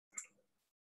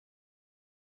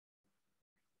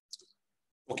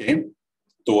ওকে,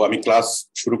 তো আমি ক্লাস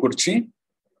শুরু করছি।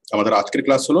 আমাদের আজকের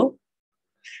ক্লাস হলো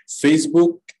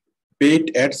ফেসবুক পেইড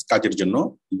অ্যাডস কাজের জন্য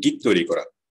গিগ তৈরি করা,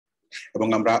 এবং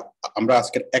আমরা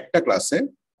আজকের একটা ক্লাসে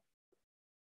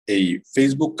এই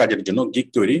ফেসবুক কাজের জন্য গিগ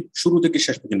তৈরি শুরু থেকে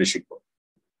শেষ পর্যন্ত শিখবো।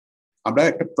 আমরা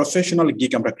একটা প্রফেশনাল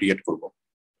গিগ আমরা ক্রিয়েট করব।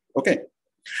 ওকে,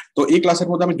 তো এই ক্লাসের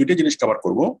মধ্যে আমি দুইটা জিনিস কভার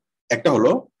করব। একটা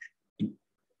হলো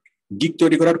গিগ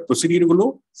তৈরি করার প্রসিডিউর গুলো,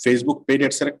 ফেসবুক পেইড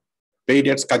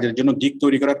অ্যাডস কাজের জন্য গিগ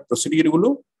তৈরি করার প্রসিডিউর গুলো,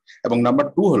 এবং নাম্বার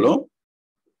 2 হলো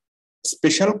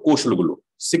স্পেশাল কৌশলগুলো,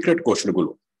 সিক্রেট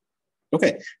কৌশলগুলো। ওকে,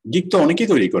 গিগ তো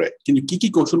অনেকেই তৈরি করে, কিন্তু কি কি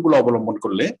কৌশলগুলো অবলম্বন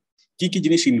করলে, কি কি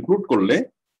জিনিস ইনক্লুড করলে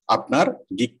আপনার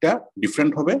গিগটা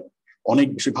ডিফারেন্ট হবে, অনেক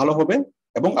বেশি ভালো হবে,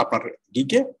 এবং আপনার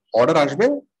গিগে অর্ডার আসবে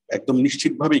একদম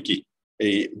নিশ্চিতভাবে। কি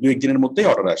এই 2-1 দিনের মধ্যেই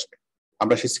অর্ডার আসবে।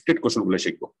 আমরা সেই সিক্রেট কৌশলগুলো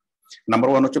শিখবো। নাম্বার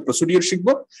 1 হচ্ছে প্রসিডিউর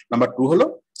শিখবো, নাম্বার 2 হলো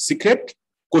সিক্রেট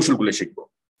কৌশলগুলো শিখবো।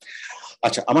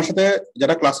 আচ্ছা, আমার সাথে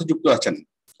যারা ক্লাসে যুক্ত আছেন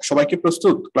সবাইকে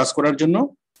প্রস্তুত ক্লাস করার জন্য?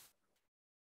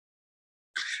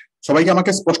 সবাইকে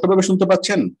আমাকে স্পষ্টভাবে শুনতে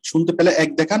পাচ্ছেন? শুনতে পেলে 1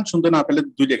 দেখান, শুনতে না পেলে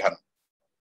 2 দেখান।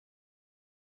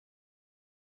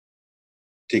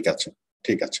 ঠিক আছে,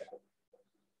 ঠিক আছে,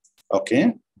 ওকে,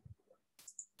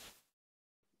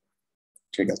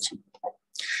 ঠিক আছে।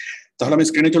 তাহলে আমি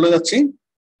স্ক্রিনে চলে যাচ্ছি।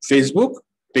 Facebook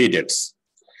paid ads.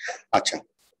 আচ্ছা,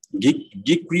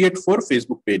 gig create for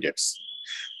Facebook paid ads.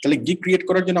 তাহলে গিগ ক্রিয়েট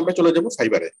করার জন্য আমরা চলে যাব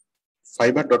ফাইবারে,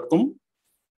 fiverr.com।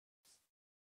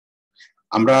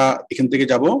 আমরা এখান থেকে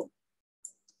যাব,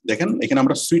 দেখেন এখানে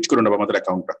আমরা সুইচ করে নেব আমাদের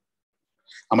অ্যাকাউন্টটা।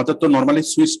 আমাদের তো নরমালি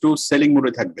সুইচ টু সেলিং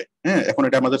মোডে থাকবে, হ্যাঁ, এখন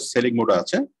এটা আমাদের সেলিং মোডে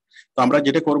আছে। তো আমরা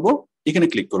যেটা করব, এখানে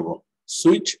ক্লিক করব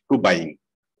switch to buying.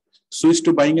 Switch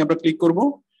to buying আমরা ক্লিক করব।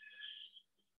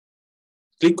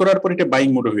 ক্লিক করার পর এটা বাইং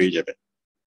মোড হয়ে যাবে।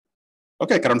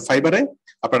 ওকে, কারণ ফাইবারে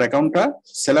আপনার অ্যাকাউন্টটা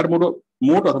সেলার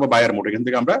মোড অথবা বায়ার মোড, এখান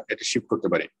থেকে আমরা এটা শিফট করতে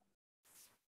পারি।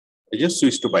 এই যে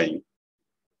সুইচ টু বাইং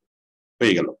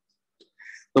হয়ে গেল।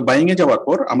 তো বাইং এ যাওয়ার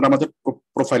পর আমরা আমাদের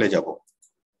প্রোফাইলে যাব।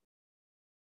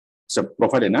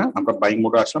 প্রোফাইলে না, আমরা বাইং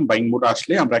মোডে আসলাম। বাইং মোডে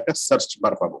আসলে আমরা একটা সার্চ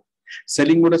বার পাবো।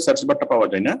 সেলিং মোডে সার্চ বারটা পাওয়া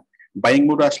যায় না, বাইং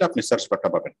মোডে আসলে আপনি সার্চ বারটা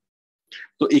পাবেন।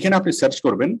 তো এখানে আপনি সার্চ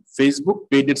করবেন ফেসবুক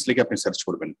পেইড অ্যাডস লিখে আপনি সার্চ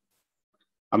করবেন।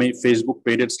 আমি ফেসবুক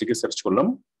পেইড অ্যাডস লিখে সার্চ করলাম।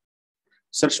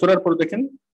 সার্চ করার পর দেখেন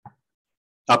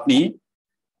আপনি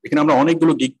এখানে আমরা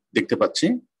অনেকগুলো গিগ দেখতে পাচ্ছি।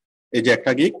 এই যে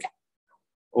একটা গিগ,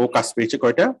 ও কাজ পেয়েছে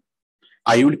কয়টা?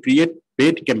 I will create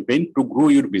paid campaign to grow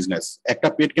your business. একটা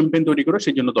পেড ক্যাম্পেইন তৈরি করো,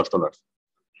 সেই জন্য $10।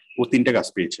 ও 3টা কাজ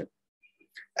পেয়েছে।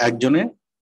 একজনে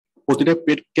প্রতিটা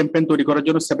পেড ক্যাম্পেইন তৈরি করার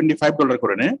জন্য $75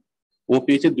 করে নেয়, ও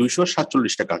পেয়েছে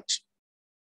 247টা কাজ।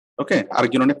 ওকে,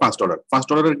 আরেকজন অনেক $5।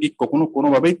 $5 গিগ কখনো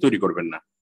কোনোভাবেই তৈরি করবেন না।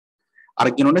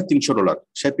 আরেকজন অনেক $300,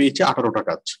 সে পেয়েছে 18টা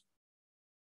কাজ।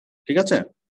 ঠিক আছে,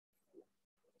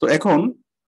 তো এখন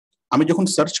আমি যখন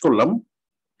সার্চ করলাম,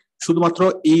 শুধুমাত্র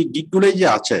এই গিগগুলোই যে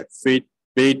আছে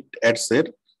পেইড অ্যাডস এর,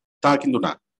 তা কিন্তু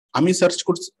না। আমি সার্চ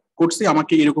করছি,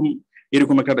 আমাকে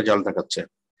এরকম একটা রেজাল্ট দেখাচ্ছে,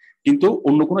 কিন্তু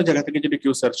অন্য কোনো জায়গা থেকে যদি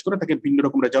কেউ সার্চ করে তাকে ভিন্ন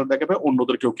রকম রেজাল্ট দেখাবে,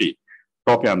 অন্যদের কেউ কি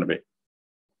টপে আনবে।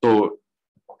 তো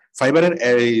ফাইবারের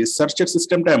এই সার্চের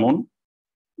সিস্টেমটা এমন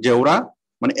যে ওরা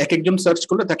মানে এক একজন সার্চ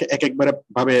করলে তাকে এক একবারে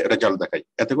ভাবে রেজাল্ট দেখায়।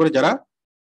 এতে করে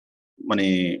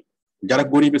যারা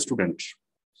গরিব স্টুডেন্ট,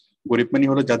 গরিব মানে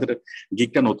হলো যাদের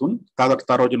গিগটা নতুন,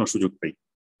 তারাও যেন সুযোগ পাই।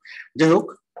 যাই হোক,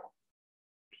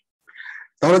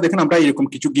 তাহলে দেখেন আমরা এরকম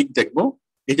কিছু গিগ দেখবো।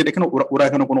 এই যে দেখেন ওরা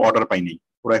এখনো কোনো অর্ডার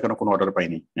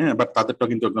পায়নি, হ্যাঁ, বাট তাদেরটা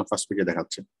কিন্তু একদম ফার্স্ট পেজে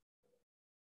দেখাচ্ছে।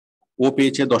 ও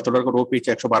পেয়েছে $10 করে, ও পেয়েছে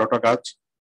 112টা কাজ।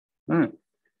 হ্যাঁ,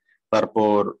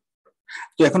 তারপর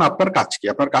তো এখন আপনার কাজ কি?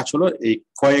 আপনার কাজ হলো এই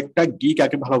কয়েকটা গিগ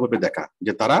আগে ভালোভাবে দেখা,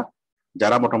 যে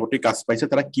যারা মোটামুটি কাজ পাইছে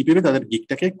তারা কিভাবে তাদের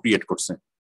গিগটাকে ক্রিয়েট করছে।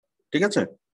 ঠিক আছে,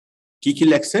 কি কি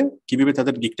লেখছে, কিভাবে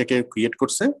তাদের গিগটাকে ক্রিয়েট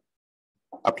করছে,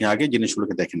 আপনি আগে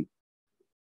জিনিসগুলোকে দেখেন,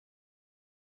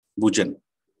 বুঝেন।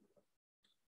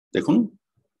 দেখুন,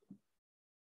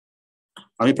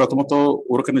 আমি প্রথমত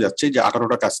ওখানে যাচ্ছি যে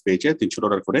 18টা কাজ পেয়েছে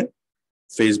 $300 করে,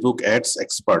 ফেসবুক অ্যাডস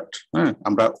এক্সপার্ট। হ্যাঁ,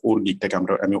 আমরা ওর গিগটাকে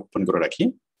আমি ওপেন করে রাখি।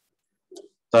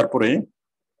 তারপরে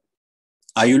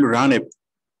I will run A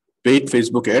paid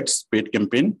Facebook ads paid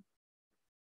campaign.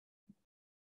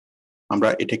 আমরা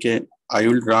এটাকে I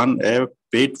will run A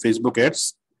paid Facebook ads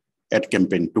ad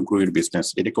campaign to grow your business,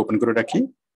 এটাকে ওপেন করে রাখি।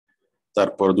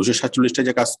 তারপর 247টা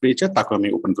যে কাজ পেয়েছে তাকে আমি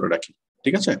ওপেন করে রাখি।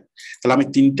 ঠিক আছে, তাহলে আমি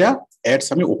 3টা অ্যাডস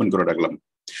আমি ওপেন করে রাখলাম।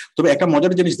 তবে একটা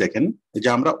মজার জিনিস দেখেন, যে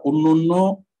আমরা অন্য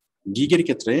গিগের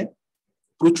ক্ষেত্রে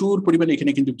প্রচুর পরিমাণে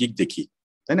এখানে কিন্তু গিগ দেখি,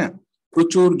 তাই না?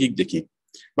 প্রচুর গিগ দেখি,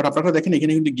 বাট আপনারা দেখেন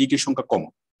এখানে কিন্তু গিগের সংখ্যা কম।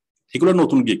 এগুলো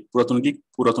নতুন গিগ,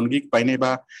 পুরাতন গিগ পাই নাই,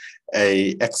 বা এই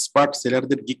এক্সপার্ট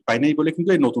সেলারদের গিগ পাই নাই বলে কিন্তু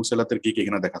এই নতুন সেলারদের গিগ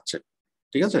এখানে দেখাচ্ছে।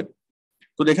 ঠিক আছে,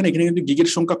 তো তো দেখেন এখানে কিন্তু গিগের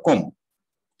সংখ্যা কম,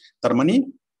 তার মানে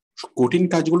কঠিন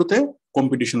কাজগুলোতে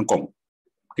কম্পিটিশন কম,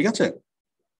 ঠিক আছে,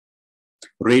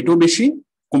 রেটও বেশি,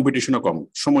 কম্পিটিশনও কম,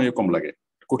 সময়ও কম লাগে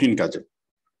কঠিন কাজে।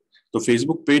 তো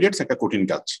ফেসবুক পেইড অ্যাডস একটা কঠিন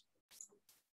কাজ।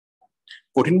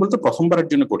 কঠিন বলতে প্রথমবারের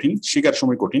জন্য কঠিন, শেখার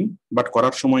সময় কঠিন, বাট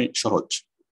করার সময় সহজ,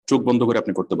 চোখ বন্ধ করে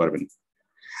আপনি করতে পারবেন।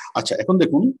 আচ্ছা এখন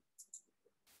দেখুন,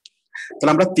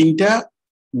 তাহলে আমরা 3টা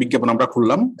বিজ্ঞাপন আমরা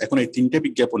খুললাম। এখন এই 3টে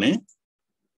বিজ্ঞাপনে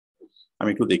আমি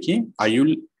একটু দেখি, I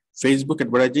will Facebook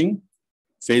advertising,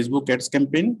 Facebook ads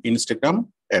campaign, Instagram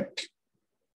ad.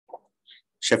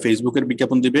 সে ফেসবুকের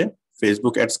বিজ্ঞাপন দিবে,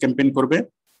 ফেসবুক অ্যাডস ক্যাম্পেইন করবে,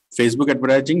 Facebook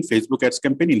advertising, Facebook ads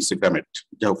campaign, Instagram ad.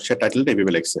 যাই হোক, সে টাইটেলটা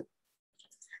এভাবে লিখছে।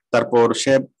 তারপর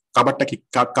সে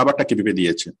কাভারটা কিভাবে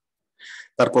দিয়েছে,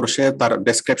 তারপর সে তার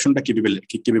ডেসক্রিপশনটা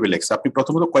কিভাবে লিখছে। আপনি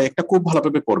প্রথমত কয়েকটা খুব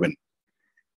ভালোভাবে পড়বেন।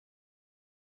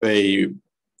 এই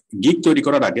গিগ তৈরি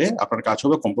করার আগে আপনার কাজ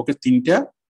হবে কমপক্ষে 3টা,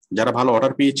 যারা ভালো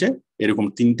অর্ডার পেয়েছে এরকম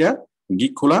 3টা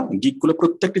গিগ খুলে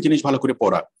প্রত্যেকটা জিনিস ভালো করে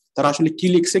পড়া, তারা আসলে কি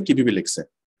লিখছে, কিভাবে লিখছে,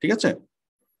 ঠিক আছে,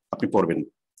 আপনি পড়বেন।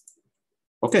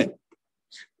 ওকে,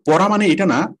 পড়া মানে এটা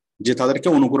না যে তাদেরকে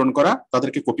অনুকরণ করা,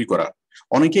 তাদেরকে কপি করা।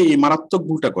 অনেকে এই মারাত্মক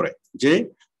ভুলটা করে যে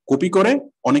কপি করে,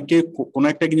 অনেকে কোনো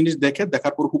একটা জিনিস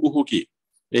দেখার পর হুবহু কি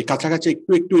এই কাছাকাছি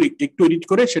একটু এডিট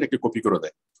করে সেটাকে কপি করে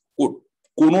দেয়।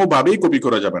 কোনোভাবেই কপি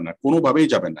করা যাবে না, কোনোভাবেই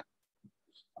যাবে না।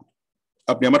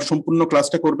 আপনি আমার সম্পূর্ণ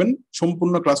ক্লাসটা করবেন,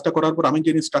 সম্পূর্ণ ক্লাসটা করার পর আমি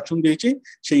যে ইনস্ট্রাকশন দিয়েছি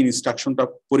সেই ইনস্ট্রাকশনটা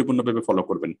পরিপূর্ণভাবে ফলো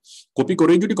করবেন। কপি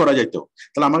করেই যদি করা যাইতো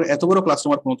তাহলে আমার এত বড় ক্লাস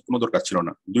আমার কোনো দরকার ছিল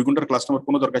না, 2 ঘন্টার ক্লাস আমার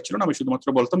কোনো দরকার ছিল না। আমি শুধুমাত্র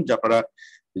বলতাম যে আপনারা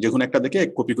যে কোনো একটা দেখে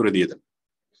কপি করে দিয়ে দেন।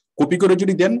 কপি করে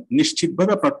যদি দেন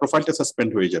নিশ্চিতভাবে আপনার প্রোফাইলটা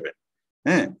সাসপেন্ড হয়ে যাবে।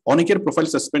 হ্যাঁ, অনেকের প্রোফাইল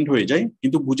সাসপেন্ড হয়ে যায়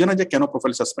কিন্তু বুঝে না যে কেন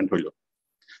প্রোফাইল সাসপেন্ড হইলো।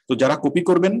 তো যারা কপি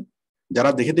করবেন, যারা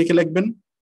দেখে লিখবেন,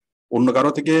 অন্য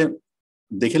কারো থেকে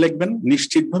দেখে লিখবেন,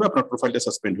 নিশ্চিতভাবে আপনার প্রোফাইলটা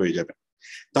সাসপেন্ড হয়ে যাবে।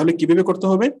 তাহলে কিভাবে করতে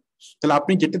হবে? তাহলে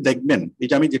আপনি যেটা দেখবেন, এই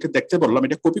যে আমি যেটা দেখতে বললাম,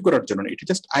 এটা কপি করার জন্য, এটা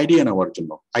জাস্ট আইডিয়া নেওয়ার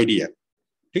জন্য, আইডিয়া,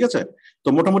 ঠিক আছে। তো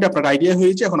মোটামুটি আপনার আইডিয়া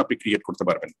হয়েছে, এখন আপনি ক্রিয়েট করতে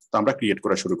পারবেন। তো আমরা ক্রিয়েট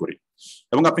করা শুরু করি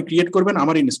এবং আপনি ক্রিয়েট করবেন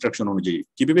আমার ইনস্ট্রাকশন অনুযায়ী।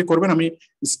 কিভাবে করবেন আমি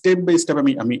স্টেপ বাই স্টেপ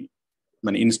আমি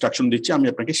মানে ইনস্ট্রাকশন দিচ্ছি, আমি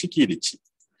আপনাকে শিখিয়ে দিচ্ছি।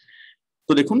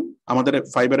 তো দেখুন, আমাদের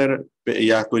ফাইবারের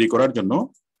তৈরি করার জন্য,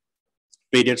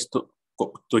 পেইড অ্যাডস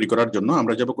তৈরি করার জন্য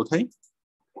আমরা যাব কোথায়?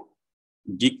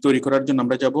 গিগ তৈরি করার জন্য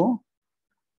আমরা যাব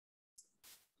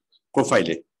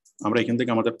প্রোফাইলে। আমরা এখান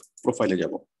থেকে আমাদের প্রোফাইলে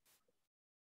যাব,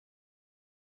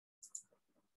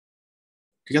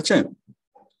 ঠিক আছে।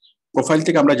 প্রোফাইল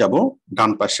থেকে আমরা যাব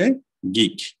ডান পাশে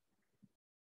গিগ,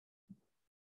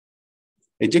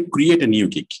 এই যে ক্রিয়েট এ নিউ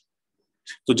গিগ।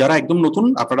 তো যারা একদম নতুন,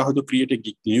 আপনারা হয়তো ক্রিয়েট এ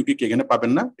নিউ গিগ এখানে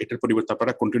পাবেন না, এটার পরিবর্তে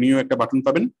আপনারা কন্টিনিউ একটা বাটন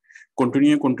পাবেন।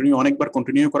 কন্টিনিউ অনেকবার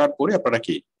কন্টিনিউ করার পরে আপনারা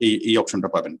কি এই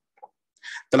অপশনটা পাবেন।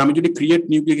 তাহলে আমি যদি ক্রিয়েট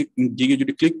নিউ গিগে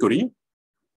যদি ক্লিক করি,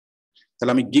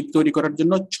 তাহলে আমি গিগ তৈরি করার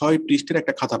জন্য 6 পৃষ্ঠার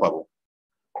একটা খাতা পাবো,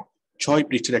 6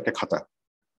 পৃষ্ঠার একটা খাতা।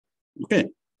 ওকে,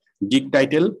 gig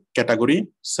title, category,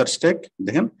 search tag,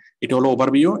 দেখেন এটা হলো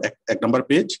overview, 1 number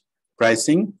page,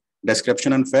 pricing,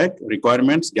 description and fact,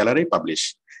 requirements, gallery, publish.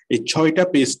 এই 6টা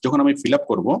পেজ যখন আমি ফিল আপ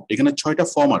করবো, এখানে 6টা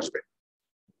ফর্ম আসবে,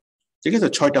 ঠিক আছে।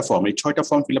 6টা ফর্ম, এই 6টা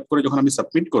ফর্ম ফিল আপ করে যখন আমি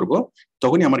সাবমিট করব,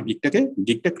 তখনই আমার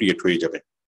গিগটা ক্রিয়েট হয়ে যাবে।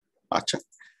 আচ্ছা,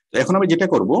 তো এখন আমি যেটা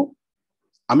করব,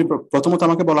 আমি প্রথমত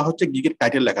আমাকে বলা হচ্ছে গিগের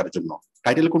টাইটেল লেখার জন্য।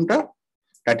 টাইটেল কোনটা?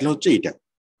 টাইটেল হচ্ছে এটা।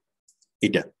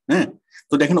 হ্যাঁ,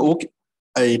 তো দেখেন ও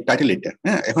এই টাইটেল এটা।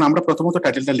 হ্যাঁ, এখন আমরা প্রথমত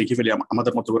টাইটেলটা লিখে ফেলি,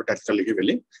 আমাদের মতো করে টাইটেলটা লিখে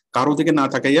ফেলি, কারো দিকে না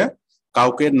তাকাইয়া,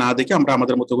 কাউকে না দেখে আমরা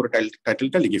আমাদের মতো করে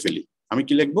টাইটেলটা লিখে ফেলি। আমি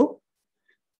কি লিখবো?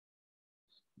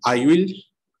 আই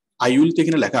উইল তো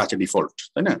এখানে লেখা আছে ডিফল্ট,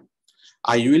 তাই না?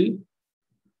 I will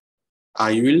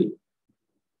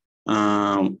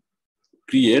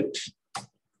create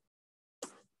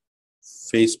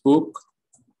Facebook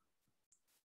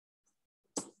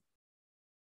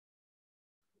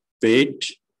paid.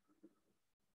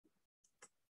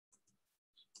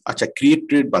 আচ্ছা, ক্রিয়েট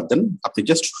বাদ দেন, আপনি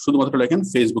জাস্ট শুধুমাত্র লেখেন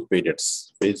Facebook paid ads,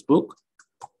 Facebook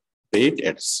paid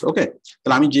ads. ওকে,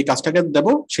 তাহলে আমি যে কাজটাকে দেব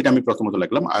সেটা আমি প্রথমত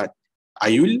লিখলাম,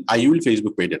 I will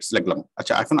Facebook paid ads লিখলাম।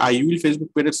 আচ্ছা, এখন I will Facebook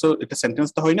paid ads, এটা সেন্টেন্স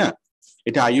তো হয় না,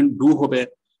 এটা আই উইল ডু হবে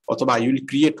অথবা আই উইল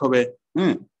ক্রিয়েট হবে।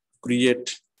 ক্রিয়েট,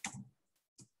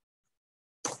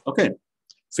 ওকে,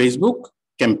 ফেসবুক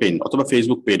ক্যাম্পেইন অথবা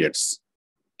ফেসবুক পেড অ্যাডস,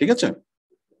 ঠিক আছে।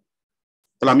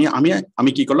 তাহলে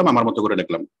আমি কি করলাম, আমার মতো করে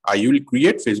লিখলাম I will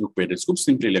create Facebook page, খুব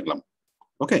সিম্পলি লিখলাম।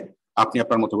 ওকে, আপনি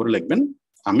আপনার মতো করে লিখবেন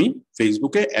আমি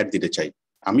ফেসবুকে অ্যাড দিতে চাই,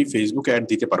 আমি ফেসবুকে অ্যাড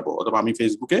দিতে পারবো, অথবা আমি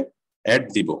ফেসবুকে অ্যাড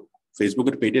দিব,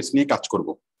 ফেসবুকের পেজেস নিয়ে কাজ করব,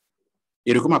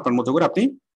 এরকম আপনার মতো করে আপনি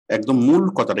একদম মূল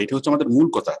কথাটা, এটা হচ্ছে আমাদের মূল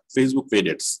কথা, ফেসবুক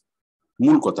পেজেস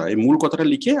মূল কথা। এই মূল কথাটা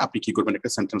লিখে আপনি কি করবেন,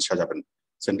 একটা সেন্টেন্স সাজাবেন।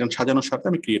 সেন্টেন্স সাজানোর স্বার্থে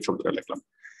আমি ক্রিয়েট শব্দটা লিখলাম।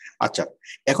 আচ্ছা,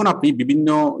 এখন আপনি বিভিন্ন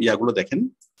ইয়াগুলো দেখেন,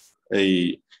 এই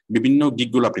বিভিন্ন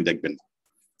গিকগুলো আপনি দেখবেন,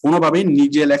 কোনোভাবেই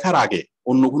নিজে লেখার আগে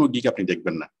অন্য কোনো গিক আপনি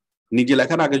দেখবেন না। নিজে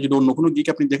লেখার আগে যদি অন্য কোনো গিক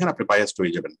আপনি দেখেন, আপনি বায়াসড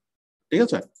হয়ে যাবেন, ঠিক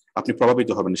আছে? আপনি প্রভাবিত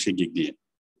হবেন সেই গিক দিয়ে।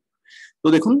 তো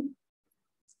দেখুন,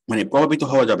 মানে প্রভাবিত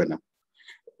হওয়া যাবে না।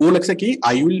 ও লেখছে কি,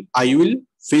 I will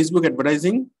Facebook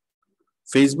advertising,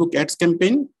 Facebook ads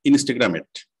campaign, Instagram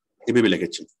ad, এভাবে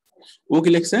লিখেছে। ও কি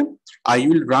লিখছে, I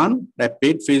will run A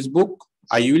paid Facebook,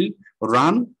 I will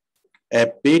run A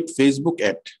paid Facebook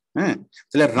ad. হ্যাঁ,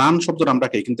 তাহলে রান শব্দটা আমরা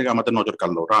এখান থেকে আমাদের নজর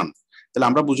কাড়লো, রান। তাহলে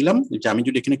আমরা বুঝলাম যে আমি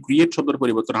যদি এখানে ক্রিয়েট শব্দের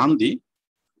পরিবর্তে রান দিই,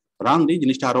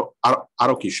 জিনিসটা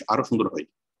আরো সুন্দর হয়।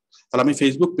 তাহলে আমি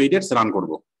ফেসবুক পেজ অ্যাডস রান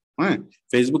করবো। হ্যাঁ,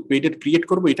 ফেসবুক পেজ অ্যাড ক্রিয়েট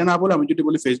করবো এটা না বলে আমি যদি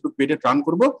বলি ফেসবুক পেজ অ্যাড রান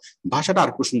করবো, ভাষাটা আর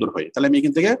একটু সুন্দর হয়। তাহলে আমি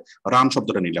এখান থেকে রান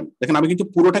শব্দটা নিলাম। দেখেন আমি কিন্তু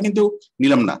পুরোটা কিন্তু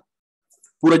নিলাম না,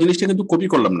 পুরো জিনিসটা কিন্তু কপি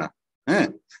করলাম না। হ্যাঁ,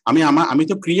 আমি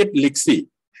তো ক্রিয়েট লিখছি,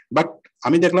 বাট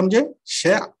আমি দেখলাম যে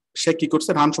সে কি করছে,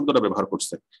 রান শব্দটা ব্যবহার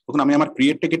করছে। তখন আমি আমার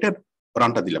ক্রিয়েটটা কেটে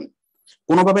রানটা দিলাম।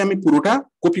 কোনোভাবে আমি পুরোটা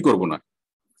কপি করব না,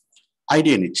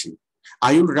 আইডিয়া নিচ্ছি।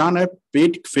 I will run A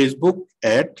paid Facebook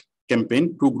ad campaign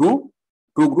to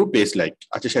grow page like.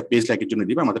 আচ্ছা, সে পেজ লাইকের জন্য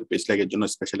দিবে, আমাদের পেজ লাইকের জন্য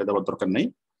স্পেশালি দেওয়ার দরকার নেই,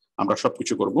 আমরা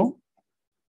সবকিছু করব।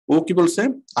 ও কি বলছে,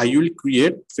 I will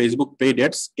create Facebook paid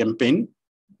ads campaign.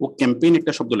 O campaign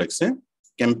একটা শব্দ লাগছে,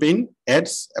 ক্যাম্পেইন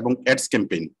অ্যাডস এবং ads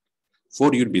campaign for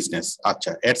your business.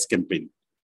 আচ্ছা, অ্যাডস ক্যাম্পেইন,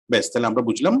 বেশ, তাহলে আমরা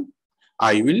বুঝলাম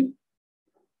I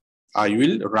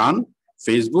will run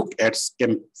Facebook ads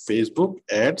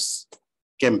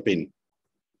campaign,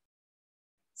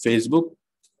 Facebook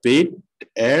paid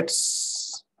ads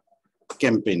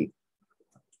campaign,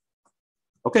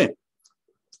 okay,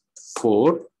 for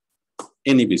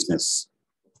any business.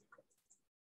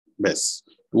 বেশ,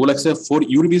 ও লাগছে ফর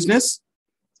ইউর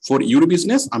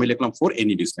বিজনেস, আমি লিখলাম ফর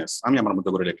এনি বিজনেস, আমি আমার মতো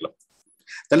করে লিখলাম।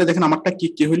 তাহলে দেখেন আমারটা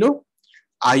কি হইলো,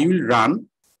 আই উইল রান,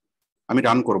 আমি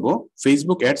রান করব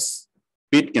ফেসবুক অ্যাডস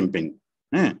পেড ক্যাম্পেইন।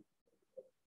 হ্যাঁ,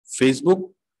 ফেসবুক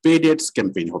পেড অ্যাডস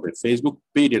ক্যাম্পেইন হবে, Facebook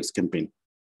paid ads campaign,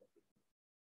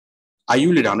 I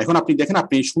will run. এখন আপনি দেখেন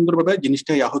আপনি সুন্দরভাবে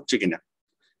জিনিসটা ইয়া হচ্ছে কিনা,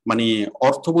 মানে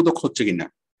অর্থবোধক হচ্ছে কিনা।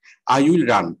 আই উইল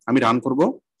রান, আমি রান করব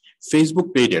ফেসবুক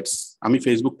পেড অ্যাডস, আমি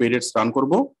ফেসবুক পেড অ্যাডস রান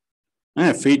করব।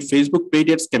 হ্যাঁ, ফেসবুক পেড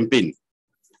অ্যাডস ক্যাম্পেইন,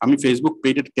 আমি Facebook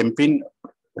paid ad campaign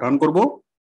run করব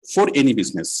ফর এনি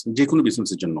বিজনেস, যে কোনো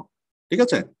বিজনেসের জন্য। ঠিক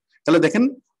আছে, তাহলে দেখেন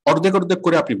অর্ধেক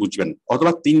করে আপনি বুঝবেন,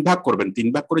 অথবা 3 ভাগ করবেন, 3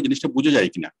 ভাগ করে জিনিসটা বুঝে যায়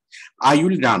কিনা। আই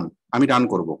উইল রান, আমি রান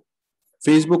করব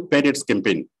ফেসবুক পেড অ্যাডস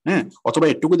ক্যাম্পেইন। হ্যাঁ, অথবা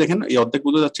এটুকু দেখেন এই অর্ধেক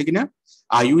বোঝা যাচ্ছে কিনা,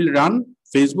 I will run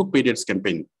Facebook paid ads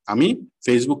campaign, আমি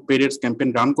Facebook paid ads campaign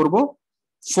run করব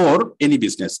ফর এনি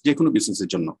বিজনেস, যে কোনো বিজনেসের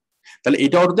জন্য। তাহলে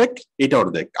এটা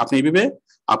অর্ধেক আপনি এইভাবে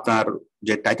আপনার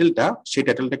যে টাইটেলটা, সেই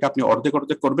টাইটেলটাকে আপনি অর্ধেক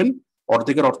করবেন,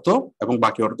 অর্ধেকের অর্থ এবং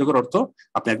বাকি অর্ধেকের অর্থ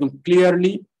আপনি একদম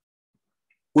ক্লিয়ারলি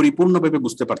পরিপূর্ণভাবে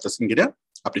বুঝতে পারতেছেন কিনা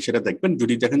আপনি সেটা দেখবেন।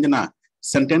 যদি দেখেন যে না,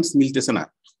 সেন্টেন্স মিলতেছে না,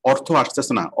 অর্থ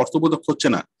আসতেছে না, অর্থবোধক হচ্ছে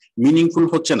না, মিনিংফুল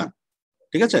হচ্ছে না,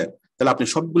 ঠিক আছে, তাহলে আপনি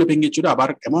সবগুলো ভেঙে চুরে আবার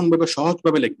এমন ভাবে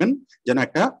সহজভাবে লিখবেন যেন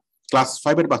একটা ক্লাস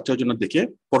 5 এর বাচ্চার জন্য দেখে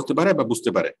পড়তে পারে বা বুঝতে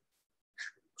পারে।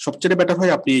 সবচেয়ে বেটার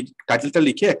হয় আপনি টাইটেলটা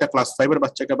লিখে একটা ক্লাস 5 এর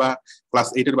বাচ্চাকে বা ক্লাস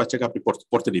 8 এর বাচ্চাকে আপনি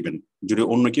পড়তে দিবেন। যদি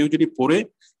অন্য কেউ যদি পড়ে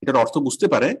এটার অর্থ বুঝতে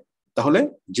পারে, তাহলে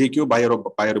যে কেউ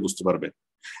বাইরে বুঝতে পারবে।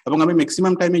 এবং আমি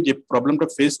ম্যাক্সিমাম টাইমে যে প্রবলেমটা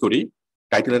ফেস করি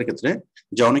টাইটেলের ক্ষেত্রে,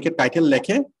 যে অনেকে টাইটেল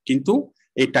লেখে কিন্তু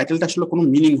এই টাইটেলটা আসলে কোনো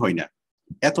মিনিং হয় না,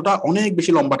 এতটা অনেক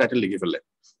বেশি লম্বা টাইটেল লিখে ফেলে।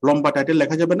 লম্বা টাইটেল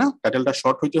লেখা যাবে না, টাইটেলটা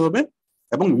শর্ট হইতে হবে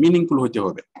এবং মিনিংফুল হইতে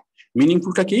হবে।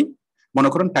 মিনিংফুলটা কি, মনে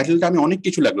করেন টাইটেলটা আমি অনেক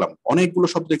কিছু লিখলাম, অনেকগুলো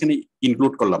শব্দ এখানে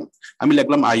ইনক্লুড করলাম, আমি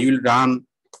লিখলাম আই উইল রান,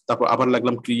 তারপর আবার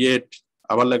লিখলাম ক্রিয়েট,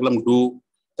 আবার লিখলাম ডু।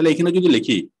 তাহলে এখানে যদি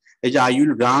লিখি এই যে I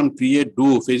will run create do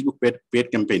Facebook paid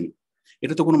campaign,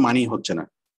 এটা তো কোনো মানেই হচ্ছে না,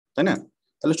 তাই না?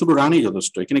 তাহলে শুধু রানই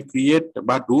যথেষ্ট, এখানে ক্রিয়েট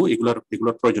বা ডু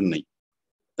এগুলোর প্রয়োজন নেই,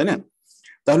 তাই না?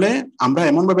 তাহলে আমরা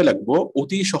এমন ভাবে লিখবো,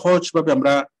 অতি সহজ ভাবে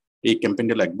আমরা এই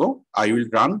ক্যাম্পেইনটা লিখবো, I will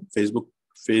run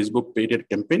Facebook paid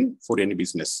campaign for any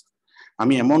business.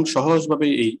 আমি এমন সহজভাবে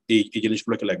এই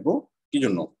জিনিসগুলোকে লিখবো, কি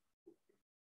জন্য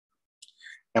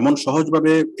এমন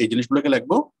সহজভাবে এই জিনিসগুলোকে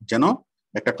লিখবো, যেন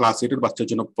একটা ক্লাস 8 এর বাচ্চার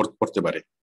জন্য পড়তে পারে।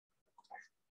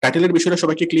 টাইটেলের বিষয়টা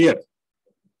সবাইকে ক্লিয়ার?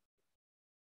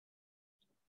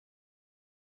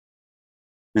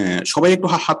 হ্যাঁ, সবাই একটু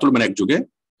হাত তুলবেন একযোগে।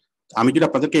 আমি যদি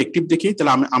আপনাদেরকে অ্যাক্টিভ দেখি,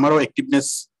 তাহলে আমারও অ্যাক্টিভনেস,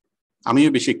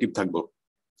 আমিও বেশি অ্যাক্টিভ থাকবো।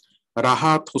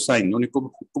 রাহাত হোসাইন, উনি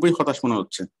খুবই হতাশ মনে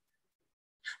হচ্ছে।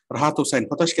 রাহাত হোসাইন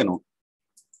হতাশ কেন?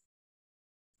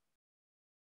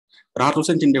 রাহাত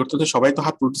হোসেন চিন্তা করতেছে সবাই তো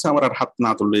হাত তুলতেছে, আমার আর হাত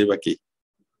না তুললে বাকি।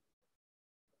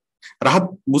 রাহাত,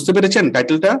 বুঝতে পেরেছেন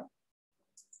টাইটেলটা?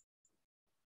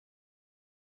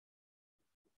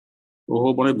 ও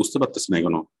মনে বুঝতে পারতেছি না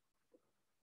এখনো।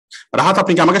 রাহাত,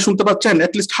 আপনি কি আমাকে শুনতে পাচ্ছেন?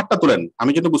 লিস্ট হাতটা তোলেন,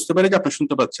 আমি কিন্তু বুঝতে পারি যে আপনি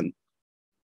শুনতে পাচ্ছেন।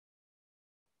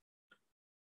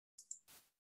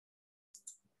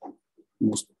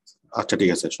 আচ্ছা ঠিক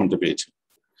আছে, শুনতে পেয়েছি।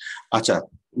 আচ্ছা,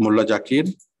 মোল্লা জাকির,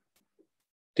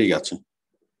 ঠিক আছে,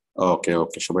 ওকে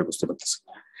ওকে, সবাই বুঝতে পারতেছে,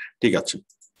 ঠিক আছে।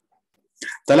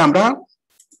 তাহলে আমরা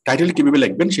টাইটেল কিভাবে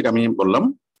লিখবেন সেটা আমি বললাম,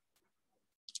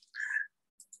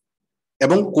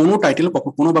 এবং কোনো টাইটেল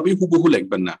কোনোভাবেই হুবহু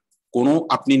লিখবেন না। কোনো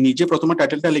আপনি নিজে প্রথমে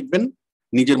টাইটেলটা লিখবেন,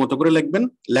 নিজের মতো করে লিখবেন,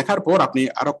 লেখার পর আপনি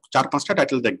আরো 4-5টা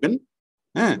টাইটেল দেখবেন,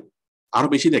 হ্যাঁ, আরো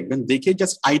বেশি দেখবেন, দেখে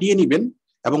জাস্ট আইডিয়া নিবেন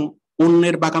এবং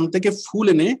অন্যের বাগান থেকে ফুল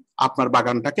এনে আপনার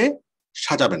বাগানটাকে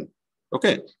সাজাবেন।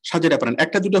 ওকে, সাজিয়ে পারেন,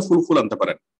 একটা দুটো ফুল আনতে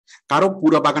পারেন, কারো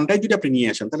পুরো বাগানটাই যদি আপনি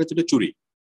নিয়ে আসেন তাহলে সেটা চুরি।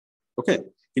 ওকে,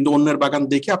 কিন্তু অন্যের বাগান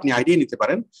দেখে আপনি আইডিয়া নিতে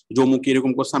পারেন যে অমুক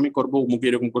এরকম করছে আমি করবো, অমুক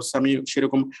এরকম করছে আমি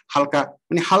সেরকম, হালকা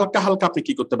মানে হালকা হালকা আপনি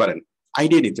কি করতে পারেন,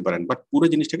 আইডিয়া নিতে পারেন, বাট পুরো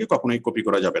জিনিসটাকে কখনোই কপি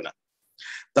করা যাবে না।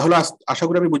 তাহলে আশা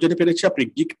করি আমি বুঝাতে পেরেছি আপনি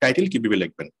গিগ টাইটেল কিভাবে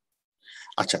লিখবেন।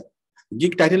 আচ্ছা,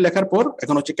 গিগ টাইটেল লেখার পর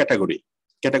এখন হচ্ছে ক্যাটাগরি।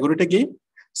 ক্যাটাগরিটা কি?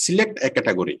 সিলেক্ট এ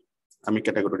ক্যাটাগরি, আমি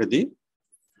ক্যাটাগরিটা দিই।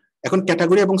 এখন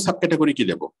ক্যাটাগরি এবং সাব ক্যাটাগরি কি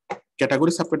দেবো?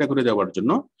 ক্যাটাগরি সাব ক্যাটাগরি দেওয়ার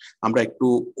জন্য আমরা একটু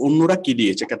অন্যরা কি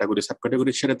দিয়েছে ক্যাটাগরি সাব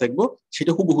ক্যাটাগরি সেটা দেখবো,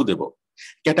 সেটা হুবহু দেবো।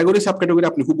 ক্যাটাগরি সাব ক্যাটাগরি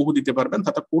আপনি হুবহু দিতে পারবেন,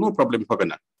 তাতে কোনো প্রবলেম হবে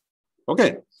না। ওকে,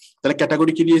 তাহলে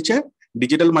ক্যাটাগরি কি দিয়েছে?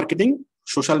 Digital marketing,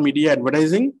 social media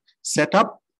advertising, setup,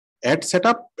 add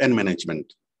setup and management.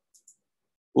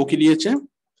 ও কি দিয়েছে?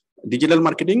 Digital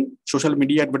marketing, social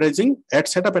media advertising, add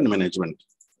setup and management,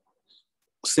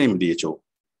 same দিয়েছে।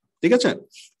 ঠিক আছে,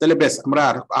 তাহলে বেশ, আমরা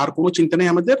আর কোনো চিন্তা নেই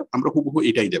আমাদের, আমরা হুবহু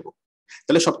এটাই দেব।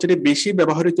 তাহলে সবচেয়ে বেশি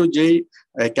ব্যবহৃত যে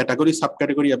ক্যাটাগরি সাব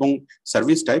ক্যাটাগরি এবং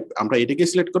সার্ভিস টাইপ, আমরা এটাকে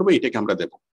সিলেক্ট করবো, এটাকে আমরা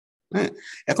দেব। হ্যাঁ,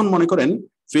 এখন মনে করেন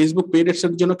ফেসবুক পেইড এডস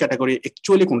এর জন্য ক্যাটাগরি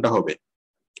অ্যাকচুয়ালি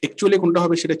কোনটা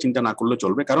হবে, সেটা চিন্তা না করলে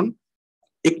চলবে, কারণ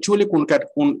অ্যাকচুয়ালি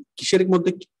কোন কিসের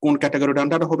মধ্যে কোন ক্যাটাগরির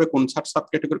আন্ডারে হবে, কোন সাব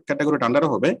ক্যাটাগরির আন্ডারে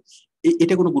হবে,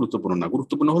 এটা কোনো গুরুত্বপূর্ণ না।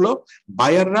 গুরুত্বপূর্ণ হলো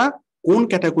বায়াররা কোন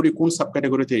ক্যাটাগরি কোন সাব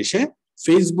ক্যাটাগরিতে এসে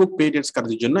ফেসবুক পেইড এডস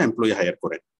কাজের জন্য এমপ্লয়ি হায়ার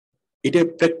করে। এটা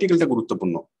প্র্যাকটিক্যালটা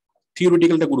গুরুত্বপূর্ণ,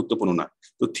 থিওরিটিক্যালটা গুরুত্বপূর্ণ না।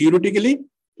 তো থিওরিটিক্যালি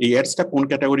এই অ্যাডসটা কোন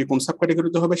ক্যাটাগরি কোন সাব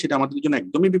ক্যাটাগরিতে হবে সেটা আমাদের জন্য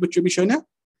একদমই বিবেচ্য বিষয় না।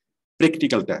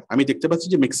 প্র্যাকটিক্যালটা আমি দেখতে পাচ্ছি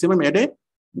যে ম্যাক্সিমাম অ্যাডে,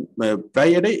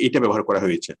 প্রায় অ্যাডে এটা ব্যবহার করা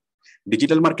হয়েছে,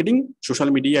 digital marketing, social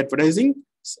media advertising,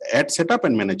 add setup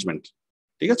and management.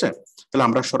 ঠিক আছে, তাহলে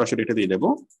আমরা সরাসরি এটা দিয়ে দেবো।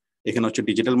 এখানে হচ্ছে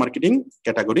digital marketing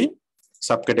category,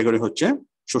 sub category হচ্ছে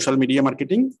সোশ্যাল মিডিয়া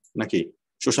মার্কেটিং নাকি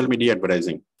social media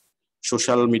advertising,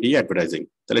 social media advertising.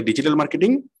 তাহলে digital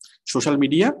marketing, social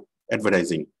media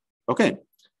advertising. ওকে,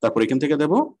 তারপর এখান থেকে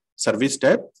দেব সার্ভিস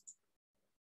টাইপ।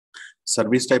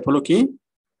 সার্ভিস টাইপ হলো কি?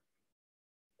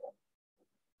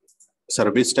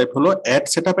 সার্ভিস টাইপ হলো add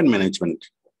setup and management.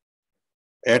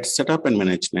 Add setup and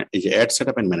management, এই যে অ্যাড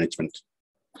সেটআপ এন্ড ম্যানেজমেন্ট।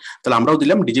 তাহলে আমরাও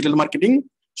দিলাম digital marketing,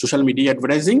 social media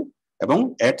advertising এবং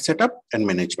অ্যাড সেটআপ এন্ড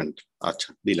ম্যানেজমেন্ট। আচ্ছা,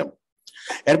 দিলাম।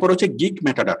 এরপর হচ্ছে গিগ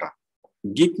মেটাডাটা।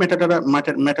 গিগ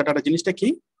মেটাডাটা জিনিসটা কি?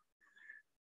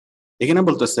 এখানে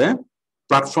বলতেছে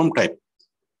প্ল্যাটফর্ম টাইপ,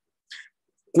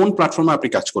 কোন প্ল্যাটফর্মে আপনি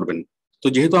কাজ করবেন। তো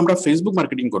যেহেতু আমরা ফেসবুক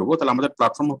মার্কেটিং করব, তাহলে আমাদের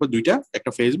প্ল্যাটফর্ম হবে দুইটা,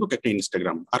 একটা ফেসবুক, একটা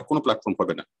ইনস্টাগ্রাম, আর কোনো প্ল্যাটফর্ম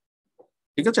হবে না।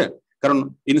 ঠিক আছে, কারণ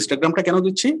ইনস্টাগ্রামটা কেন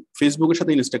দিচ্ছি? ফেসবুকের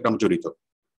সাথে ইনস্টাগ্রাম জড়িত।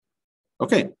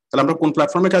 ওকে, তাহলে আমরা কোন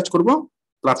প্ল্যাটফর্মে কাজ করব?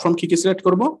 প্ল্যাটফর্ম কি কি সিলেক্ট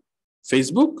করব?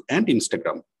 Facebook and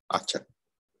Instagram. আচ্ছা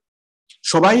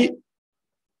সবাই,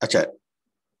 আচ্ছা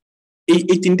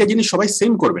এই তিনটা জিনিস সবাই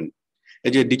সেম করবেন।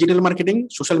 এই যে digital marketing,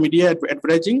 social media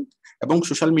advertising এবং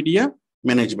social media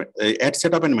management, add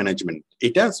setup and management,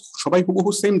 এটা সবাই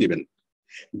হুবহু সেম দিবেন।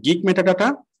 গিগ মেটাডাটা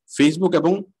ফেসবুক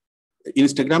এবং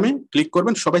ইনস্টাগ্রামে ক্লিক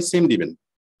করবেন, সবাই সেম দিবেন।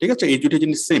 ঠিক আছে, এই দুটো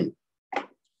জিনিস সেম।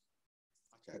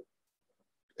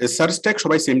 সার্চ ট্যাগ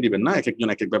সবাই সেম দিবেন না, এক একজন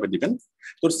এক একভাবে দিবেন।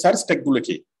 তো সার্চ ট্যাগ গুলো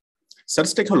কি?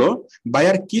 সার্চ ট্যাগ হলো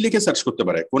বায়ার কি লিখে সার্চ করতে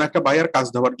পারে। কোন একটা বায়ার কাজ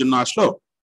দেওয়ার জন্য আসলো,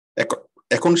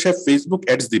 এখন সে ফেসবুক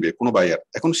অ্যাডস দিবে, কোনো বায়ার,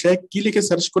 এখন সে কি লিখে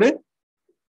সার্চ করে,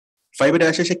 ফাইবারে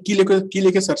আসে সে কি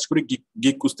লিখে সার্চ করে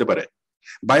গিগ খুঁজতে পারে।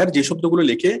 বায়ার যে শব্দগুলো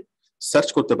লিখে সার্চ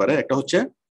করতে পারে, একটা হচ্ছে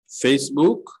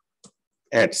ফেসবুক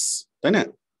অ্যাডস, তাই না,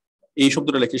 এই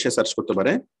শব্দটা লিখে সে সার্চ করতে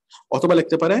পারে। অথবা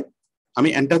লিখতে পারে, আমি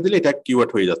এন্টার দিলে এটা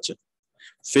কিওয়ার্ড হয়ে যাচ্ছে,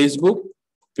 ফেসবুক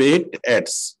পেড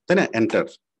অ্যাডস, তাই না, এন্টার।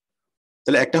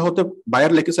 তাহলে একটা হতে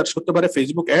বায়ার লিখে সার্চ করতে পারে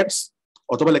ফেসবুক অ্যাডস,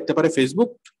 অথবা লিখতে পারে ফেসবুক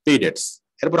পেড অ্যাডস।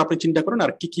 এরপর আপনি চিন্তা করেন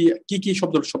আর কি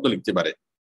শব্দ লিখতে পারে।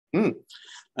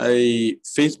 এই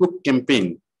Facebook campaign,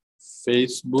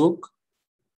 Facebook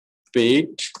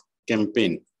paid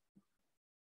campaign,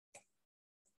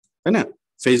 তাই না,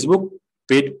 ফেসবুক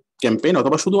পেড ক্যাম্পেইন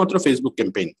অথবা শুধুমাত্র Facebook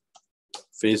campaign,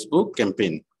 Facebook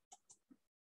campaign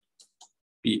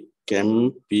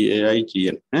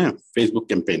CAMPAIGN, হ্যাঁ, ফেসবুক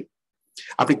ক্যাম্পেইন।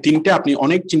 আপনি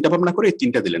অনেক চিন্তা ভাবনা করে এই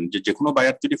 3টা দিলেন, যে কোনো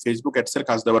বায়ার যদি ফেসবুক অ্যাডস এর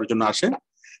কাজ দেওয়ার জন্য আসে,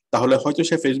 তাহলে হয়তো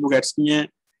সে ফেসবুক অ্যাডস নিয়ে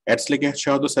অ্যাডস লিখে সে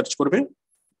হয়তো সার্চ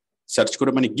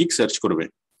করবে মানে গিগ সার্চ করবে,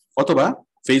 অথবা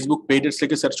ফেসবুক পেইড অ্যাডস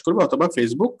লিখে সার্চ করবে, অথবা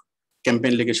ফেসবুক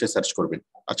ক্যাম্পেইন লিখে সে সার্চ করবে।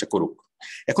 আচ্ছা, করুক।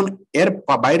 এখন এর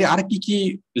বাইরে আর কি কি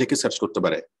লিখে সার্চ করতে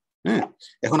পারে? হ্যাঁ,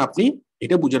 এখন আপনি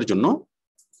এটা বোঝার জন্য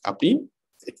আপনি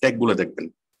ট্যাগ গুলো দেখবেন।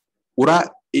 ওরা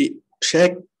সে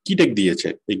কি ট্যাগ দিয়েছে,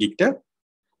 এই গিগটা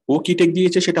ও কি ট্যাগ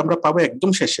দিয়েছে সেটা আমরা পাবো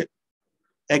একদম শেষে।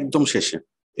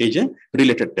 এই যে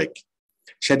রিলেটেড ট্যাগ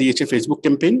সে দিয়েছে ফেসবুক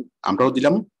ক্যাম্পেইন, আমরাও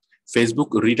দিলাম ফেসবুক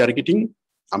রিটার্গেটিং,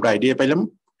 আমরা আইডিয়া পাইলাম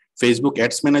ফেসবুক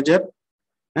অ্যাডস ম্যানেজার,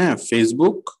 হ্যাঁ,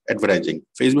 Facebook advertising.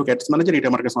 Facebook ads manager এটা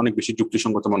আমার কাছে অনেক বেশি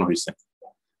যুক্তিসঙ্গত মনে হয়েছে,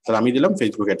 তাহলে আমি দিলাম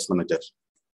ফেসবুক অ্যাডস ম্যানেজার।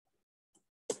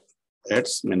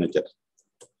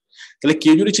 তাহলে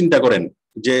কেউ যদি চিন্তা করেন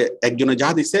যে একজনে যা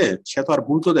দিছে সে তো আর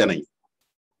ভুল তো দেয় নাই,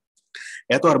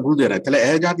 তাহলে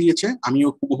এ যা দিয়েছে আমিও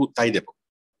হুবহু তাই দেব,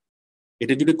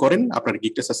 এটা যদি করেন আপনার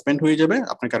গিগটা সাসপেন্ড হয়ে যাবে,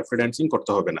 আপনাকে আর ফ্রিল্যান্সিং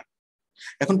করতে হবে না।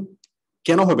 এখন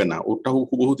কেন হবে না? ওটা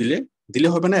হুবহু দিলে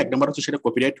হবে না। 1 নম্বর হচ্ছে সেটা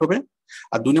কপিরাইট হবে,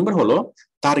 আর 2 নম্বর হলো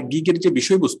তার গিগের যে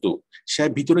বিষয়বস্তু, সে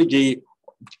ভিতরে যে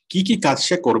কি কি কাজ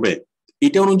সে করবে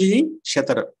এটা অনুযায়ী সে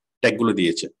তার ট্যাগ গুলো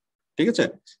দিয়েছে, ঠিক আছে?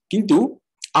 কিন্তু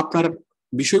আপনার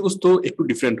বিষয়বস্তু একটু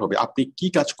ডিফারেন্ট হবে, আপনি কি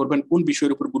কাজ করবেন, কোন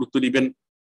বিষয়ের উপর গুরুত্ব দিবেন,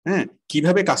 হ্যাঁ,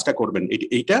 কিভাবে কাজটা করবেন,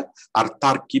 এইটা আর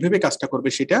তার কিভাবে কাজটা করবে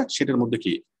সেটার মধ্যে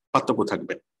কি পার্থক্য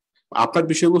থাকবে। আপনার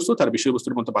বিষয়বস্তু তার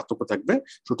বিষয়বস্তুর মধ্যে পার্থক্য থাকবে,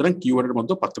 সুতরাং কিওয়ার্ডের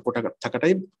মধ্যে পার্থক্য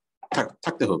থাকাটাই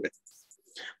থাকতে হবে।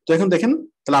 তো এখন দেখেন,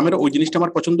 তাহলে আমার ওই জিনিসটা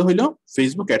আমার পছন্দ হইলো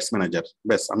ফেসবুক অ্যাডস ম্যানেজার,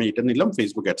 ব্যাস আমি এটা নিলাম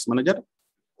ফেসবুক অ্যাডস ম্যানেজার।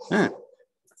 হ্যাঁ,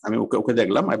 আমি ওকে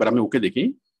দেখলাম, এবার আমি ওকে দেখি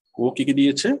ও কি কি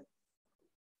দিয়েছে।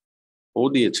 ও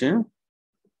দিয়েছে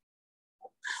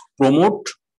promote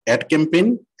ad campaign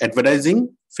advertising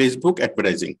Facebook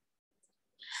advertising.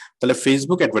 তাহলে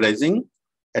Facebook advertising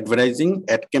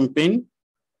ad campaign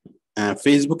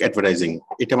Facebook advertising,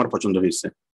 এটা আমার পছন্দ হয়েছে।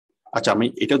 আচ্ছা, আমি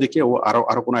এটা দেখি ও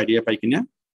আরো কোনো আইডিয়া পাই কিনা।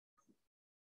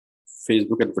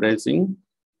 ফেসবুক অ্যাডভার্টাইজিং,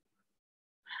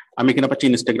 আমি এখানে পাচ্ছি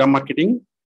Instagram marketing,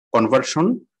 conversion,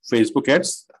 Facebook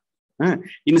ads. হ্যাঁ,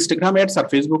 ইনস্টাগ্রাম অ্যাডস আর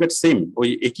ফেসবুক অ্যাডস সেম, ওই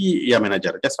একই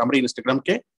ম্যানেজার, জাস্ট আমরা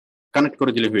ইনস্টাগ্রামকে কানেক্ট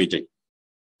করে দিলে হয়ে যায়।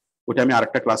 ওটা আমি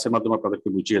আরেকটা ক্লাসের মাধ্যমে আপনাদেরকে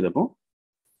বুঝিয়ে দেবো।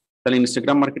 তাহলে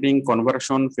Instagram marketing,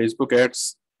 conversion, Facebook ads,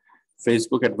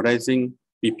 Facebook advertising,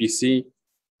 PPC.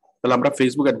 তাহলে আমরা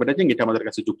ফেসবুক অ্যাডভার্টাইজিং এটা আমাদের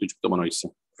কাছে যুক্তিযুক্ত মনে হয়েছে,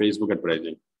 ফেসবুক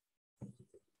অ্যাডভার্টাইজিং।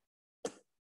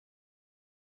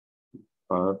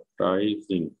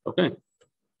 ওকে,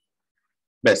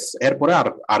 ব্যাস, এরপরে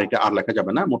আর এটা আর লেখা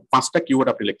যাবে না। মোট 5টা কিওয়ার্ড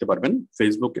আপনি লিখতে পারবেন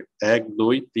ফেসবুক, 1 2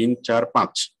 3 4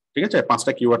 5, ঠিক আছে?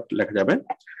 5টা কিওয়ার্ড লেখা যাবে,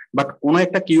 বাট কোনো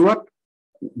একটা কিওয়ার্ড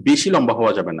বেশি লম্বা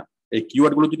হওয়া যাবে না। এই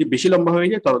কিওয়ার্ড গুলো যদি বেশি লম্বা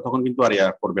হয়ে যায় তখন কিন্তু আর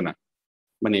করবে না,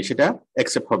 মানে সেটা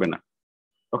অ্যাকসেপ্ট হবে না।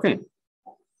 ওকে,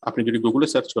 আপনি যদি গুগলে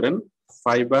সার্চ করেন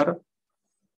fibre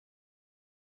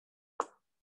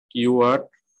keyword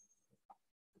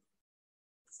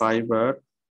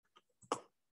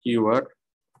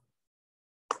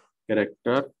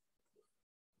character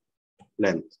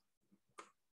length,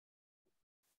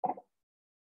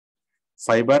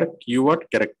 fibre keyword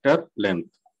character length,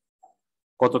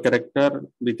 কত ক্যারেক্টার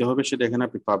দিতে হবে সেটা এখানে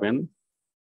আপনি পাবেন।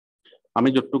 আমি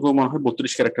যতটুকু মনে হয়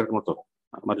 32 ক্যারেক্টারের মতো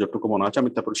আমার যতটুকু মনে আছে, আমি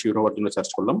তারপর শিওর হওয়ার জন্য সার্চ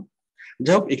করলাম।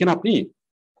 যাই হোক, এখানে আপনি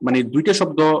মানে 2টা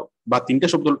শব্দ বা 3টা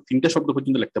শব্দ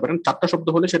পর্যন্ত লিখতে পারেন। 4টা শব্দ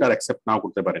হলে সেটা অ্যাকসেপ্ট নাও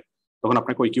করতে পারে, তখন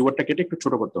আপনাকে ওই কিওয়ার্ডটা কেটে একটু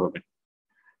ছোট করতে হবে।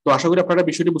 তো আশা করি আপনারা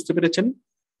বিষয়টি বুঝতে পেরেছেন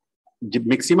যে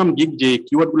ম্যাক্সিমাম গিগ যে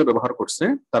কিওয়ার্ড গুলো ব্যবহার করছে,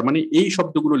 তার মানে এই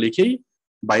শব্দগুলো লিখেই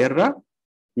বায়াররা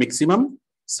ম্যাক্সিমাম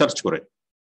সার্চ করে।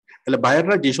 তাহলে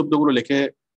বায়াররা যে শব্দগুলো লিখে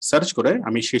সার্চ করে,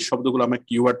 আমি সেই শব্দগুলো আমার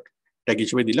কিওয়ার্ড ট্যাগ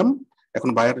হিসেবে দিলাম।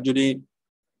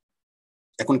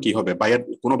 এখন কি হবে,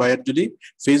 কোনো বায়ার যদি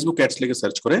ফেসবুক অ্যাডস লিখে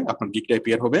সার্চ করে আপনার গিগটা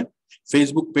অ্যাপিয়ার হবে,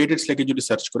 ফেসবুক পেইড অ্যাডস লিখে যদি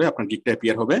সার্চ করে আপনার গিগটা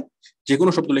অ্যাপিয়ার হবে, যে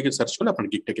কোনো শব্দ লিখে সার্চ করলে আপনার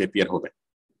গিগটাকে অ্যাপিয়ার হবে।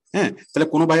 হ্যাঁ, তাহলে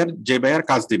কোনো যে বায়ার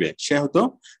কাজ দিবে সে হয়তো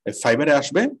ফাইবারে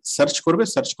আসবে, সার্চ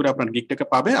করে আপনার গিগটাকে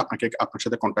পাবে, আপনার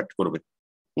সাথে কন্ট্যাক্ট করবে।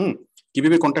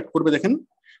 কিভাবে কন্ট্যাক্ট করবে দেখেন,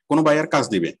 কোনো বায়ার কাজ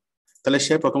দিবে, তাহলে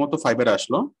সে প্রথমত ফাইবারে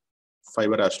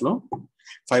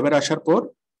আসার পর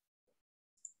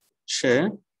সে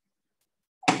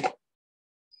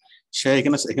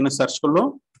এখানে সার্চ করলো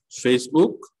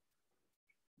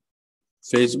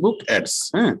ফেসবুক অ্যাডস,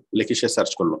 হ্যাঁ, লিখে সে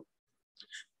সার্চ করলো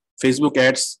ফেসবুক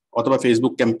অ্যাডস অথবা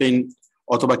ফেসবুক ক্যাম্পেইন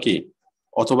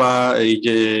অথবা এই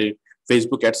যে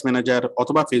ফেসবুক অ্যাডস ম্যানেজার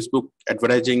অথবা ফেসবুক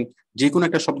অ্যাডভার্টাইজিং, যে কোনো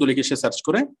একটা শব্দ লিখে সে সার্চ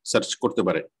করতে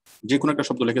পারে। যে কোনো একটা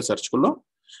শব্দ লিখে সার্চ করলো,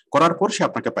 করার পর সে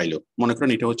আপনাকে পাইলো। মনে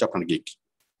করেন এটা হচ্ছে আপনার গিগ,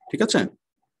 ঠিক আছে?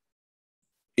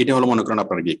 এটা হলো মনে করেন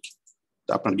আপনার গিগ।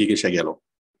 আপনার গিগে সে গেল,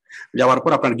 যাওয়ার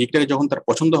পর আপনার গিগটাকে যখন তার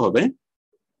পছন্দ হবে,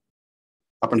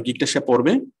 আপনার গিগটা সে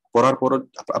পড়বে, পড়ার পর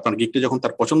আপনার গিগটা যখন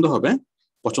তার পছন্দ হবে,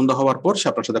 পছন্দ হওয়ার পর সে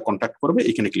আপনার সাথে কন্ট্যাক্ট করবে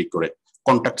এখানে ক্লিক করে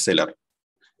কন্ট্যাক্ট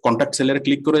সেলারে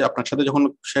ক্লিক করে আপনার সাথে যখন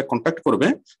সে কন্ট্যাক্ট করবে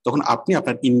তখন আপনি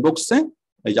আপনার ইনবক্সে,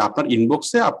 এই যে আপনার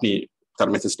ইনবক্সে আপনি তার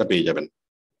মেসেজটা পেয়ে যাবেন।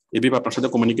 এভাবে আপনার সাথে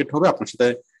কমিউনিকেট হবে, আপনার সাথে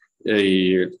এই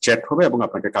চ্যাট হবে এবং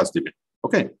আপনাকে কাজ দিবে।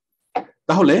 ওকে,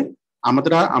 তাহলে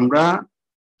আমরা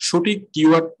সঠিক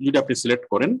কিওয়ার্ড যদি আপনি সিলেক্ট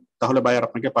করেন তাহলে বায়ার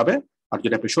আপনাকে পাবে, আর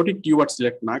যদি আপনি সঠিক কিওয়ার্ড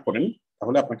সিলেক্ট না করেন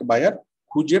তাহলে আপনাকে বায়ার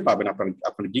খুঁজে পাবেন,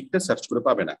 আপনার গিগটা সার্চ করে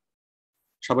পাবে না,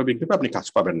 স্বাভাবিকভাবে আপনি কাজ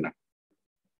পাবেন না।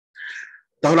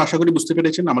 তাহলে আশা করি বুঝতে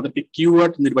পেরেছেন আমাদেরকে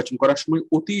কিওয়ার্ড নির্বাচন করার সময়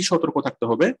অতি সতর্ক থাকতে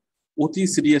হবে, অতি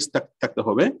সিরিয়াস থাকতে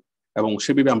হবে, এবং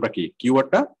সেভাবে আমরা কি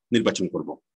কিওয়ার্ডটা নির্বাচন করব।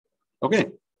 ওকে,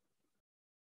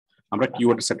 আমরা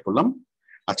কিওয়ার্ড সেট করলাম।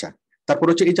 আচ্ছা, তারপর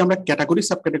হচ্ছে এই যে আমরা ক্যাটাগরি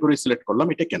সাব ক্যাটাগরি সিলেক্ট করলাম,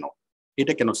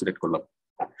 এটা কেন সিলেক্ট করলাম?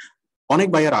 অনেক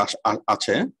বায়ার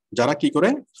আছে যারা কি করে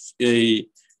এই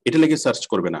এটা লেগে সার্চ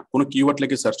করবে না, কোনো কিওয়ার্ড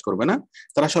লেগে সার্চ করবে না,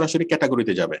 তারা সরাসরি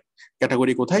ক্যাটাগরিতে যাবে।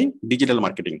 ক্যাটাগরি কোথায়? Digital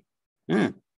marketing. হ্যাঁ,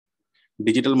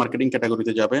 ডিজিটাল মার্কেটিং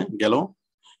ক্যাটাগরিতে যাবে, গেল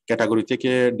ক্যাটাগরি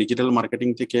থেকে, ডিজিটাল মার্কেটিং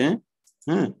থেকে,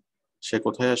 হ্যাঁ সে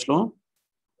কোথায় আসলো?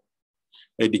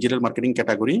 এই ডিজিটাল মার্কেটিং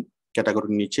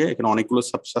ক্যাটাগরির নিচে এখানে অনেকগুলো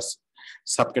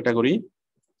সাব ক্যাটাগরি,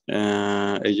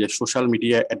 এই যে সোশ্যাল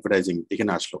মিডিয়া অ্যাডভার্টাইজিং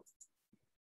এখানে আসলো।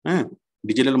 হ্যাঁ,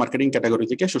 ডিজিটাল মার্কেটিং ক্যাটাগরি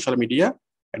থেকে সোশ্যাল মিডিয়া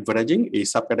অ্যাডভার্টাইজিং এই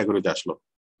সাব ক্যাটাগরিতে আসলো।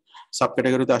 সাব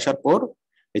ক্যাটাগরিতে আসার পর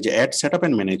এই যে অ্যাড সেটআপ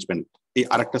এন্ড ম্যানেজমেন্ট এই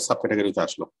আরেকটা সাব ক্যাটাগরিতে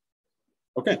আসলো।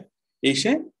 ওকে,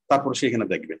 এসে তারপর সে এখানে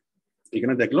দেখবে,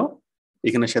 এখানে দেখলো,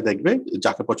 এখানে সে দেখবে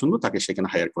যাকে পছন্দ তাকে সেখানে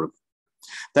হায়ার করবে।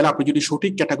 তাহলে আপনি যদি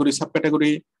সঠিক ক্যাটাগরি সাব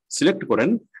ক্যাটাগরি সিলেক্ট করেন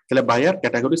তাহলে বায়ার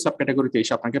ক্যাটাগরি সাব ক্যাটাগরিতে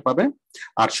এসে আপনাকে পাবে,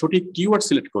 আর সঠিক কিওয়ার্ড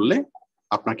সিলেক্ট করলে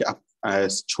আপনাকে,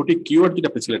 সঠিক কিওয়ার্ড যদি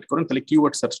আপনি সিলেক্ট করেন তাহলে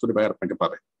কিওয়ার্ড সার্চ করে বায়ার আপনাকে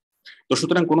পাবে। তো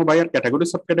সুতরাং কোনো buyer category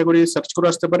sub category search করে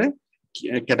আসতে পারে,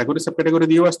 ক্যাটাগরি সাব ক্যাটাগরি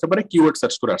দিয়েও আসতে পারে, কিওয়ার্ড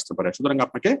সার্চ করে আসতে পারে। সুতরাং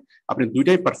আপনি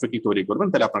দুইটাই পারফেক্টলি তৈরি করবেন,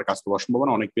 তাহলে আপনার কাজ পাওয়ার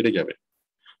সম্ভাবনা অনেক বেড়ে যাবে।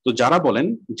 তো যারা বলেন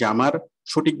যে আমার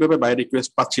সঠিকভাবে বায়ার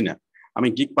রিকোয়েস্ট পাচ্ছি না, আমি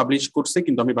গিগ পাবলিশ করছি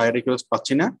কিন্তু আমি বায়ার রিকোয়েস্ট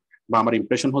পাচ্ছি না, বা আমার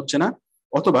ইমপ্রেশন হচ্ছে না,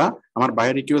 অথবা আমার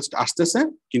বায়ার রিকোয়েস্ট আসতেছে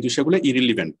কিন্তু সেগুলো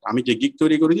ইরিলিভেন্ট, আমি যে গিগ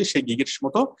তৈরি করেছি সেই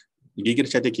গিগের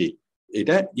সাথে কি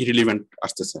এটা ইরিলিভেন্ট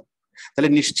আসতেছে, তাহলে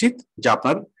নিশ্চিত যে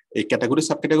আপনার এই ক্যাটাগরি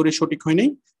সাব ক্যাটাগরি সঠিক হয়নি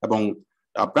এবং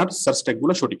আপনার সার্চ ট্যাগ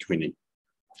গুলো সঠিক হয়নি।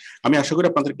 আমি আশা করি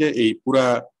আপনাদেরকে এই পুরা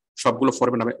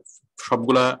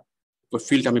সবগুলা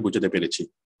ফিল্ড আমি বুঝাতে পেরেছি।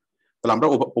 তাহলে আমরা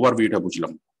ওভারভিউটা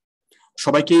বুঝলাম।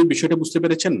 সবাইকে এই বিষয়টা বুঝতে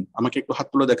পেরেছেন? আমাকে একটু হাত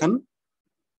তুলে দেখান।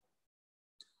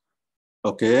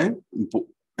 ওকে,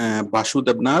 বাসু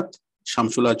দেবনাথ,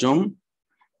 শামসুল আজম,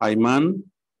 আইমান,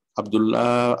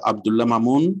 আব্দুল্লাহ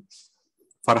মামুন,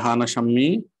 ফারহানা শাম্মী,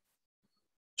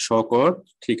 শওকত,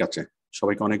 ঠিক আছে,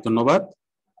 সবাইকে অনেক ধন্যবাদ।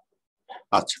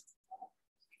 আচ্ছা,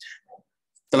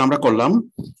 তাহলে আমরা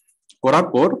করার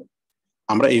পর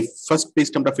আমরা এই ফার্স্ট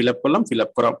পেজটা আমরা ফিল আপ করলাম,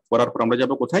 করার পর আমরা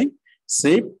যাব কোথায়?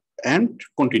 Save and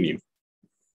continue.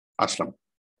 Aslam,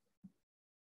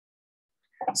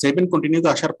 save and কন্টিনিউতে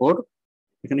আসার পর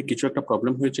এখানে কিছু একটা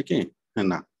প্রবলেম হয়েছে কি? হ্যাঁ,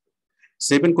 না,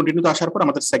 সেভ এন্ড কন্টিনিউতে আসার পর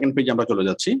আমাদের সেকেন্ড পেজে আমরা চলে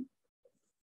যাচ্ছি।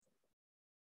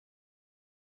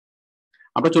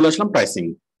 আমরা চলে আসলাম প্রাইসিং।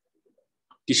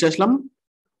 কিসে আসলাম?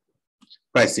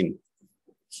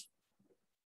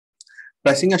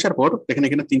 প্রাইসিং আসার পর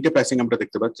এখানে তিনটে প্রাইসিং আমরা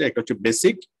দেখতে পাচ্ছি, একটা হচ্ছে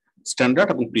বেসিক, স্ট্যান্ডার্ড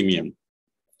এবং প্রিমিয়াম।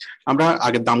 আমরা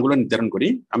আগের দামগুলো নির্ধারণ করি।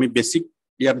 আমি বেসিক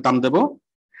ইয়ার দাম দেব।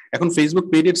 এখন ফেসবুক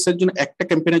পেইড এডস এর জন্য একটা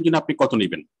ক্যাম্পেইনের জন্য আপনি কত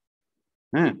নেবেন?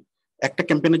 হ্যাঁ, একটা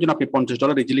ক্যাম্পেইনের জন্য আপনি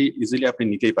 $50 ইজিলি আপনি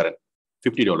নিতেই পারেন,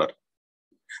 $50।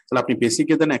 তাহলে আপনি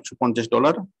বেসিকে দেন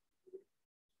 $150,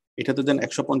 এটাতে দেন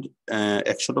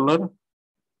 $100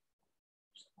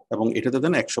 এবং এটাতে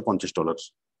দেন $150।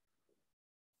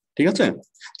 ঠিক আছে,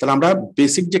 তাহলে আমরা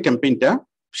বেসিক যে ক্যাম্পেইনটা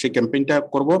সেই ক্যাম্পেইনটা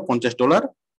করব $50,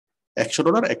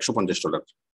 $100, $150।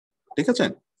 ঠিক আছে,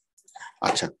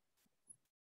 আচ্ছা,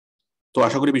 তো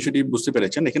আশা করি বিষয়টি বুঝতে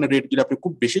পেরেছেন। এখানে রেট যদি আপনি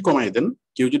খুব বেশি কমাই দেন,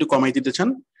 কেউ যদি কমাই দিতে চান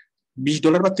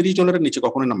 $20 বা $30 নিচে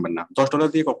কখনোই নামবেন না। $10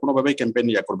 দিয়ে কখনো ভাবে ক্যাম্পেইন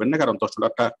করবেন না, কারণ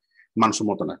 $10টা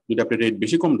মানসম্মত না। যদি আপনি রেট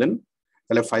বেশি কম দেন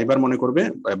তাহলে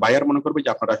বায়ার মনে করবে যে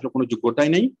আপনার আসলে কোনো যোগ্যতাই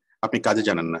নেই, আপনি কাজে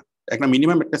জানেন না। একটা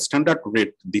মিনিমাম একটা স্ট্যান্ডার্ড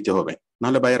রেট দিতে হবে,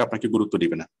 নাহলে বায়ার আপনাকে গুরুত্ব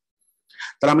দিবে না।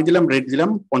 তাহলে আমি রেট দিলাম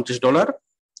 $50,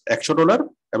 $100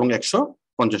 এবং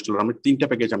 $150। আমি তিনটা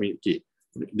প্যাকেজ আমি কি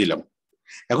দিলাম।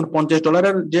 এখন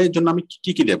 $50 যে জন্য আমি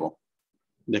কি দেব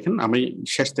দেখেন, আমি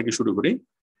শেষ থেকে শুরু করি।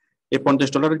 এই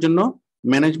 $50 জন্য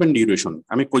ম্যানেজমেন্ট ডিউরেশন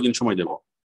আমি কয়দিন সময় দেব?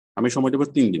 আমি সময় দেব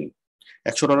 3 দিন।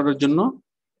 $100 জন্য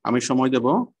আমি সময় দেব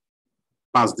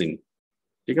 5 দিন।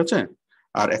 ঠিক আছে,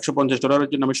 আর $150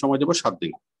 জন্য আমি সময় দেব 7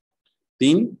 দিন।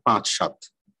 3, 5, 7।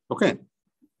 ওকে,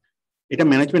 এটা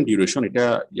ম্যানেজমেন্ট ডিউরেশন, এটা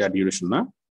ডিউরেশন না,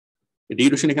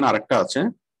 ডিউরেশন এখানে আরেকটা আছে,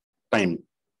 টাইম,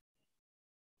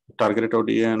 টার্গেট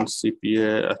অডিয়েন্স, সিপিএ।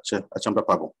 আচ্ছা আচ্ছা, আমরা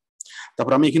পাবো।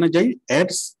 তারপর আমি এখানে যাই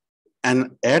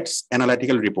অ্যাডস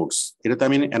অ্যানালিটিক্যাল রিপোর্টস, এটাতে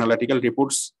আমি অ্যানালিটিক্যাল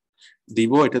রিপোর্টস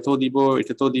দিব, এটাতেও দিব,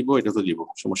 এটাতেও দিব, এটাতেও দিব,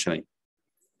 সমস্যা নাই।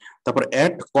 তারপর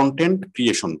অ্যাড কন্টেন্ট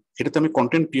ক্রিয়েশন, এটাতে আমি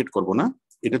কন্টেন্ট ক্রিয়েট করব না,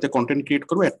 এটাতে কন্টেন্ট ক্রিয়েট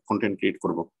করবো, অ্যাড কন্টেন্ট ক্রিয়েট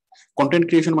করব। কন্টেন্ট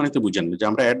ক্রিয়েশন মানে তো বুঝেন যে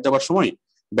আমরা অ্যাড দেওয়ার সময়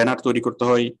ব্যানার তৈরি করতে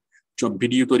হয়,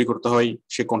 ভিডিও তৈরি করতে হয়,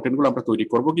 সেই কন্টেন্ট গুলো আমরা তৈরি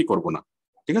করব কি করব না।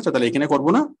 ঠিক আছে, তাহলে এখানে করব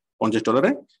না $50,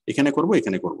 এখানে করব,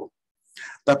 এখানে করব।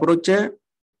 তারপর হচ্ছে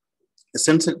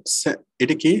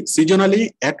এটা কি সিজনালি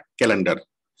অ্যাড ক্যালেন্ডার,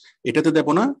 এটাতে দেব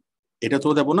না,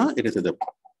 এটাতেও দেব না, এটাতে দেব।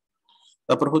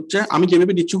 তারপর হচ্ছে আমি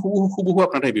যেভাবে দিচ্ছি হুবহু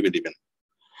আপনারা এইভাবে দিবেন।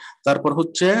 তারপর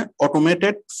হচ্ছে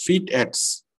automated fit ads,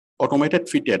 automated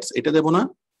fit ads এটা দেব না,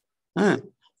 হ্যাঁ,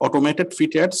 অটোমেটেড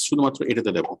ফিট অ্যাডস শুধুমাত্র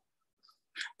এটাতে দেব।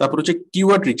 তারপর হচ্ছে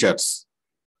কিওয়ার্ড রিচার্জ,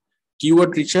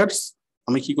 কিওয়ার্ড রিচার্জ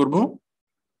আমি কি করব,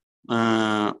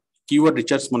 কিওয়ার্ড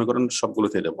রিচার্জ মনে করেন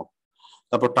সবগুলোতে দেব।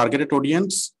 তারপর টার্গেটেড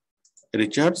অডিয়েন্স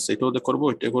রিচার্জ, এটাও করবো,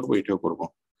 এটাও করবো, এটাও করবো।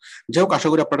 যাই হোক, আশা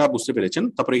করি আপনারা বুঝতে পেরেছেন।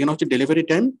 তারপর এখানে হচ্ছে ডেলিভারি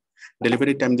টাইম,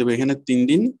 ডেলিভারি টাইম দেবো এখানে 3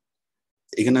 দিন,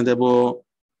 এখানে দেব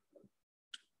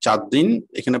 4 দিন,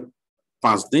 এখানে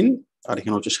 5 দিন, আর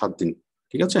এখানে হচ্ছে 7 দিন।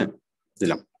 ঠিক আছে,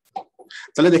 দিলাম।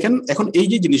 তাহলে দেখেন এখন এই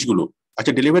যে জিনিসগুলো,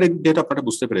 আচ্ছা ডেলিভারি ডেট আপনারা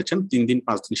বুঝতে পেরেছেন, 3 দিন,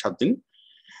 5 দিন, 7 দিন।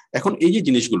 এখন এই যে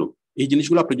জিনিসগুলো, এই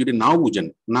জিনিসগুলো আপনি যদি নাও বুঝেন,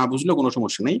 না বুঝলেও কোনো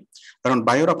সমস্যা নেই, কারণ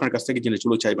বায়ার আপনার কাছ থেকে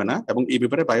জিনিসগুলো চাইবে না, এবং এই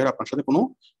ব্যাপারে বায়ার আপনার সাথে কোনো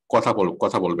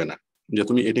কথা বলবে না যে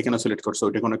তুমি এটা কেন সিলেক্ট করছো,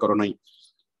 ওইটা কেন করো নাই।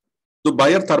 তো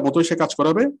বায়ার তার মতোই সে কাজ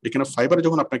করাবে। এখানে ফাইবার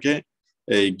যখন আপনাকে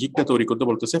এই গিগটা তৈরি করতে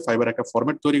বলতেছে, ফাইবার একটা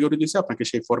ফরম্যাট তৈরি করে দিয়েছে আপনাকে,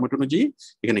 সেই ফরম্যাট অনুযায়ী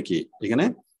এখানে কি, এখানে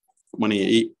মানে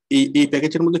এই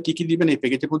প্যাকেজের মধ্যে কি কি দিবেন, এই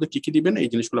প্যাকেজের মধ্যে কি কি দিবেন, এই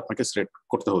জিনিসগুলো আপনাকে সিলেক্ট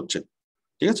করতে হচ্ছে।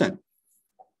 ঠিক আছে,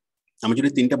 আমি যদি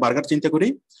 3টা বার্গার চিন্তা করি,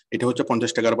 এটা হচ্ছে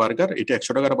 $50 বার্গার, এটা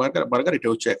 $100 বার্গার, এটা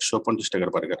হচ্ছে $150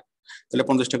 বার্গার। তাহলে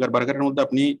 $50 বার্গারের মধ্যে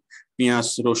আপনি পেঁয়াজ,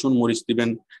 রসুন, মরিচ দিবেন,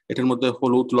 এটার মধ্যে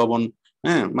হলুদ, লবণ,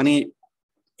 হ্যাঁ, মানে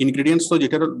ইনগ্রেডিয়েন্টস তো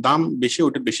যেটার দাম বেশি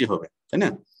ওটার বেশি হবে, তাই না।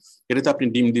 এটাতে আপনি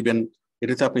ডিম দিবেন,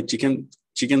 এটাতে আপনি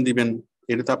চিকেন দিবেন,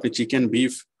 এটাতে আপনি চিকেন,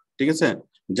 বিফ, ঠিক আছে,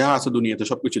 যা আছে দুনিয়াতে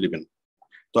সবকিছু দিবেন।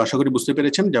 তো আশা করি বুঝতে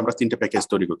পেরেছেন যে আমরা 3টা প্যাকেজ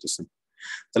তৈরি করতেছি।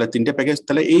 তাহলে 3টা প্যাকেজ,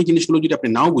 তাহলে এই জিনিসগুলো যদি আপনি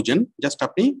নাও বুঝেন, জাস্ট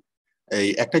আপনি এই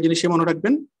একটা জিনিসই মনে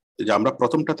রাখবেন যে আমরা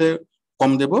প্রথমটাতে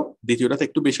কম দেব, দ্বিতীয়টাতে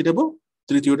একটু বেশি দেব,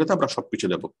 তৃতীয়টাতে আমরা সবকিছু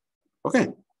দেব। ওকে,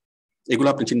 এগুলো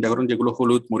আপনি চিন্তা করেন যেগুলো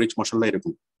হলুদ, মরিচ, মশলা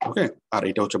এরকম। ওকে, আর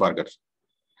এটা হচ্ছে বার্গার।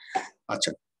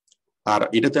 আচ্ছা, আর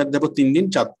এটাতে দেবো 3 দিন,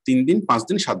 3 দিন, 5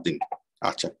 দিন, 7 দিন।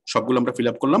 আচ্ছা, সবগুলো আমরা ফিল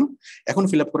আপ করলাম। এখন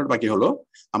ফিল আপ করার বাকি হলো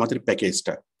আমাদের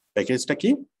প্যাকেজটা। প্যাকেজটা কি,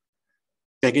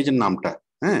 প্যাকেজের নামটা।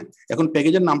 হ্যাঁ, এখন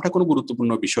প্যাকেজের নামটা কোনো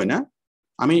গুরুত্বপূর্ণ বিষয় না।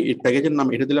 আমি এই প্যাকেজের নাম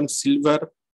এটা দিলাম সিলভার,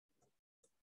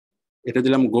 এটা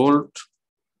দিলাম গোল্ড,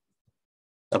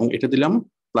 এবং এটা দিলাম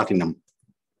প্লাটিনাম।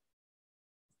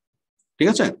 ঠিক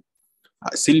আছে,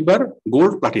 সিলভার,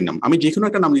 গোল্ড, প্লাটিনাম, আমি যে কোনো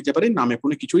একটা নাম দিতে পারি, নামে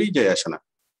কোনো কিছুই যায় আসে না।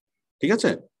 ঠিক আছে,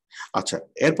 আচ্ছা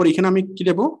এরপর এখানে আমি কি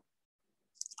দেবো,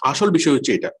 আসল বিষয়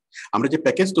হচ্ছে এটা, আমরা যে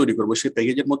প্যাকেজ তৈরি করবো সেই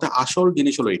প্যাকেজের মধ্যে আসল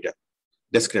জিনিস হলো এটা,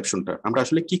 ডেসক্রিপশনটা। আমরা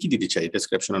আসলে কি কি দিতে চাই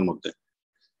ডেসক্রিপশনের মধ্যে।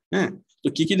 হ্যাঁ, তো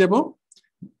কি কি দেব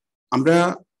আমরা,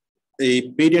 এই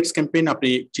পেইড অ্যাডস ক্যাম্পেইন আপনি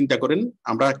চিন্তা করেন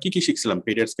আমরা কি কি শিখছিলাম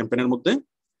পেইড অ্যাডস ক্যাম্পেইনের মধ্যে।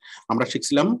 আমরা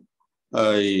শিখছিলাম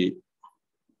এই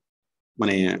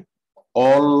মানে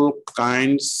অল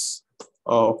কাইন্ডস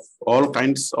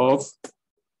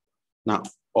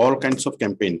অফ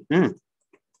ক্যাম্পেইন। হ্যাঁ,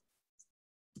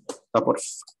 তারপর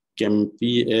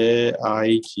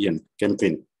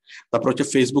ক্যাম্পেইন, তারপর হচ্ছে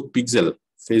ফেসবুক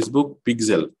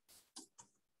পিক্সেল,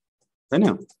 তাই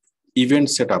না,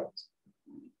 ইভেন্টস সেটআপ,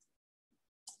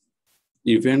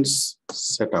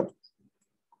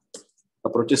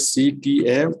 তারপর হচ্ছে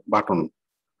সিটিএ বাটন।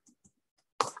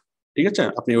 ঠিক আছে,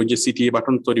 আপনি ওই যে সিটিএ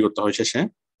বাটন তৈরি করতে হয়, শেষে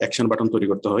অ্যাকশন বাটন তৈরি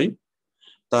করতে হয়।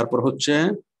 তারপর হচ্ছে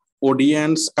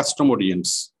অডিয়েন্স, কাস্টম অডিয়েন্স,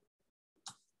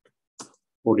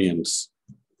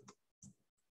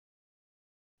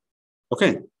 ওকে,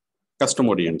 কাস্টম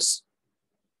অডিয়েন্স।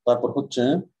 তারপর হচ্ছে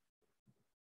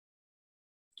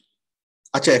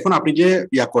আচ্ছা, এখন আপনি যে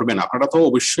করবেন, আপনারা তো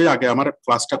অবশ্যই আগে আমার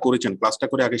ক্লাসটা করেছেন, ক্লাসটা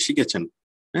করে আগে শিখেছেন।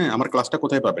 হ্যাঁ, আমার ক্লাসটা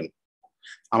কোথায় পাবেন,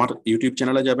 আমার ইউটিউব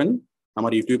চ্যানেলে যাবেন।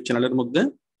 আমার ইউটিউব চ্যানেলের মধ্যে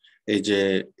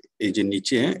এই যে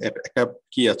নিচে একটা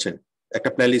কি আছে, একটা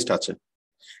প্লেলিস্ট আছে,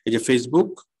 এই যে ফেসবুক,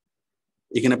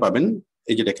 এখানে পাবেন।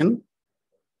 এই যে দেখেন,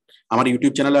 আমার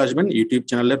ইউটিউব চ্যানেলে আসবেন, ইউটিউব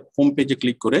চ্যানেলের হোম পেজে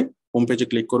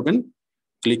ক্লিক করবেন।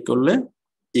 ক্লিক করলে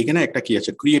এখানে একটা কি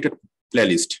আছে, ক্রিয়েটেড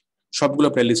প্লেলিস্ট, সবগুলো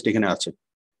প্লেলিস্ট এখানে আছে,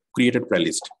 ক্রিয়েটেড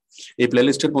প্লেলিস্ট। এই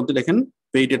প্লেলিস্টের মধ্যে দেখেন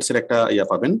পেইড অ্যাডস এর একটা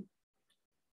পাবেন,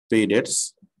 পেইড অ্যাডস,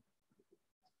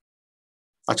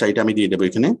 আচ্ছা এটা আমি দিয়ে দেবো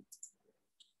এখানে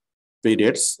পেইড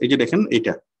অ্যাডস। এই যে দেখেন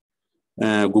এটা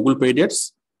গুগল পেইড অ্যাডস,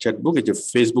 চ্যাটবুক, এই যে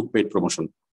ফেসবুক পেইড প্রমোশন,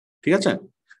 ঠিক আছে?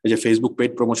 এই যে ফেসবুক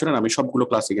পেইড প্রমোশনের আমি সবগুলো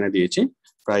ক্লাস এখানে দিয়েছি,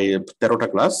 প্রায় 13টা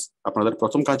ক্লাস। আপনাদের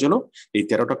প্রথম কাজ হলো এই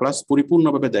 13টা ক্লাস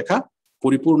পরিপূর্ণভাবে দেখা,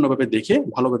 পরিপূর্ণভাবে দেখে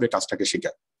ভালোভাবে কাজটাকে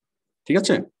শেখা, ঠিক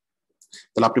আছে?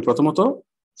 তাহলে আপনি প্রথমত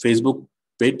ফেসবুক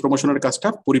পেইড প্রমোশনের কাজটা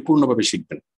পরিপূর্ণভাবে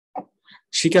শিখবেন,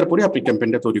 শিখার পরে আপনি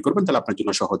ক্যাম্পেইনটা তৈরি করবেন, তাহলে আপনার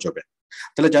জন্য সহজ হবে।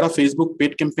 তাহলে যারা ফেসবুক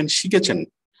পেইড ক্যাম্পেইন শিখেছেন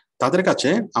তাদের কাছে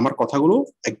আমার কথাগুলো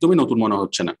একদমই নতুন মনে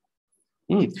হচ্ছে না।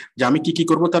 যে আমি কি কি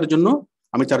করব তার জন্য,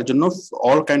 আমি তার জন্য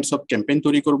অল কাইন্ডস অফ ক্যাম্পেইন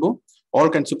তৈরি করব। অল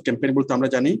কাইন্ডস অফ ক্যাম্পেইন বলতে আমরা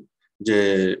জানি যে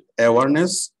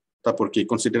অ্যাওয়ারনেস, তারপর কি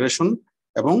কনসিডারেশন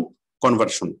এবং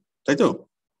কনভার্সন, তাই তো?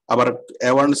 আবার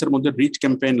অ্যাওয়ারনেসের মধ্যে রিচ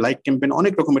ক্যাম্পেইন, লাইক ক্যাম্পেইন,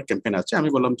 অনেক রকমের ক্যাম্পেইন আছে। আমি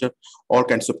বললাম যে অল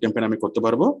কাইন্ডস অফ ক্যাম্পেইন আমি করতে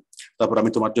পারবো। তারপর আমি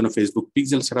তোমার জন্য ফেসবুক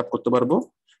পিক্সেল সেট আপ করতে পারবো,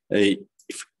 এই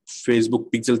ফেসবুক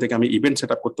পিক্সেল থেকে আমি ইভেন্ট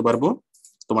সেট আপ করতে পারবো,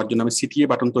 তোমার জন্য আমি সিটিএ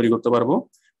বাটন তৈরি করতে পারবো,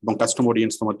 এবং কাস্টম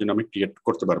অডিয়েন্স তোমার জন্য আমি ক্রিয়েট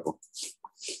করতে পারবো,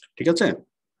 ঠিক আছে?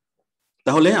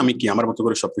 তাহলে আমি কি আমার মতো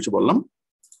করে সবকিছু বললাম,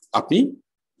 আপনি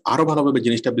আরো ভালোভাবে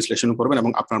জিনিসটা বিশ্লেষণ করবেন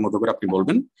এবং আপনার মতো করে আপনি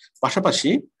বলবেন। পাশাপাশি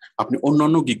আপনি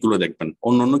অন্যান্য গিকগুলো দেখবেন,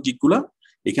 অন্যান্য গিকগুলো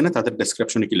এখানে তাদের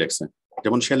ডেসক্রিপশনে কি লেখছে।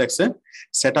 যেমন সে লেখছে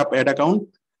set up add account,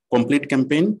 complete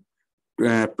campaign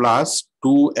plus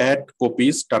 2 add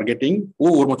copies targeting, ও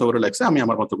ওর মতো করে লেখছে, আমি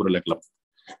আমার মতো করে লিখলাম।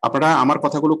 আপনারা আমার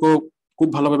কথাগুলোকে খুব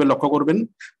ভালোভাবে লক্ষ্য করবেন,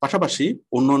 পাশাপাশি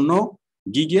অন্যান্য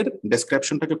গিগের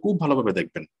ডেসক্রিপশনটাকে খুব ভালোভাবে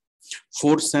দেখবেন।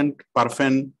 4 সেন্ট পার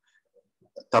ফ্যান,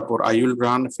 তারপর I will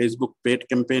run Facebook paid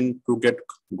campaign to get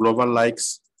global likes,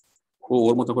 ও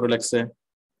ওর মতো করে লেখছে,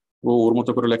 ও ওর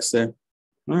মতো করে লেখছে।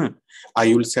 হ্যাঁ, I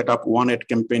will set up 1 ad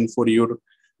campaign for your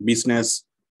business,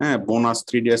 হ্যাঁ, বোনাস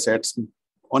 3 days অ্যাডস,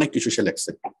 অনেক কিছু সে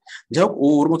লেখছে। যাই হোক, ও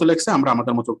ওর মতো লেখছে, আমরা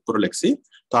আমাদের মতো করে লেখছি।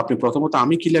 তো আপনি প্রথমত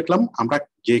আমি কি লিখলাম, আমরা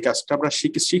যে কাজটা আমরা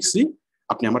শিখছি,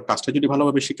 আপনি আমার কাজটা যদি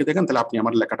ভালোভাবে শিখে দেখেন তাহলে আপনি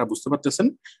আমার লেখাটা বুঝতে পারতেছেন।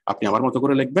 আপনি আমার মতো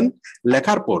করে লিখবেন,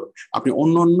 লেখার পর আপনি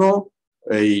অন্য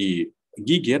এই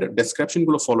গিগের ডেসক্রিপশন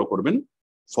গুলো ফলো করবেন,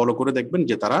 ফলো করে দেখবেন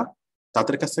যে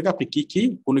তাদের কাছ থেকে আপনি কি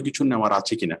কোনো কিছু নেওয়ার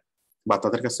আছে কিনা, বা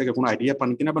তাদের কাছ থেকে কোনো আইডিয়া পান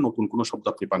কিনা, বা নতুন কোনো শব্দ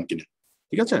আপনি পান কিনা,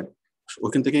 ঠিক আছে?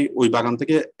 ওইখান থেকে ওই বাগান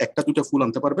থেকে একটা দুটো ফুল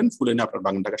আনতে পারবেন, ফুল এনে আপনার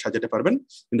বাগানটাকে সাজাতে পারবেন,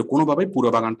 কিন্তু কোনোভাবেই পুরো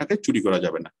বাগানটাকে চুরি করা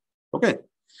যাবে না। ওকে,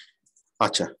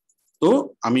 আচ্ছা। তো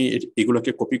আমি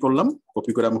এগুলোকে কপি করলাম,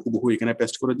 কপি করে আমি হুবহু এখানে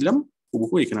পেস্ট করে দিলাম,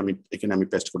 হুবহু এখানে আমি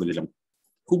পেস্ট করে দিলাম।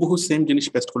 হুবহু সেম জিনিস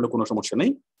পেস্ট করলে কোনো সমস্যা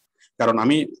নেই, কারণ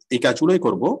আমি এই কাজগুলোই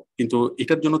করব। কিন্তু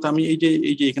এটার জন্য তো আমি এই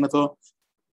যে এখানে তো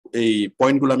এই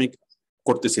পয়েন্টগুলো আমি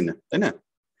করতেছি না, তাই না?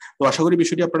 তো আশা করি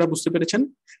বিষয়টি আপনারা বুঝতে পেরেছেন।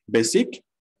 বেসিক,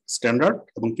 স্ট্যান্ডার্ড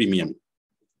এবং প্রিমিয়াম।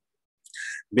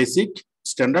 বেসিক,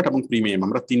 স্ট্যান্ডার্ড এবং প্রিমিয়াম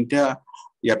আমরা 3টা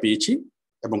ইয়া পেয়েছি,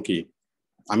 এবং কি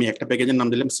আমি একটা প্যাকেজের নাম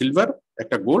দিলাম সিলভার,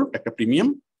 একটা গোল্ড, একটা প্রিমিয়াম।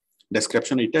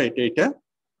 ডেসক্রিপশন এটা,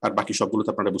 আর বাকি সবগুলো তো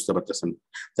আপনারা বুঝতে পারতেছেন।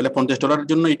 তাহলে $50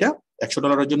 জন্য এটা,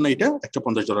 $100 জন্য এটা,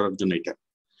 $150 জন্য এটা।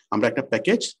 আমরা একটা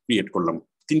প্যাকেজ ক্রিয়েট করলাম,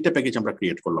 3টা প্যাকেজ আমরা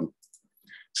ক্রিয়েট করলাম।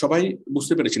 সবাই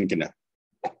বুঝতে পেরেছেন কিনা?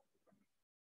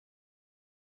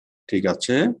 ঠিক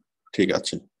আছে, ঠিক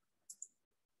আছে,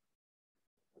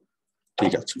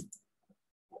 ঠিক আছে।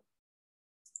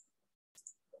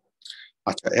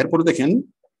 আচ্ছা, এরপরে দেখেন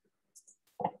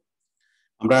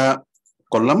আমরা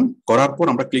করলাম, করার পর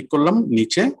আমরা ক্লিক করলাম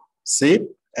নিচে সেভ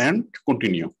এন্ড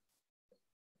কন্টিনিউ।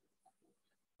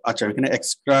 আচ্ছা, এখানে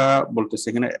এক্সট্রা বলতেছে,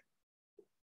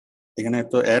 এখানে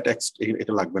তো অ্যাড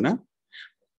এটা লাগবে না,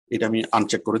 এটা আমি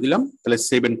আনচেক করে দিলাম। তাহলে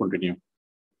সেভ এন্ড কন্টিনিউ।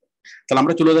 তাহলে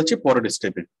আমরা চলে যাচ্ছি পরের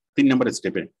স্টেপে, 3 নম্বর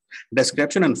স্টেপে,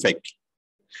 ডেসক্রিপশন এন্ড ফ্যাক্ট।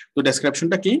 তো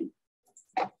ডেসক্রিপশনটা কি?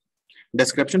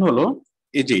 ডেসক্রিপশন হলো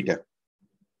এই যে এটা,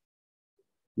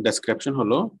 ডেসক্রিপশন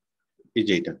হলো এই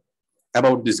যে এটা,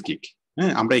 অ্যাবাউট দিস গিগ।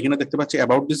 হ্যাঁ, আমরা এখানে দেখতে পাচ্ছি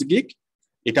অ্যাবাউট দিস গিগ,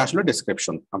 এটা আসলে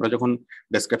ডেসক্রিপশন। আমরা যখন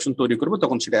ডেসক্রিপশন তৈরি করব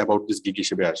তখন সেটা অ্যাবাউট দিস গিগ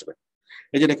হিসেবে আসবে।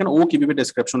 এই যে দেখেন ও কিভাবে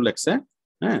ডেসক্রিপশন লেখছে।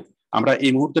 হ্যাঁ, আমরা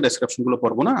এই মুহূর্তে ডেসক্রিপশন গুলো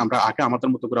পড়বো না, আমরা আগে আমাদের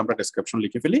মতো করে আমরা ডেসক্রিপশন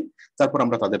লিখে ফেলি, তারপর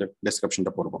আমরা তাদের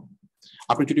ডেসক্রিপশনটা পড়বো।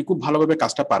 আপনি যদি খুব ভালোভাবে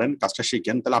কাজটা পারেন, কাজটা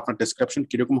শিখেন, তাহলে আপনার ডেসক্রিপশন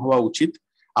কিরকম হওয়া উচিত,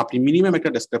 আপনি মিনিমাম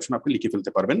একটা ডেসক্রিপশন আপনি লিখে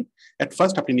ফেলতে পারবেন। এট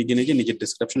ফার্স্ট আপনি নিজের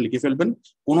ডেসক্রিপশন লিখে ফেলবেন,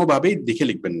 কোনোভাবেই দেখে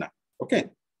লিখবেন না। ওকে,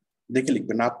 দেখে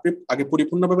লিখবেন না, আপনি আগে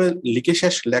পরিপূর্ণভাবে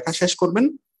লেখা শেষ করবেন,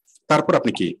 তারপর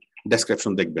আপনি কি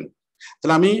ডেসক্রিপশন দেখবেন।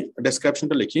 তাহলে আমি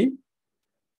ডেসক্রিপশনটা লিখি,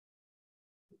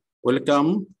 welcome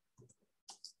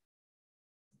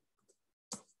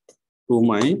to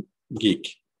my gig.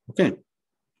 Okay,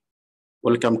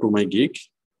 welcome to my gig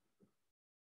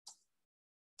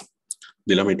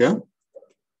দিলাম এটা,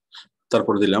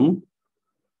 তারপর দিলাম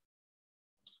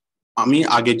আমি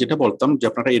আগে যেটা বলতাম যে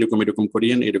আপনারা এরকম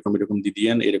করিয়েন, এরকম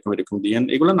দিয়েন, এরকম দিয়েন,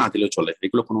 এগুলো না দিলেও চলে,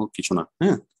 এগুলো কোনো কিছু না।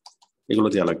 হ্যাঁ, এগুলো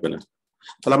দেওয়া লাগবে না।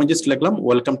 তাহলে আমি জাস্ট লিখলাম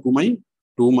welcome to my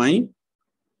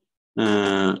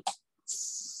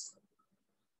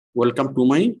welcome to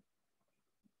my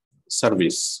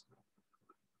service,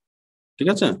 ঠিক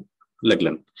আছে,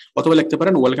 লিখলেন। অথবা লিখতে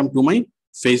পারেন welcome to my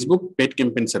Facebook paid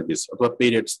campaign service অথবা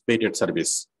পেড সার্ভিস,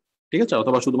 ঠিক আছে,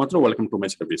 অথবা শুধুমাত্র ওয়েলকাম টু মাই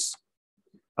সার্ভিস।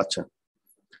 আচ্ছা,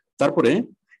 তারপরে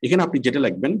এখানে আপনি যেটা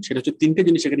লিখবেন সেটা হচ্ছে তিনটে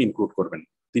জিনিস এখানে ইনক্লুড করবেন।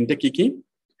 তিনটে কি কি?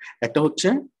 একটা হচ্ছে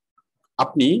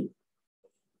আপনি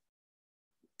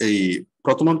এই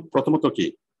প্রথমত কি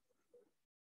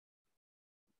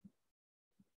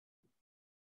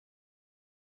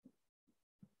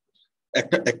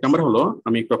এক নাম্বার হলো,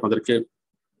 আমি একটু আপনাদেরকে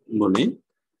বলি,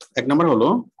 এক নাম্বার হলো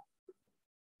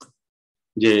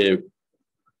যে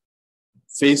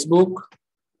ফেসবুক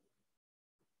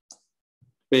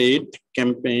পেড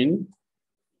ক্যাম্পেইন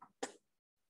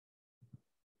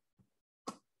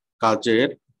কাজের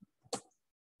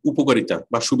উপকারিতা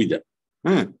বা সুবিধা,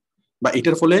 হ্যাঁ, বা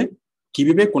এটার ফলে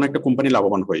কিভাবে কোন একটা কোম্পানি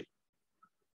লাভবান হয়,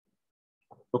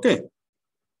 ওকে,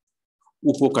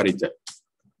 উপকারিতা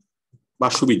বা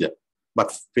সুবিধা, বা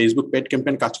ফেসবুক পেড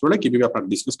ক্যাম্পেইন কাজ করলে কিভাবে আপনার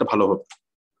বিজনেসটা ভালো হবে।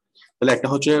 তাহলে একটা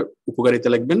হচ্ছে উপকারিতা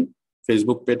লিখবেন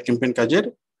ফেসবুক পেড ক্যাম্পেইন কাজের,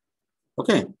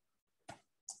 ওকে।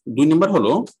 দুই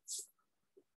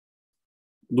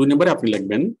নম্বরে আপনি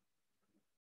লিখবেন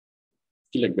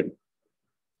কি লিখবেন,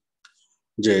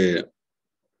 যে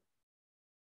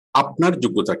আপনার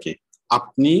যোগ্যতা কি,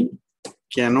 আপনি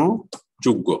কেন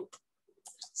যোগ্য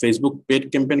ফেসবুক পেড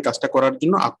ক্যাম্পেইন কাজটা করার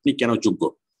জন্য, আপনি কেন যোগ্য,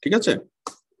 ঠিক আছে,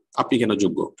 আপনি কেন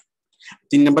যোগ্য।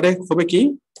 তিন নম্বরে হবে কি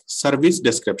সার্ভিস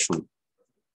ডেসক্রিপশন।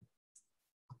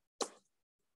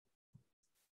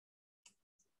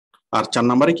 আর চার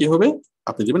নম্বরে কি হবে,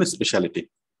 আপনি দিবেন স্পেশালিটি।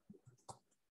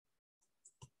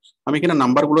 আমি এখানে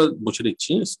নাম্বারগুলো বুঝে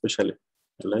দিচ্ছি, স্পেশালিটি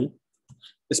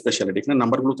এখানে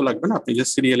নাম্বারগুলো তো লাগবে না, আপনি যে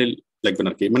সিরিয়ালে লিখবেন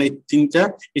আর কি, মানে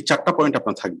এই চারটা পয়েন্ট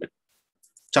আপনার থাকবে,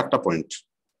 চারটা পয়েন্ট।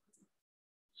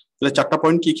 তাহলে চারটা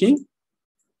পয়েন্ট কি কি?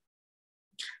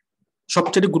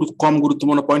 সবচেয়ে কম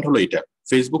গুরুত্বপূর্ণ পয়েন্ট হলো এটা,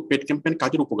 ফেসবুক পেড ক্যাম্পেইন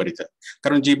কাজের উপকারিতা।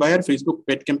 কারণ যে বায়ার ফেসবুক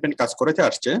পেড ক্যাম্পেইন কাজ করাতে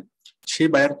আসছে, সেই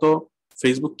বায়ার তো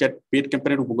ফেসবুক পেড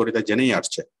ক্যাম্পেইনের উপকারিতা জেনেই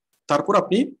আসছে। তারপর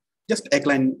আপনি জাস্ট এক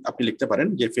লাইন আপনি লিখতে পারেন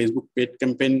যে ফেসবুক পেড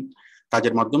ক্যাম্পেইন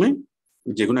কাজের মাধ্যমে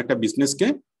যে কোনো একটা বিজনেসকে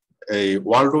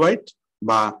ওয়ার্ল্ড ওয়াইড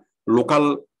বা লোকাল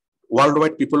ওয়ার্ল্ড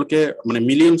ওয়াইড পিপলকে, মানে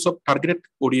মিলিয়নস অফ টার্গেটেড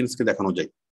অডিয়েন্সকে দেখানো যায়।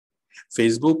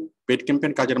 ফেসবুক পেড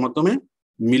ক্যাম্পেইন কাজের মাধ্যমে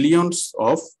মিলিয়নস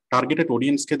অফ টার্গেটেড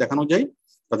অডিয়েন্সকে দেখানো যায়,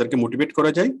 তাদেরকে মোটিভেট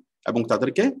করা যায় এবং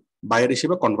তাদেরকে বায়ার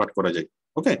হিসেবে কনভার্ট করা যায়।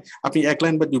 ওকে, আপনি এক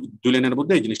লাইন বা দুই লাইনের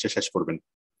মধ্যে এই জিনিসটা শেষ করবেন।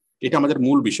 এটা আমাদের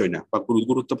মূল বিষয় না বা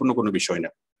গুরুত্বপূর্ণ কোনো বিষয় না।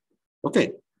 ওকে,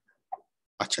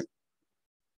 আচ্ছা,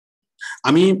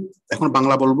 আমি এখন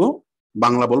বাংলা বলবো,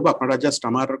 আপনারা জাস্ট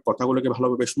আমার কথাগুলোকে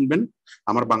ভালোভাবে শুনবেন।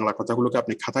 আমার বাংলা কথাগুলোকে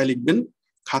আপনি খাতায় লিখবেন,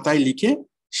 খাতায় লিখে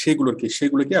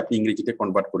সেগুলোকে আপনি ইংরেজিতে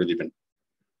কনভার্ট করে দিবেন,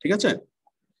 ঠিক আছে।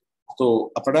 তো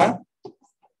আপনারা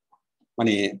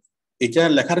মানে এটা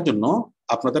লেখার জন্য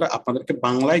আপনাদেরকে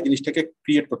বাংলায় জিনিসটাকে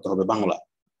ক্রিয়েট করতে হবে, বাংলা।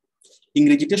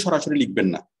 ইংরেজিতে সরাসরি লিখবেন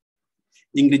না,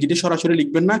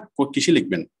 কিসে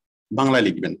লিখবেন, বাংলায়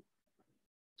লিখবেন।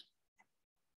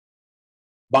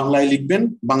 বাংলায় লিখবেন,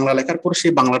 বাংলা লেখার পর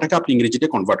সেই বাংলাটাকে আপনি ইংরেজিতে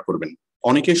কনভার্ট করবেন।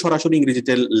 অনেকে সরাসরি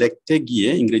ইংরেজিতে লিখতে গিয়ে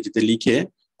ইংরেজিতে লিখে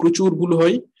প্রচুর ভুল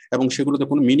হয় এবং সেগুলোতে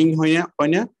কোনো মিনিং হয়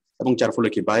না, এবং যার ফলে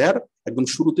কি বায়ার একদম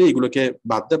শুরুতে এগুলোকে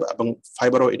বাদ দেয় এবং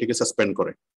ফাইবারও এটাকে সাসপেন্ড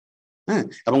করে, হ্যাঁ।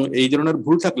 এবং এই ধরনের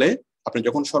ভুল থাকলে আপনি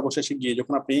যখন সর্বশেষে গিয়ে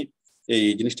যখন আপনি এই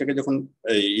জিনিসটাকে যখন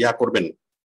ইয়া করবেন,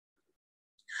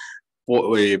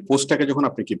 পোস্টটাকে যখন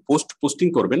আপনি কি পোস্টিং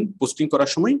করবেন, পোস্টিং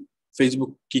করার সময়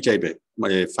ফেসবুক কি চাইবে,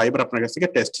 মানে ফাইবার আপনার কাছ থেকে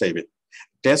টেস্ট চাইবে,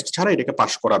 টেস্ট ছাড়া এটাকে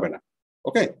পাস করাবে না।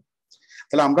 ওকে,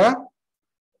 তাহলে আমরা,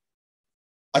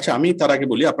 আচ্ছা আমি তার আগে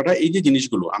বলি, আপনারা এই যে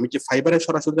জিনিসগুলো আমি যে ফাইবারে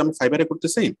সরাসরি আমি ফাইবারে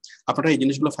করতেছি, আপনারা এই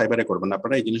জিনিসগুলো ফাইবারে করবেন না,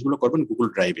 আপনারা এই জিনিসগুলো করবেন গুগল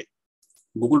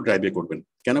ড্রাইভে করবেন।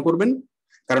 কেন করবেন?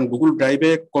 কারণ গুগল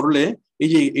ড্রাইভে করলে এই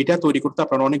যে এটা তৈরি করতে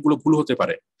আপনার অনেকগুলো ভুল হতে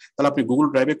পারে। তাহলে আপনি গুগল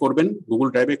ড্রাইভে করবেন, গুগল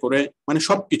ড্রাইভে করে মানে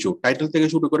সবকিছু টাইটেল থেকে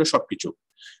শুরু করে সবকিছু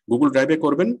গুগল ড্রাইভে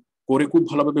করবেন, করে খুব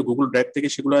ভালোভাবে গুগল ড্রাইভ থেকে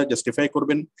সেগুলো জাস্টিফাই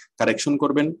করবেন, কারেকশন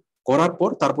করবেন, করার পর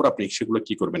তারপর আপনি সেগুলো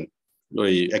কি করবেন,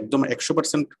 ওই একদম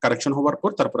 100% কারেকশন হওয়ার পর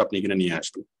তারপর আপনি এখানে নিয়ে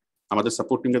আসবেন, আমাদের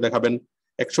সাপোর্ট টিমকে দেখাবেন,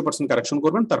 100% কারেকশন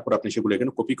করবেন, তারপর আপনি সেগুলো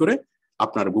এখানে কপি করে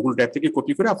আপনার গুগল ড্রাইভ থেকে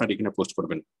কপি করে আপনার এখানে পোস্ট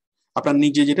করবেন। আপনার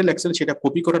নিজে যেটা লেখছেন সেটা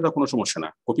কপি করাটা কোনো সমস্যা না,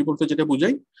 কপি বলতে যেটা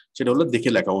বুঝাই সেটা হলো দেখে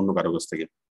লেখা অন্য কারো কাছ থেকে,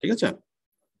 ঠিক আছে।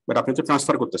 বাট আপনি তো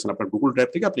ট্রান্সফার করতেছেন, আপনার গুগল ড্রাইভ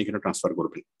থেকে আপনি এখানে ট্রান্সফার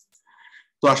করবেন।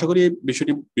 তো আশা করি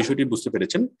বিষয়টি বুঝতে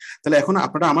পেরেছেন। তাহলে এখন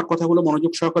আপনারা আমার কথাগুলো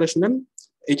মনোযোগ সহকারে শুনেন।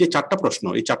 এই যে চারটা প্রশ্ন,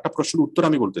 এই চারটা প্রশ্নের উত্তর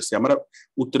আমি বলতেছি, আমার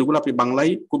উত্তরগুলো আপনি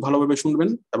বাংলায় খুব ভালোভাবে শুনবেন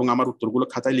এবং আমার উত্তরগুলো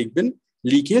খাতায় লিখবেন,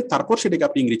 লিখে তারপর সেটাকে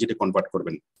আপনি ইংরেজিতে কনভার্ট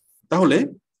করবেন। তাহলে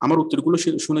আমার উত্তরগুলো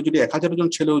শুনে যদি 1000 জন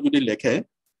ছেলেও যদি লেখে,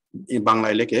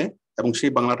 বাংলায় লেখে, এবং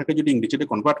সেই বাংলাটাকে যদি ইংরেজিতে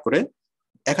কনভার্ট করে,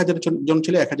 1000 জন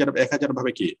ছেলে 1000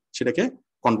 ভাবে কি সেটাকে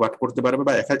কনভার্ট করতে পারবে,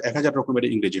 বা 1000 রকমের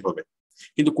ইংরেজি হবে।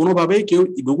 কিন্তু কোনোভাবেই কেউ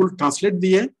গুগল ট্রান্সলেট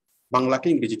দিয়ে বাংলাকে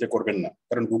ইংরেজিতে করবেন না,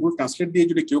 কারণ গুগল ট্রান্সলেট দিয়ে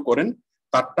যদি কেউ করেন,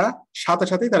 তারটা সাথে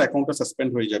সাথেই তার অ্যাকাউন্টটা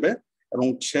সাসপেন্ড হয়ে যাবে এবং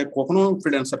সে কখনো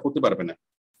ফ্রিল্যান্সার করতে পারবে না,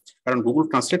 কারণ গুগল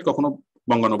ট্রান্সলেট কখনো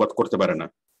বঙ্গানুবাদ করতে পারে না।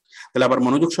 তাহলে আবার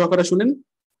মনোযোগ সহকারে শুনেন,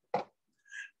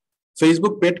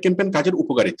 ফেসবুক পেড ক্যাম্পেইন কাজের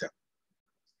উপকারিতা।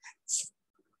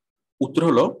 উত্তর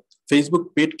হলো, ফেসবুক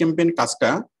পেড ক্যাম্পেইন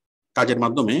কাজের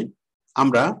মাধ্যমে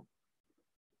আমরা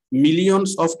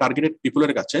মিলিয়নস অফ টার্গেটেড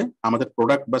পিপলের কাছে আমাদের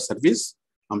প্রোডাক্ট বা সার্ভিস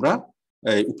আমরা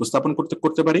উপস্থাপন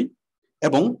করতে পারি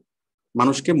এবং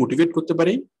মানুষকে মোটিভেট করতে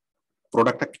পারি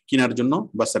প্রোডাক্টটা কেনার জন্য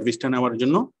বা সার্ভিসটা নেওয়ার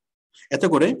জন্য। এতে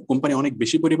করে কোম্পানি অনেক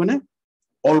বেশি পরিমাণে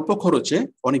অল্প খরচে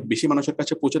অনেক বেশি মানুষের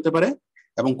কাছে পৌঁছাতে পারে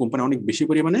এবং কোম্পানি অনেক বেশি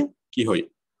পরিমাণে কি হয়,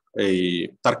 এই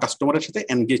তার কাস্টমারের সাথে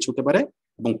এনগেজ হতে পারে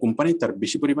এবং কোম্পানি তার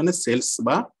বেশি পরিমাণে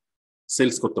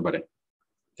সেলস করতে পারে।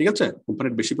 ঠিক আছে,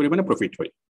 কোম্পানির বেশি পরিমাণে প্রফিট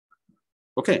হয়।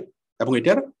 ওকে, এবং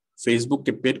এটার ফেসবুক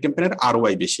পেড ক্যাম্পেইনের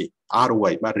আরওআই বেশি,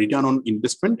 আরওআই বা রিটার্ন অন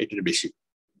ইনভেস্টমেন্ট এটার বেশি।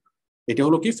 এটা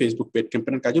হলো কি ফেসবুক পেড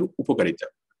ক্যাম্পেইনের কাজের উপকারিতা।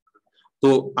 তো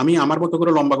আমি আমার মতো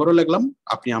করে লম্বা করে লিখলাম,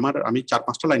 আমি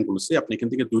 4-5টা লাইন বলছি, আপনি এখান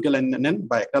থেকে 2টা লাইন নেন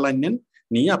বা একটা লাইন নেন,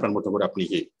 নিয়ে আপনার মতো করে আপনি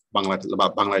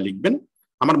বাংলায় লিখবেন।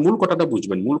 আমার মূল কথাটা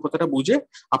বুঝবেন, মূল কথাটা বুঝে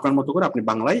আপনার মতো করে আপনি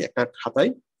বাংলায় একটা খাতায়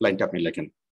লাইনটা আপনি লেখেন।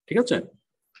 ঠিক আছে,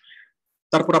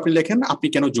 তারপর আপনি লেখেন আপনি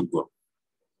কেন যোগ্য।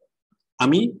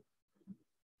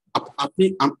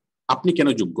 আপনি কেন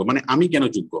যোগ্য, মানে আমি কেন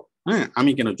যোগ্য। হ্যাঁ,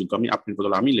 আমি কেন যোগ্য, আপনি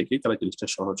বদলে আমি লিখি, তাহলে জিনিসটা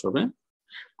সহজ হবে।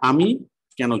 আমি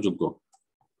কেন যোগ্য।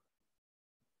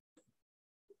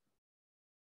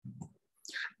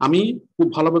 আমি খুব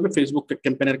ভালোভাবে ফেসবুক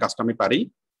ক্যাম্পেইনের কাজটা আমি পারি,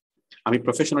 আমি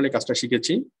প্রফেশনালি কাজটা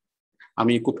শিখেছি,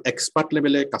 আমি খুব এক্সপার্ট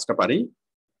লেভেলে কাজটা পারি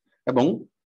এবং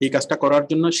এই কাজটা করার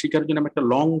জন্য শেখার জন্য আমি একটা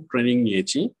লং ট্রেনিং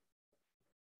নিয়েছি।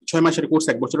 6 মাসের কোর্স,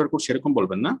 1 বছরের কোর্স সেরকম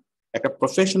বলবেন না, একটা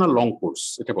প্রফেশনাল লং কোর্স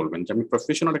এটা বলবেন, যে আমি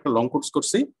প্রফেশনাল একটা লং কোর্স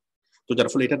করছি। তো যার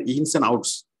ফলে এটার ইনস এন্ড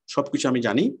আউটস সবকিছু আমি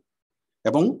জানি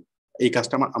এবং এই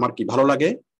কাজটা আমার কি ভালো লাগে,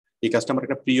 এই কাজটা আমার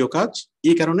একটা প্রিয় কাজ,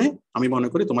 এই কারণে আমি মনে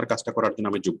করি তোমার কাজটা করার জন্য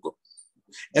আমি যোগ্য।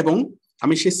 এবং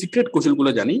আমি সেই সিক্রেট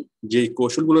কৌশলগুলো জানি, যে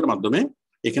কৌশলগুলোর মাধ্যমে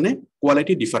এখানে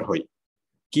কোয়ালিটি ডিফার হয়,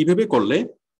 কিভাবে করলে,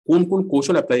 কোন কোন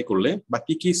কৌশল অ্যাপ্লাই করলে বা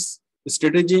কি কি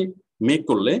স্ট্র্যাটেজি মেক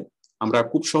করলে আমরা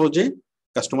খুব সহজে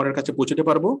কাস্টমারের কাছে পৌঁছতে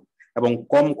পারবো এবং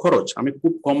কম খরচ, আমি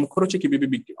খুব কম খরচে কিভাবে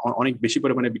অনেক বেশি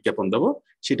পরিমাণে বিজ্ঞাপন দেবো,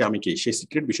 সেটা আমি কি সেই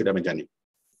সিক্রেট বিষয়টা আমি জানি।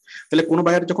 তাহলে কোনো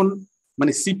বায়ার যখন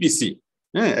মানে সিপিসি,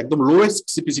 হ্যাঁ, একদম লোয়েস্ট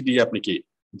সিপিসি দিয়ে আপনি কি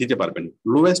দিতে পারবেন,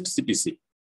 লোয়েস্ট সিপিসি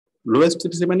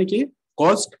মানে কি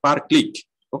কস্ট পার ক্লিক।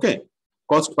 ওকে,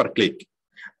 কস্ট পার ক্লিক।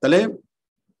 তাহলে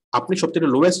আপনি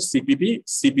সবচেয়ে লোয়েস্ট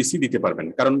সিপিসি দিতে পারবেন,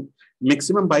 কারণ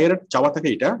ম্যাক্সিমাম বায়ারের চাওয়া থাকে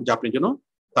এটা, যে আপনি যেন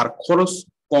তার খরচ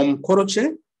কম খরচে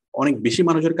অনেক বেশি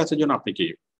মানুষের কাছে যেন আপনি কি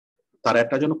তার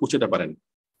একটা যেন পৌঁছতে পারেন।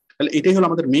 তাহলে এটাই হলো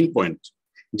আমাদের মেইন পয়েন্ট,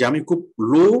 যে আমি খুব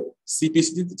লো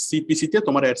সিপিসিতে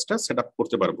তোমার অ্যাডসটা সেট আপ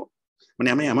করতে পারবো। মানে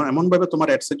আমি এমন ভাবে তোমার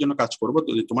অ্যাডসের জন্য কাজ করবো,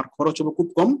 তোমার খরচ হবে খুব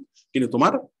কম কিন্তু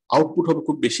তোমার আউটপুট হবে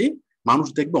খুব বেশি, মানুষ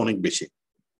দেখবে অনেক বেশি।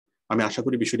 আমি আশা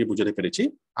করি বিষয়টি বুঝাতে পেরেছি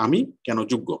আমি কেন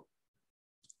যোগ্য।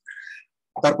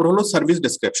 তারপর হলো সার্ভিস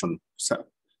ডেসক্রিপশন।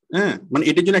 হ্যাঁ, মানে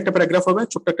এটির জন্য একটা প্যারাগ্রাফ হবে,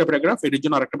 ছোট্ট একটা প্যারাগ্রাফ, এটির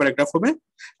জন্য আরেকটা প্যারাগ্রাফ হবে,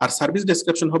 আর সার্ভিস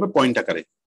ডেসক্রিপশন হবে পয়েন্ট আকারে।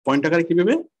 পয়েন্ট আকারে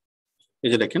কিভাবে, এই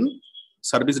যে দেখেন,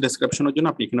 সার্ভিস ডেসক্রিপশনের জন্য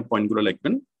আপনি এখানে পয়েন্টগুলো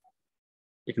লিখবেন,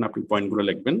 এখানে আপনি পয়েন্টগুলো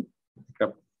লিখবেন,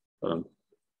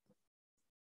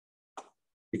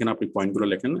 এখানে আপনি পয়েন্টগুলো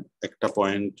লেখেন, 1টা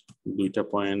পয়েন্ট, 2টা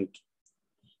পয়েন্ট,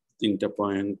 3টা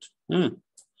পয়েন্ট, হ্যাঁ,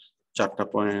 4টা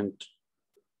পয়েন্ট,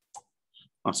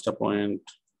 5টা পয়েন্ট,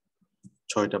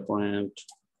 6টা পয়েন্ট,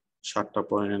 7টা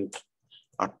পয়েন্ট,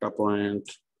 8টা পয়েন্ট,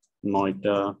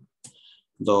 9টা,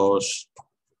 10,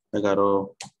 11,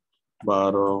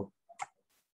 12,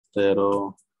 13,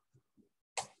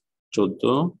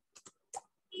 14,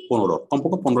 15,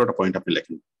 কমপক্ষে 15টা পয়েন্ট আপনি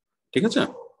লেখেন। ঠিক আছে,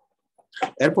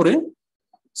 এরপরে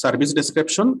সার্ভিস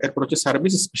ডেসক্রিপশন, এরপর হচ্ছে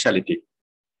সার্ভিস স্পেশালিটি।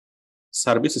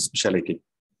 সার্ভিস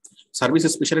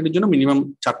স্পেশালিটির জন্য মিনিমাম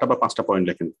 4টা বা 5টা পয়েন্ট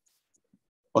লেখেন,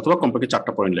 অথবা কমপক্ষে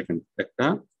 4টা পয়েন্ট লেখেন, 1টা,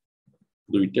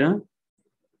 2টা,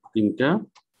 3টা,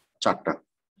 4টা।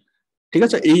 ঠিক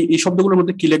আছে, এই শব্দগুলোর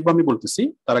মধ্যে কি লিখবো আমি বলতেছি,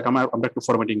 তার আগে আমরা একটু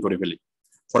ফরম্যাটিং করে ফেলি।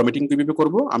 ফরম্যাটিং কিভাবে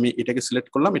করবো, আমি এটাকে সিলেক্ট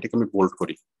করলাম, এটাকে আমি বোল্ড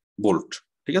করি, বোল্ড।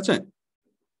 ঠিক আছে,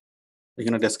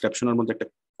 এখানে ডেসক্রিপশনের মধ্যে একটা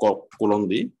কোলন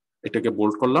দিই, এটাকে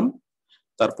বোল্ড করলাম।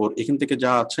 তারপর এখান থেকে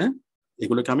যা আছে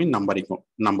এগুলোকে আমি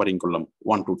নাম্বারিং করলাম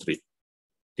 1 2 3।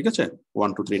 ঠিক আছে,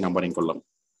 1 2 3 নাম্বারিং করলাম।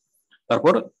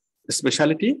 তারপর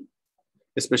স্পেশালিটির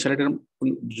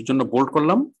জন্য বোল্ড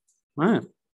করলাম, হ্যাঁ,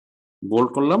 বোল্ড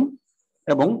করলাম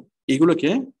এবং এগুলোকে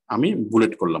আমি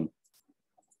বুলেট করলাম।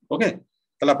 ওকে,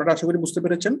 তাহলে আপনারা আশা করি বুঝতে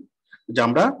পেরেছেন যে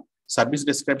আমরা সার্ভিস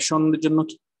ডেসক্রিপশনের জন্য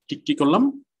কি কি করলাম,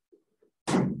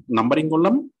 নাম্বারিং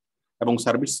করলাম, এবং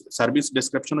সার্ভিস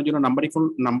ডেসক্রিপশনের জন্য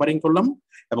নাম্বারিং করলাম,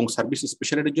 এবং সার্ভিস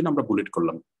স্পেশালিটির জন্য আমরা বুলেট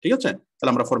করলাম। ঠিক আছে,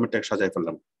 তাহলে আমরা ফরম্যাটটা সাজাই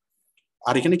ফেললাম।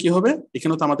 আর এখানে কি হবে,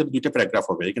 এখানে তো আমাদের দুইটা প্যারাগ্রাফ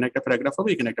হবে, এখানে একটা প্যারাগ্রাফ হবে,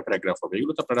 এখানে একটা প্যারাগ্রাফ হবে,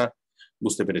 এগুলো তো আপনারা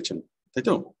বুঝতে পেরেছেন, তাই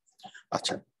তো?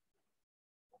 আচ্ছা,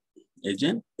 এই যে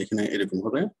এখানে এরকম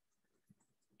হবে,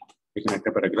 এখানে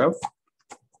একটা প্যারাগ্রাফ,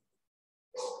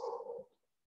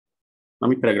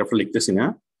 আমি প্যারাগ্রাফটা লিখতেছি না,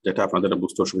 যেটা আপনাদের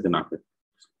বুঝতে অসুবিধা না হয়।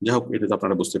 যাই হোক, এটা তো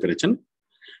আপনারা বুঝতে পেরেছেন।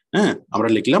 হ্যাঁ, আমরা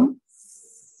লিখলাম।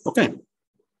 ওকে,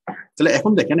 তাহলে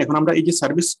এখন দেখেন, এখন আমরা এই যে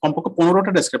সার্ভিস কমপক্ষে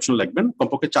 15টা ডেসক্রিপশন লিখবেন,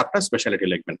 কমপক্ষে 4টা স্পেশালিটি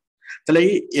লিখবেন। তাহলে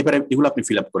এবারে এগুলো আপনি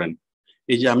ফিল আপ করেন।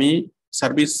 এই যে আমি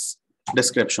সার্ভিস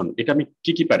ডেসক্রিপশন, এটা আমি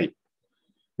কি কি পারি।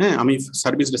 হ্যাঁ, আমি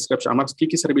সার্ভিস ডেসক্রিপশন, আমার কি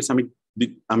কি সার্ভিস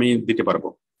আমি দিতে পারবো।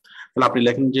 তাহলে আপনি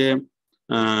লেখেন যে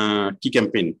কি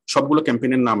ক্যাম্পেইন, সবগুলো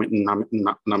ক্যাম্পেইনের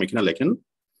নাম এখানে লেখেন।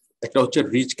 একটা হচ্ছে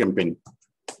রিচ ক্যাম্পেইন,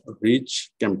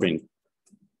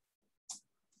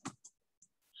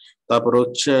 তারপর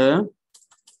হচ্ছে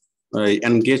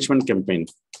এনগেজমেন্ট ক্যাম্পেইন।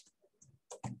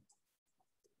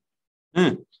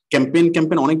 হ্যাঁ,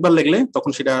 ক্যাম্পেইন অনেকবার লিখলে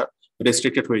তখন সেটা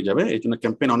রেস্ট্রিক্টেড হয়ে যাবে, এই জন্য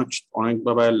ক্যাম্পেইন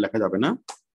অনেকবার লেখা যাবে না।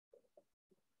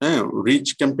 হ্যাঁ, রিচ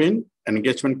ক্যাম্পেইন,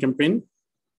 এনগেজমেন্ট ক্যাম্পেইন,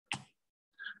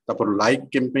 তারপর লাইক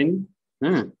ক্যাম্পেইন।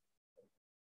 হ্যাঁ,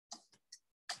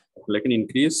 লেখেন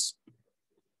ইনক্রিজ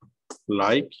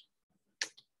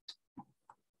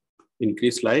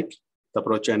লাইক,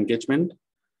 তারপর হচ্ছে এনগেজমেন্ট,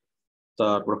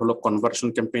 তারপর হলো কনভার্সন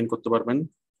ক্যাম্পেইন করতে পারবেন,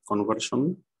 কনভার্সন।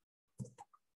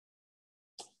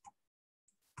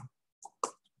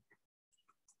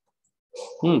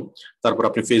 তারপর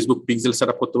আপনি ফেসবুক পিক্সেল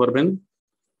সেটআপ করতে পারবেন।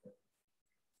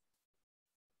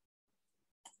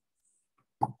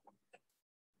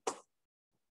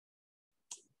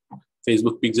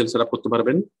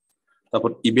 তারপর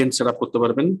ইভেন্ট সেটআপ করতে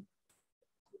পারবেন,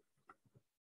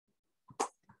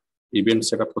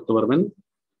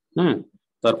 হ্যাঁ,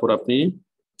 তারপর আপনি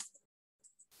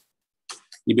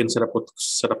ইভেন্ট সেটআপ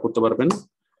করতে পারবেন,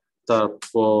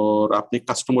 তারপর আপনি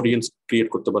কাস্টম অডিয়েন্স ক্রিয়েট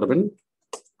করতে পারবেন।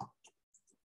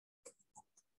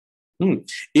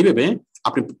 এইভাবে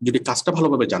আপনি যদি কাজটা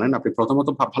ভালোভাবে জানেন, আপনি প্রথমত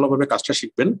ভালোভাবে কাজটা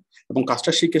শিখবেন, এবং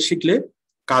কাজটা শিখলে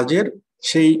কাজের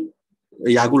সেই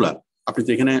ইয়াগুলা আপনি তো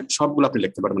এখানে সবগুলো আপনি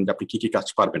লিখতে পারবেন যে আপনি কি কি কাজ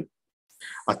পারবেন।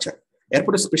 আচ্ছা,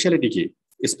 এরপরে স্পেশালিটি কি?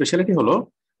 স্পেশালিটি হলো,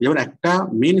 যেমন একটা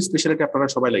মেইন স্পেশালিটি আপনারা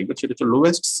সবাই লিখবেন, সেটা হচ্ছে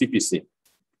lowest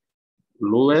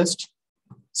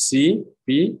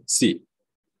CPC,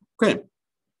 okay,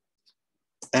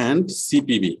 and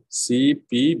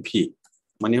CPV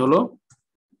মানে হলো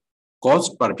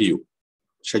কস্ট পার ভিউ।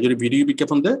 সে যদি ভিডিও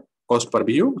বিজ্ঞাপন দেয়, কস্ট পার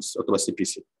ভিউ অথবা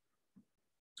সিপিসি।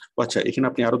 আচ্ছা, এখানে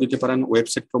আপনি আরো দিতে পারেন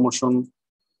ওয়েবসাইট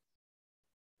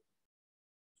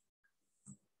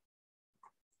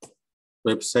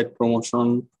প্রমোশন,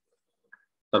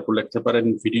 তারপর লিখতে পারেন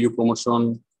ভিডিও প্রমোশন,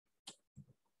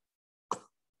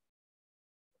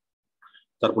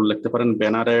 তারপর লিখতে পারেন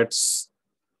ব্যানার অ্যাডস।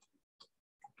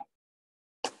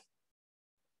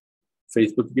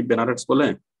 ফেসবুক কি ব্যানার অ্যাডস বলে?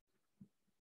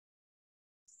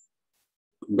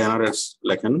 ব্যানার অ্যাডস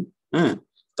লেখেন। হ্যাঁ,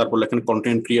 তারপর লেখেন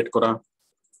কন্টেন্ট ক্রিয়েট করা,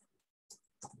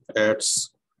 অ্যাডস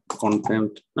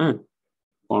কন্টেন্ট। হ্যাঁ,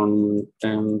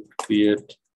 কন্টেন্ট ক্রিয়েট।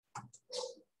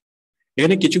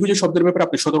 এখানে কিছু কিছু শব্দের ব্যাপারে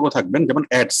আপনি সতর্ক থাকবেন, যেমন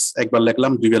অ্যাডস একবার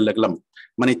লিখলাম, দুইবার লিখলাম,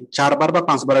 মানে 4বার বা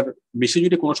 5বারের বেশি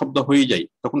যদি কোনো শব্দ হয়ে যায়,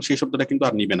 তখন সেই শব্দটা কিন্তু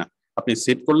আর নিবে না। আপনি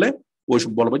সেভ করলে ওই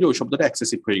বলবে যে ওই শব্দটা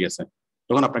এক্সেসিভ হয়ে গেছে,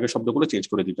 তখন আপনাকে শব্দগুলো চেঞ্জ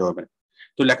করে দিতে হবে।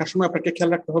 তো লেখার সময় আপনাকে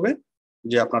খেয়াল রাখতে হবে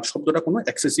যে আপনার শব্দটা কোনো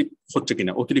এক্সেসিভ হচ্ছে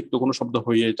কিনা, অতিরিক্ত কোনো শব্দ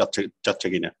হয়ে যাচ্ছে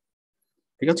কিনা।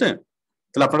 ঠিক আছে,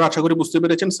 তাহলে আপনারা আশা করি বুঝতে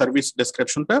পেরেছেন সার্ভিস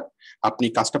ডেসক্রিপশনটা। আপনি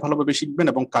কাজটা ভালোভাবে শিখবেন,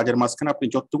 এবং কাজের মাঝখানে আপনি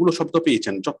যতগুলো শব্দ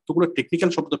পেয়েছেন, যতগুলো টেকনিক্যাল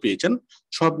শব্দ পেয়েছেন,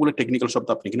 সবগুলো টেকনিক্যাল শব্দ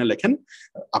আপনি এখানে লেখেন,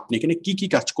 আপনি এখানে কি কি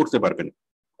কাজ করতে পারবেন।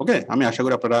 ওকে, আমি আশা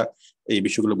করি আপনারা এই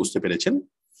বিষয়গুলো বুঝতে পেরেছেন।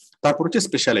 তারপর হচ্ছে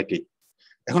স্পেশালিটি।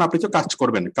 এখন আপনি তো কাজ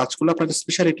করবেন, কাজগুলো আপনাদের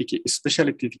স্পেশালিটি কি?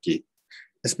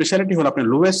 স্পেশালিটি হলো আপনি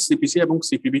লোয়েস্ট সিপিসি এবং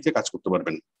সিপিবি তে কাজ করতে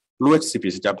পারবেন। লোয়েস্ট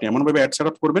সিপিসি যে আপনি এমন ভাবে অ্যাড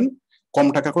সেটআপ করবেন, কম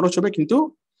টাকা খরচ হবে, কিন্তু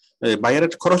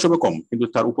বাইরের খরচ হবে কম, কিন্তু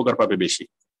তার উপকার পাবে বেশি।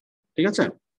 ঠিক আছে,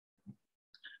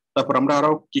 তারপর আমরা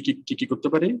আরো কি কি করতে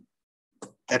পারি?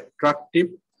 Attractive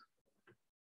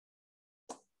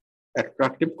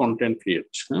content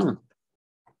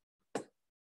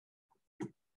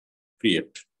create.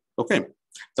 ওকে,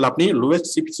 তাহলে আপনি লোয়েস্ট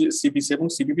সিপিসি এবং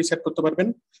সিপিপি সেট করতে পারবেন,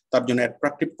 তার জন্য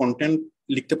অ্যাট্রাকটিভ কন্টেন্ট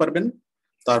লিখতে পারবেন,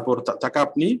 তারপর তাকে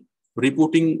আপনি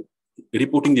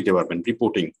রিপোর্টিং দিতে পারবেন,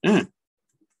 হ্যাঁ,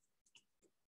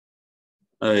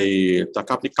 এই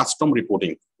তাকে আপনি কাস্টম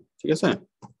রিপোর্টিং, ঠিক আছে,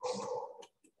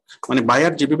 মানে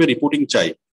বায়ার যেভাবে রিপোর্টিং চাই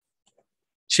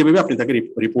সেভাবে আপনি তাকে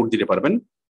রিপোর্ট দিতে পারবেন,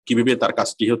 কিভাবে তার কাজ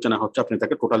কি হচ্ছে না হচ্ছে আপনি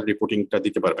তাকে টোটাল রিপোর্টিংটা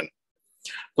দিতে পারবেন।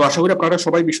 তো আশা করি আপনারা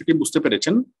সবাই বিষয়টি বুঝতে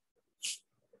পেরেছেন,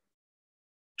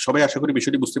 সবাই আশা করি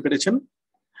বিষয়টি বুঝতে পেরেছেন।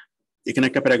 এখানে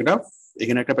একটা প্যারাগ্রাফ,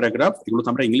 এখানে একটা প্যারাগ্রাফ, এগুলো তো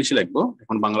আমরা ইংলিশে লিখবো,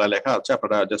 এখন বাংলা লেখা আছে,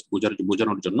 আপনারা জাস্ট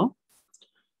বোঝানোর জন্য।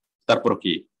 তারপর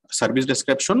কি সার্ভিস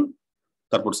ডেসক্রিপশন,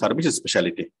 তারপর সার্ভিস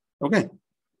স্পেশালিটি। ওকে,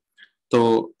 তো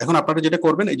এখন আপনারা যেটা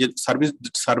করবেন, এই যে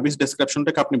সার্ভিস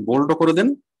ডেসক্রিপশনটাকে আপনি বোল্ডও করে দেন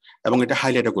এবং এটা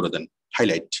হাইলাইটও করে দেন,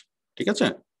 হাইলাইট, ঠিক আছে।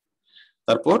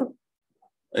 তারপর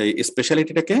এই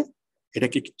স্পেশালিটিটাকে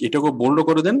এটাকে বোল্ডও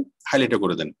করে দেন, হাইলাইটও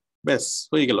করে দেন, ব্যাস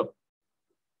হয়ে গেল,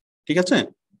 ঠিক আছে।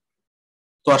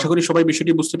 তো আশা করি সবাই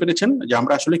বিষয়টি বুঝতে পেরেছেন যে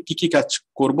আমরা আসলে কি কি কাজ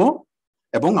করব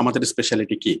এবং আমাদের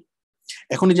স্পেশালিটি কি।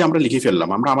 এখন যে আমরা লিখে ফেললাম,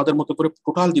 আমরা আমাদের মতো করে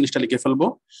টোটাল জিনিসটা লিখে ফেলবো।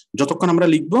 যতক্ষণ আমরা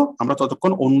লিখবো আমরা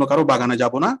ততক্ষণ অন্য কারো বাগানে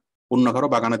যাব না, অন্য কারো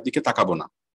বাগানের দিকে তাকাবো না।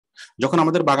 যখন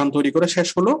আমাদের বাগান তৈরি করে শেষ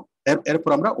হলো,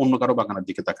 এরপর আমরা অন্য কারো বাগানের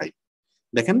দিকে তাকাই।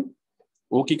 দেখেন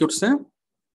ও কি করছে,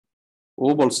 ও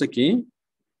বলছে কি,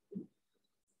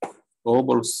 ও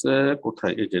বলছে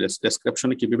কোথায়, এই যে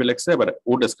ডেসক্রিপশনে কিভাবে লেখছে, এবার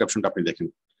ও ডেসক্রিপশনটা আপনি দেখেন।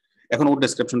 এখন ওর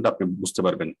ডেসক্রিপশনটা আপনি বুঝতে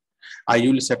পারবেন। I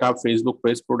will set up Facebook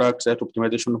page products at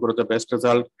optimization for the best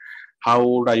result. How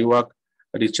would I work?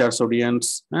 Recharge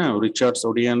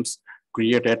audience,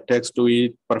 create ad text to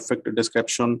it, perfect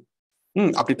description.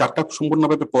 আপনি তারটা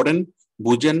সম্পূর্ণভাবে পড়েন,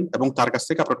 বুঝেন এবং তার কাছ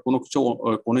থেকে আপনার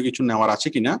কোনো কিছু নেওয়ার আছে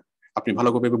কিনা আপনি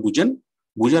ভালোভাবে বুঝেন,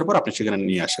 বুঝার পর আপনি সেখানে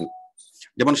নিয়ে আসেন।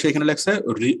 যেমন সেখানে লেখছে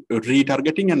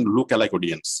retargeting and look alike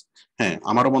audience. হ্যাঁ,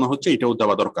 আমারও মনে হচ্ছে এটাও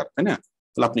দেওয়া দরকার, তাই না?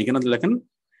 তাহলে আপনি এখানে লেখেন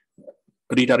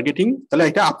রিটার্গেটিং, তাহলে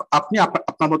এটা আপনি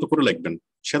আপনার মতো করে লিখবেন,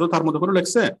 সে তো তার মতো করে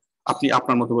লিখছে, আপনি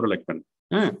আপনার মতো করে লিখবেন।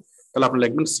 হ্যাঁ, তাহলে আপনি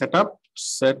লিখবেন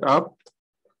set up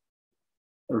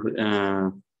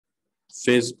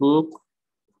Facebook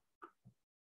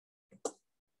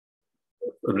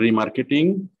remarketing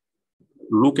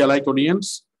look alike audience,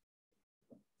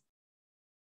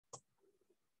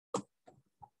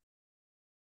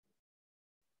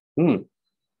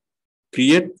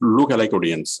 create look alike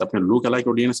audience, আপনি লুক অ্যালাইক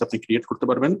অডিয়েন্স আপনি ক্রিয়েট করতে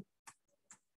পারবেন,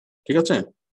 ঠিক আছে।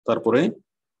 তারপরে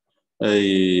এই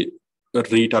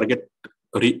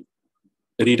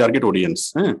রিটার্গেট অডিয়েন্স,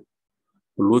 হ্যাঁ,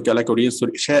 লুক অ্যালাইক অডিয়েন্স,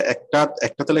 সে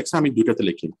একটাতে লেখছে, আমি দুইটাতে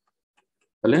লিখি,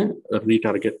 তাহলে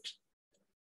রিটার্গেট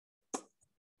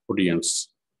অডিয়েন্স,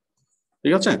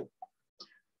 ঠিক আছে।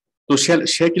 তো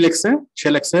সে কি লিখছে, সে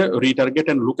লিখছে retarget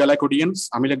and look alike audience,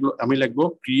 আমি লিখবো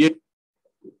ক্রিয়েট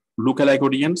লুক অ্যালাইক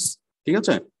অডিয়েন্স, ঠিক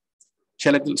আছে।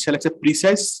 সে লিখছে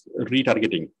প্রিসাইজ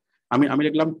রিটার্গেটিং, আমি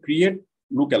লিখলাম ক্রিয়েট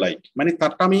লুক অ্যালাইক, মানে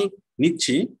তারটা আমি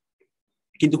নিচ্ছি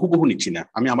কিন্তু হুবহু নিচ্ছি না,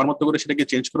 আমি আমার মতো করে সেটাকে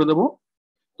চেঞ্জ করে দেবো।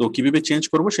 তো কিভাবে চেঞ্জ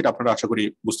করবো সেটা আপনারা আশা করি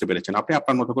বুঝতে পেরেছেন, আপনি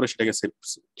আপনার মতো করে সেটাকে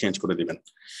চেঞ্জ করে দিবেন।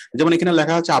 যেমন এখানে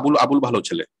লেখা আছে আবুল ভালো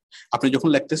ছেলে, আপনি যখন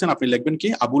লিখতেছেন আপনি লিখবেন কি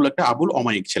আবুল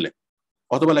অমায়িক ছেলে,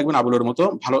 অথবা লিখবেন আবুলের মতো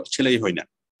ভালো ছেলেই হয় না।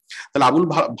 তাহলে আবুল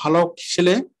ভালো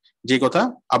ছেলে যে কথা,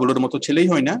 আবুলের মতো ছেলেই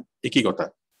হয় না একই কথা,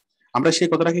 আমরা সেই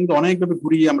কথাটা কিন্তু অনেকভাবে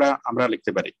ঘুরিয়ে আমরা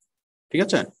লিখতে পারি, ঠিক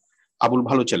আছে। আবুল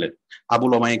ভালো ছেলে,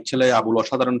 আবুল অমায়িক ছেলে, আবুল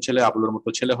অসাধারণ ছেলে, আবুলের মতো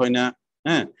ছেলে হয় না।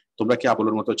 হ্যাঁ, তোমরা কি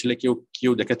আবুলের মতো ছেলে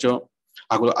কেউ দেখেছো?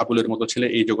 আবুলের মতো ছেলে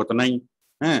এই জগতে নাই।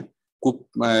 হ্যাঁ, খুব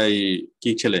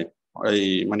কি ছেলে, এই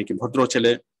মানে কি ভদ্র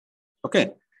ছেলে। ওকে,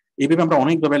 এইভাবে আমরা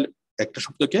অনেকভাবে একটা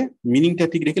শব্দকে মিনিংটা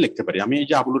ঠিক রেখে লিখতে পারি। আমি এই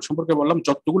যে আবুলের সম্পর্কে বললাম,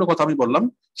 যতগুলো কথা আমি বললাম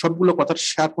সবগুলো কথার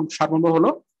সারমর্ম হলো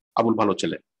আবুল ভালো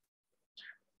ছেলে।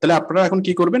 তাহলে আপনারা এখন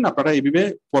কি করবেন, আপনারা এইভাবে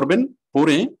পড়বেন,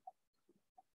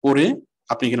 পড়ে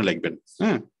আপনি এখানে লিখবেন।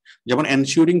 হ্যাঁ, যেমন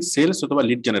এনশিওরিং সেলস অথবা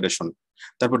লিড জেনারেশন,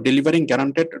 তারপর ডেলিভারিং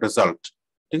গ্যারান্টেড রেজাল্ট,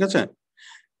 ঠিক আছে।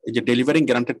 এই যে ডেলিভারিং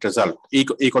গ্যারান্টেড রেজাল্ট,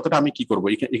 এই কথাটা আমি কি করবো,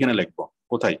 এখানে লিখবো,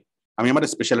 কোথায়, আমি আমার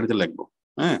স্পেশালিটিতে লিখবো।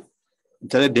 হ্যাঁ,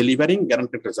 তাহলে ডেলিভারিং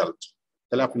গ্যারান্টেড রেজাল্ট,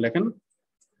 তাহলে আপনি লেখেন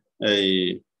এই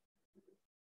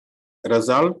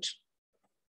রেজাল্ট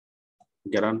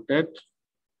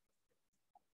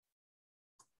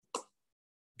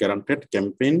গ্যারান্টেড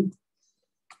ক্যাম্পেইন,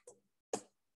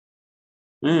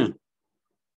 হ্যাঁ,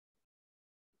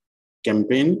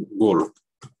 ক্যাম্পেইন গোল।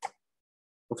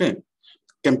 ওকে,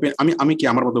 ক্যাম্পেইন আমি কি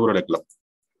আমার মতো করে লিখলাম,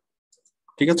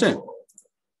 ঠিক আছে,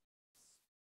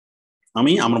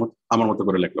 আমি আমার মতো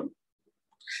করে লিখলাম।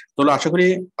 তাহলে আশা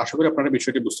করি আপনারা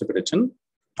বিষয়টি বুঝতে পেরেছেন।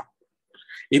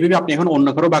 এইভাবে আপনি এখন অন্য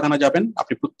কারো বাগানে যাবেন,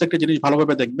 আপনি প্রত্যেকটা জিনিস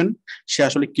ভালোভাবে দেখবেন, সে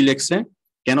আসলে কি লেখছে,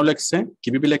 কেন লেখছে,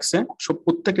 কিভাবে লেখছে, সব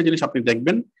প্রত্যেকটা জিনিস আপনি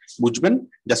দেখবেন, বুঝবেন,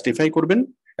 জাস্টিফাই করবেন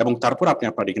এবং তারপর আপনি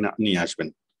আপনার এখানে নিয়ে আসবেন।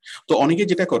 তো অনেকে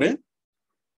যেটা করে,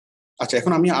 আচ্ছা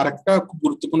এখন আমি আর একটা খুব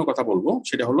গুরুত্বপূর্ণ কথা বলবো,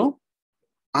 সেটা হলো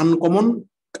আনকমন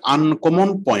আনকমন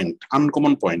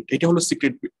পয়েন্ট এটা হলো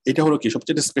সিক্রেট, এটা হলো কি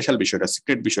সবচেয়ে স্পেশাল বিষয়টা,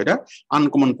 সিক্রেট বিষয়টা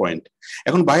আনকমন পয়েন্ট।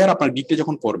 এখন বায়ার আপনার গিগটা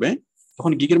যখন পড়বে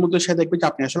তখন গিগের মধ্যে সে দেখবে যে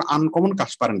আপনি আসলে আনকমন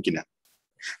কাজ পারেন কিনা।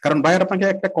 কারণ বায়ার আপনাকে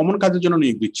একটা কমন কাজের জন্য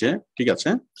নিয়োগ দিচ্ছে, ঠিক আছে,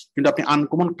 কিন্তু আপনি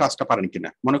আনকমন কাজটা পারেন কিনা।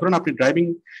 মনে করেন আপনি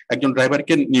একজন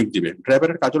ড্রাইভারকে নিয়োগ দিবে,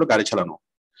 ড্রাইভারের কাজ হলো গাড়ি চালানো,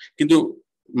 কিন্তু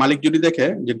মালিক যদি দেখে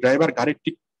যে ড্রাইভার গাড়ি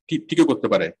ঠিকও করতে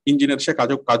পারে, ইঞ্জিনের সে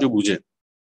কাজও বুঝে,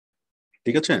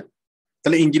 ঠিক আছে,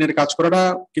 তাহলে ইঞ্জিনের কাজ করাটা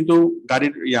কিন্তু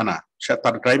গাড়ির না,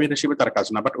 তার ড্রাইভার হিসেবে তার কাজ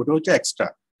না, বাট ওটা হচ্ছে এক্সট্রা।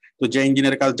 তো যে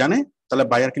ইঞ্জিনের কাজ জানে তাহলে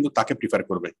বায়ার কিন্তু তাকে প্রিফার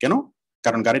করবে। কেন?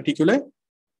 কারণ গাড়ি ঠিক হলে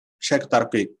সে তার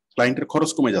ক্লায়েন্টের খরচ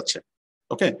কমে যাচ্ছে,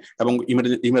 ওকে, এবং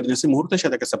ইমার্জেন্সি মুহূর্তে সে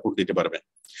তাকে সাপোর্ট দিতে পারবে।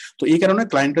 তো এই কারণে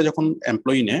ক্লায়েন্টরা যখন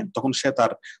এমপ্লয়ি নেয় তখন সে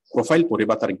তার প্রোফাইল পড়ে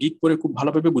বা তার গিগ পড়ে খুব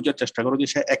ভালোভাবে বোঝার চেষ্টা করে যে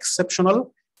সে এক্সেপশনাল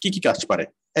কি কাজ পারে,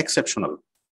 এক্সেপশনাল।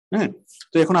 হ্যাঁ,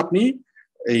 তো এখন আপনি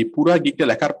এই পুরা গিগটা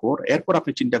লেখার পর এরপর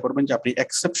আপনি চিন্তা করবেন যে আপনি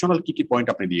এক্সেপশনাল কি পয়েন্ট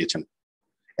আপনি দিয়েছেন,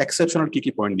 এক্সেপশনাল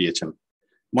কি পয়েন্ট দিয়েছেন।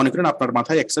 মনে করেন আপনার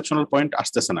মাথায় এক্সেপশনাল পয়েন্ট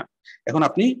আসতেছে না, এখন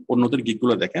আপনি অন্যদের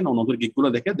গিগগুলো দেখেন, অন্যদের গিগগুলো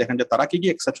দেখেন যে তারা কি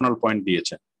এক্সেপশনাল পয়েন্ট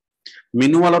দিয়েছে।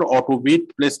 ম্যানুয়াল আর অটোবিট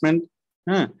প্লেসমেন্ট,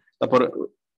 হ্যাঁ, তারপর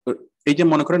এই যে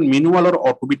মনে করেন ম্যানুয়াল আর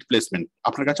অটোবিট প্লেসমেন্ট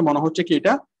আপনার কাছে মনে হচ্ছে কি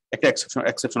এটা একটা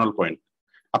এক্সেপশনাল পয়েন্ট।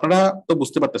 আপনারা তো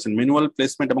বুঝতে পারতেছেন ম্যানুয়াল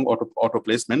প্লেসমেন্ট এবং অটো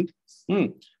প্লেসমেন্ট,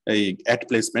 এই অ্যাড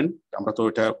প্লেসমেন্ট আমরা তো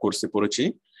এটা কোর্সে পড়েছি।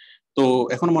 তো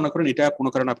এখন মনে করেন এটা কোনো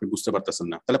কারণে আপনি বুঝতে পারতেছেন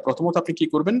না, তাহলে প্রথমত আপনি কি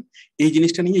করবেন, এই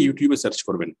জিনিসটা নিয়ে ইউটিউবে সার্চ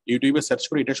করবেন, ইউটিউবে সার্চ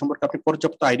করে এটা সম্পর্কে আপনি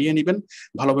পর্যাপ্ত আইডিয়া নেবেন,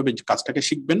 ভালোভাবে কাজটাকে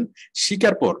শিখবেন,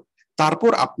 শিখার পর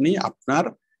তারপর আপনি আপনার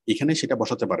এখানে সেটা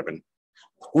বসাতে পারবেন।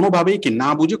 কোনোভাবেই কি না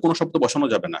বুঝে কোনো শব্দ বসানো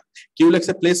যাবে না। কেউ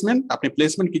লেখছে প্লেসমেন্ট, আপনি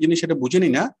প্লেসমেন্ট কি জিনিস সেটা বুঝেনি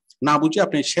না বুঝে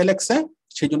আপনি সে লেখছে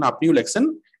সেই জন্য আপনিও লেখছেন,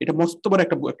 এটা মস্ত বড়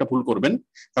একটা ভুল করবেন।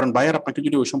 কারণ বায়ার আপনাকে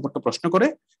যদি ওই সম্পর্কে প্রশ্ন করে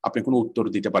আপনি কোনো উত্তর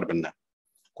দিতে পারবেন না।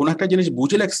 কোন একটা জিনিস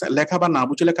বুঝে লেখা বা না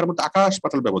বুঝে লেখার মধ্যে আকাশ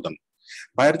পাতাল ব্যবধান।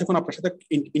 বায়ার যখন আপনার সাথে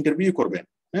ইন্টারভিউ করবে,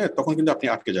 হ্যাঁ, তখন কিন্তু আপনি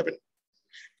আটকে যাবেন।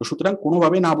 তো সুতরাং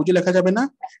কোনোভাবেই না বুঝে লেখা যাবে না।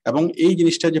 এবং এই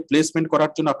জিনিসটা যে প্লেসমেন্ট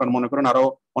করার জন্য আপনার মনে করেন আরো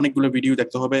অনেকগুলো ভিডিও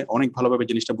দেখতে হবে, অনেক ভালোভাবে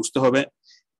জিনিসটা বুঝতে হবে।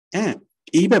 হ্যাঁ,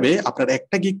 এইভাবে আপনার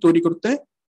একটা গিগ তৈরি করতে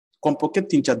কমপক্ষে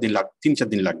 3-4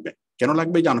 দিন লাগবে। কেন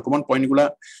লাগবে? যে আনকমন পয়েন্ট গুলা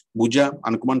বুঝা,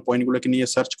 আনকমন পয়েন্ট গুলোকে নিয়ে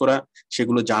সার্চ করা,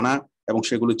 সেগুলো জানা এবং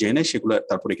সেগুলো জেনে সেগুলো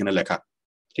তারপর এখানে লেখা,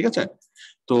 ঠিক আছে।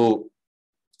 তো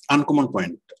আনকমন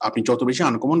পয়েন্ট, আপনি যত বেশি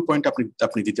আনকমন পয়েন্ট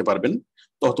আপনি দিতে পারবেন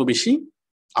তত বেশি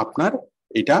আপনার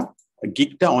এটা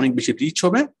গিগটা অনেক বেশি রিচ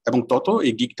হবে এবং তত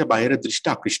এই গিগটা বায়ারের দৃষ্টি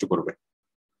আকৃষ্ট করবে,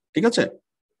 ঠিক আছে,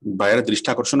 বায়ারের দৃষ্টি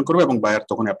আকর্ষণ করবে এবং বায়ার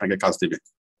তখন আপনাকে কাজ দেবে।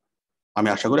 আমি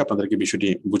আশা করি আপনাদেরকে বিষয়টি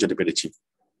বুঝাতে পেরেছি,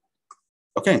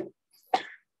 ওকে।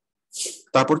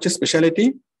 তারপর হচ্ছে speciality,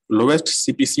 lowest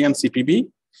CPC and CPB,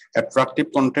 attractive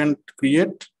content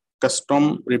create, custom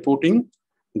reporting,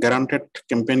 guaranteed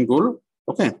campaign গোল,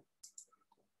 ওকে,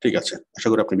 ঠিক আছে। আশা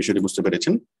করি আপনি বিষয়টি বুঝতে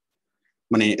পেরেছেন।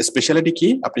 মানে স্পেশালিটি কি,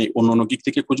 আপনি অন্য গিগ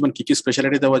থেকে খুঁজবেন কি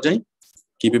স্পেশালিটি দেওয়া যায়,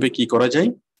 কিভাবে কি করা যায়।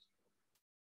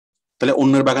 তাহলে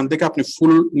অন্যের বাগান থেকে আপনি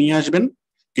ফুল নিয়ে আসবেন,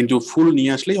 কিন্তু ফুল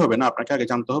নিয়ে আসলেই হবে না, আপনাকে আগে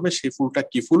জানতে হবে সেই ফুলটা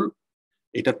কি ফুল,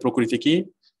 এটার প্রকৃতি কি,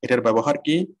 এটার ব্যবহার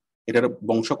কি, এটার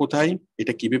বংশ কোথায়,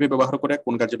 এটা কিভাবে ব্যবহার করে,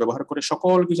 কোন কাজে ব্যবহার করে,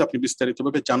 সকল কিছু আপনি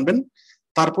বিস্তারিতভাবে জানবেন।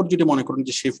 তারপর যদি মনে করেন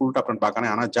যে সেই ফুলটা আপনার বাগানে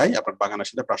আনা যায়, আপনার বাগানের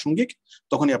সাথে প্রাসঙ্গিক,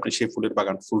 তখনই আপনি সেই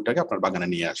ফুলটাকে আপনার বাগানে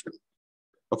নিয়ে আসবেন,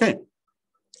 ওকে।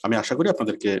 আমি আশা করি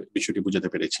আপনাদেরকে বিষয়টি বুঝাতে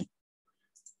পেরেছি।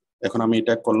 এখন আমি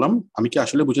এটা করলাম, আমি কি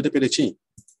আসলে বুঝাতে পেরেছি?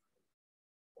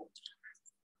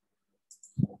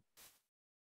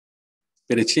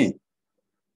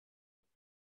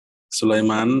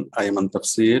 সুলাইমান, আইমান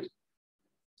তাফসির,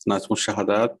 নাজমুল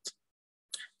শাহাদাত,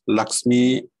 লাক্সমি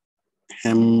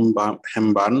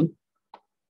হেমবান,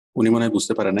 উনি মনে হয়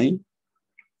বুঝতে পারে নাই।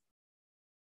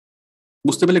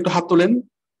 বুঝতে পেলে একটু হাত তোলেন।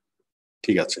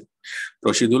 ঠিক আছে,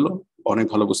 রশিদুল অনেক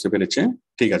ভালো বুঝতে পেরেছে,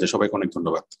 ঠিক আছে, সবাইকে অনেক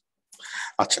ধন্যবাদ।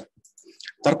 আচ্ছা,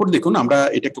 তারপর দেখুন আমরা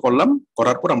এটা একটু করলাম,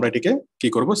 করার পর আমরা এটাকে কি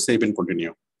করব, save and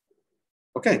continue,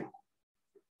 okay.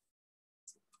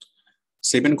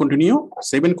 Save and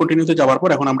কন্টিনিউতে যাওয়ার পর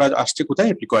এখন আমরা আসছি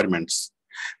কোথায়,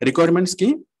 রিকোয়ারমেন্টস কি,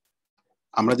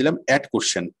 আমরা দিলাম অ্যাড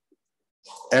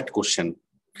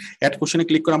কোশ্চেনে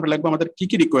ক্লিক করে আমরা লিখবো আমাদের কি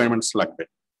রিকোয়ারমেন্টস লাগবে,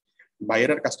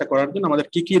 বাইরের কাজটা করার জন্য আমাদের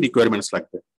কি রিকোয়ারমেন্টস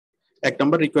লাগবে। 1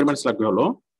 নম্বর রিকোয়ারমেন্টস লাগবে হলো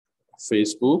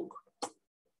ফেসবুক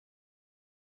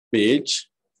পেজ,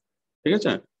 ঠিক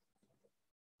আছে,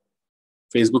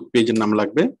 ফেসবুক পেজের নাম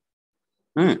লাগবে,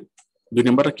 হ্যাঁ। 2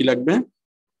 নম্বরে কি লাগবে,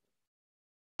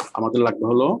 আমাদের লাগবে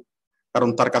হলো, কারণ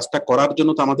তার কাজটা করার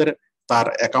জন্য তো আমাদের তার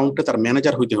অ্যাকাউন্টে তার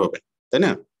ম্যানেজার হইতে হবে, তাই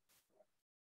না।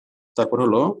 তারপর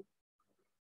হলো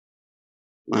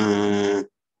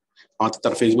আমাদের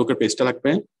তার ফেসবুকের পেজটা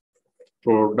লাগবে,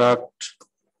 প্রোডাক্ট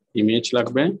ইমেজ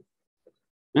লাগবে,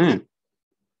 হ্যাঁ।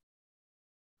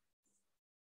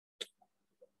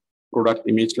 প্রোডাক্ট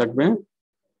ইমেজ লাগবে,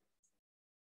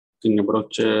 3 নম্বর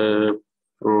হচ্ছে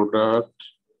প্রোডাক্ট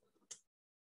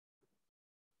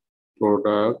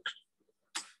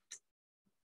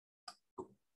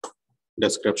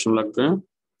ডেসক্রিপশন লাগবে,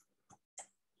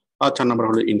 আর 4 নম্বর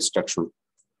হলো ইনস্ট্রাকশন।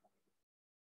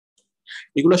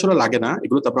 এগুলো আসলে লাগে না,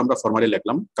 এগুলো তারপর আমরা ফর্মালি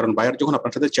লিখলাম, কারণ বায়ার যখন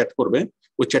আপনার সাথে চ্যাট করবে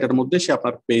ওই চ্যাটের মধ্যে সে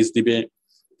আপনার পেজ দিবে,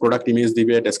 প্রোডাক্ট ইমেজ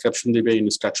দিবে, ডেসক্রিপশন দিবে,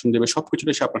 ইনস্ট্রাকশন দিবে, সবকিছু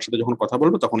সে আপনার সাথে যখন কথা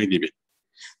বলবে তখনই দিবে।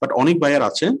 বাট অনেক বায়ার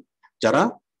আছে যারা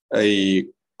এই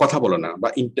কথা বলে না বা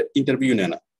ইন্টারভিউ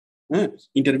নেয় না, হ্যাঁ,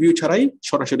 ইন্টারভিউ ছাড়াই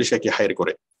সরাসরি সে হায়ার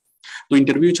করে। তো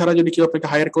ইন্টারভিউ ছাড়া যদি কেউ আপনাকে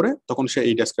হায়ার করে তখন সে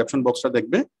এই ডেসক্রিপশন বক্সটা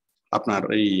দেখবে, আপনার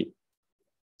এই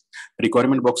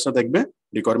রিকোয়ারমেন্ট বক্সটা দেখবে,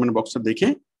 রিকোয়ারমেন্ট বক্সটা দেখে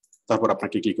তারপর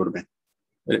আপনাকে কি করবে,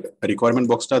 রিকোয়ারমেন্ট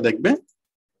বক্সটা দেখবে,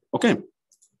 ওকে,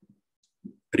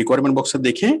 রিকোয়ারমেন্ট বক্সটা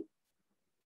দেখে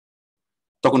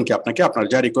তখন কি আপনাকে আপনার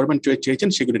যা রিকোয়ারমেন্ট চেয়েছেন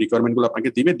সেগুলো রিকোয়ারমেন্ট গুলো আপনাকে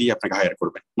দিবে, দিয়ে আপনাকে হায়ার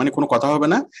করবে। মানে কোনো কথা হবে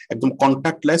না, একদম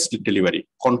কন্ট্যাক্টলেস ডেলিভারি,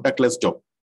 কন্ট্যাক্টলেস জব।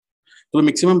 তবে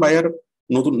ম্যাক্সিমাম বায়ার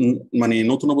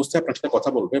নতুন অবস্থায় আপনার সাথে কথা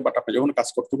বলবে, বাট আপনি যখন কাজ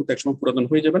করতে করতে একসময় পুরাতন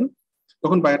হয়ে যাবেন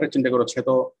তখন বায়াররা চিন্তা করছে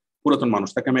তো পুরাতন মানুষ,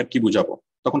 তাকে আমি আর কি বুঝাবো,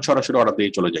 তখন সরাসরি অর্ডার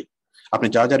দিয়ে চলে যাই। আপনি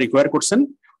যা যা রিকোয়ার করছেন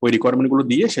ওই রিকোয়ারমেন্ট গুলো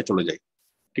দিয়ে সে চলে যায়,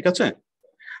 ঠিক আছে?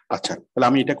 আচ্ছা, তাহলে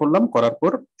আমি এটা করলাম, করার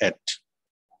পর অ্যাড।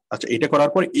 আচ্ছা, এটা করার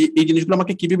পর এই জিনিসগুলো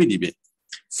আমাকে কিভাবে দিবে,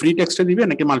 ফ্রি টেক্সটে দিবে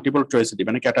নাকি মাল্টিপল চয়েসে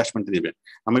দিবে নাকি অ্যাটাচমেন্টে দিবে?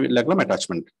 আমি লিখলাম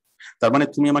অ্যাটাচমেন্ট। তার মানে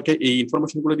তুমি আমাকে এই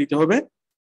ইনফরমেশন গুলো দিতে হবে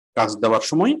কাজ দেওয়ার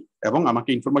সময়, এবং আমাকে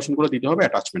ইনফরমেশন গুলো দিতে হবে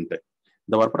অ্যাটাচমেন্টে।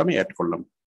 দেওয়ার পর আমি অ্যাড করলাম,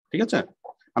 ঠিক আছে?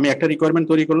 আমি একটা রিকোয়ারমেন্ট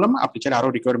তৈরি করলাম, আপনি চাইলে আরো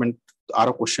রিকোয়ারমেন্ট,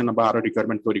 আরো কোশ্চেন বা আরো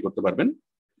রিকোয়ারমেন্ট তৈরি করতে পারবেন।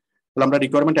 তাহলে আমরা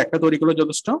রিকোয়ারমেন্ট একটা তৈরি করলে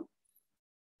যথেষ্ট।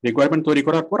 রিকোয়ারমেন্ট তৈরি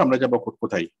করার পর আমরা যাবো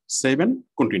কোথায়, সেভ এন্ড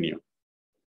কন্টিনিউ।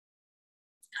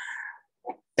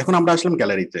 এখন আমরা আসলাম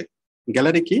গ্যালারিতে।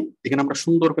 গ্যালারি কি, এখানে আমরা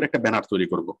সুন্দর করে একটা ব্যানার তৈরি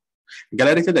করব।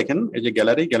 গ্যালারিতে দেখেন, এই যে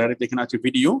গ্যালারিতে এখানে আছে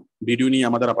ভিডিও। ভিডিও নিয়ে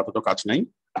আমাদের আপাতত কাজ নাই,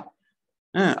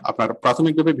 হ্যাঁ। আপনার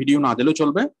প্রাথমিকভাবে ভিডিও না দিলেও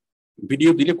চলবে,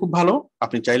 ভিডিও দিলে খুব ভালো।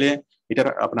 আপনি চাইলে এটার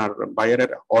আপনার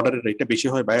বায়ারের অর্ডারের রেটটা বেশি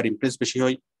হয়, বায়ার ইমপ্রেস বেশি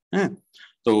হয়, হ্যাঁ।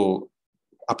 তো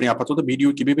আপনি আপাতত ভিডিও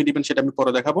কিভাবে দিবেন সেটা আমি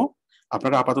পরে দেখাবো।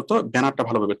 আপনারা আপাতত ব্যানারটা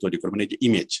ভালোভাবে তৈরি করবেন। এই যে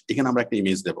ইমেজ, এখানে আমরা একটা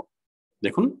ইমেজ দেব।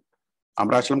 দেখুন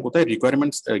আমরা আসলাম কোথায়,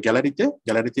 রিকোয়ারমেন্টস গ্যালারিতে।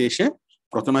 গ্যালারিতে এসে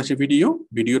প্রথমে আছে ভিডিও,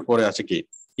 ভিডিওর পরে আছে কি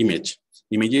ইমেজ।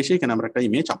 ইমেজে এসে এখানে আমরা একটা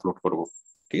ইমেজ আপলোড করব,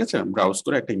 ঠিক আছে? ব্রাউজ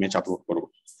করে একটা ইমেজ আপলোড করব।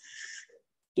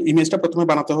 তো ইমেজটা প্রথমে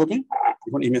বানাতে হবে।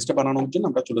 এখন ইমেজটা বানানোর জন্য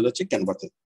আমরা চলে যাচ্ছি ক্যানভাতে।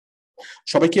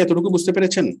 সবাই কি এতটুকু বুঝতে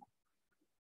পেরেছেন?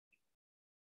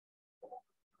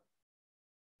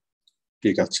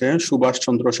 ঠিক আছে, সুভাষ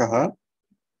চন্দ্র সাহা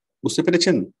বুঝতে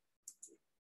পেরেছেন?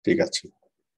 ঠিক আছে,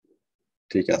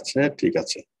 ঠিক আছে, ঠিক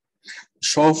আছে।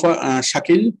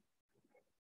 শাকিল,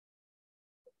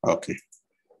 ওকে।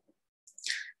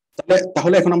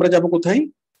 তাহলে এখন আমরা যাব কোথায়?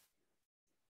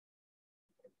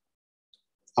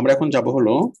 আমরা এখন যাব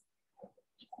হলো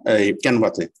এই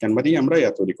ক্যানভাতে। ক্যানভা দিয়ে আমরা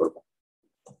তৈরি করব।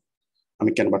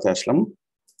 আমি ক্যানভাতে আসলাম।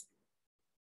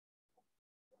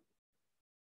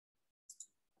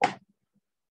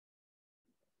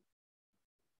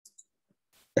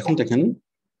 এখন দেখেন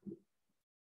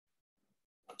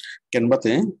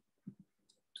ক্যানভাতে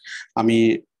আমি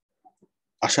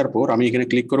আসার পর আমি এখানে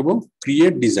ক্লিক করব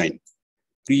create design,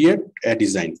 create a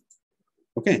design,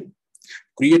 okay.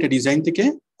 Create a design থেকে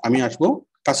আমি আসবো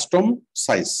কাস্টম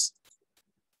সাইজ,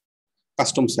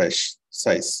 কাস্টম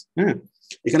সাইজ, হ্যাঁ।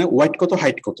 এখানে ওয়াইড কত,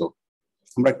 হাইট কত,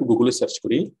 আমরা একটু গুগলে সার্চ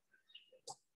করি।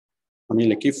 আমি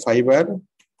লিখি fibre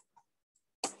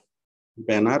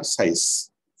banner size,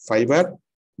 fibre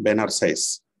banner size.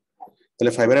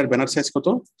 তাহলে ফাইবারের ব্যানার সাইজ কত,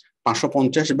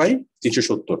 550 বাই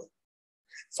 370।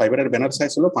 ফাইবারের ব্যানার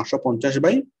সাইজ হলো 550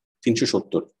 বাই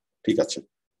 370, ঠিক আছে।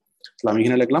 তাহলে আমি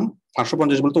এখানে লিখলাম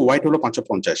 550 বলতে ওয়াইড হলো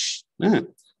 550, হ্যাঁ।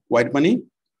 ওয়াইড মানে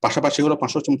পাশাপাশি হলো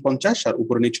 550 আর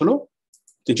উপরে নিচ হলো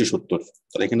 370।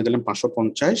 তাহলে এখানে দিলাম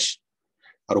 550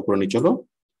 আর উপরে নিচ হলো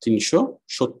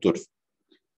 370।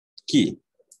 কি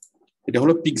এটা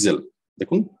হলো পিক্সেল,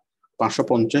 দেখুন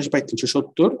 550 বাই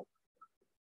 370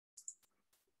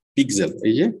 পিক্সেল,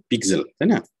 এই যে পিক্সেল, তাই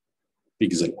না?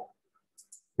 পিক্সেল,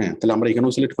 হ্যাঁ। তাহলে আমরা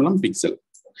এখানেও সিলেক্ট করলাম pixel,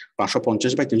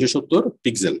 550 by 370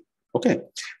 pixel, okay.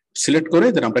 Select করে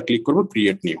দেন আমরা ক্লিক করব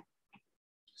ক্রিয়েট নিউ।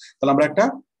 তাহলে আমরা একটা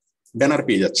ব্যানার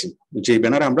পেয়ে যাচ্ছি, যে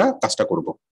ব্যানারে আমরা কাজটা করব।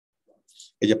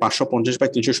 এই যে 550 বাই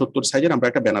 370 সাইজের আমরা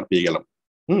একটা ব্যানার পেয়ে গেলাম।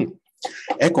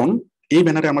 এখন এই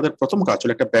ব্যানারে আমাদের প্রথম কাজ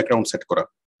হলো একটা ব্যাকগ্রাউন্ড সেট করা।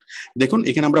 দেখুন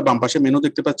এখানে আমরা বাম পাশে মেনু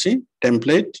দেখতে পাচ্ছি,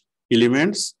 template,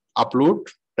 elements, upload,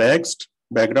 text,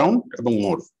 background এবং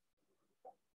মোর,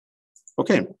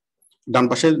 ওকে। ডান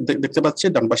পাশে দেখতে পাচ্ছি,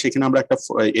 ডান পাশে এখানে আমরা একটা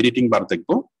এডিটিং বার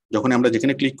দেখবো। যখন আমরা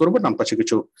যেখানে ক্লিক করবো ডান পাশে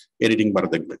কিছু এডিটিং বার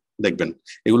দেখবেন।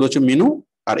 এগুলো হচ্ছে মেনু,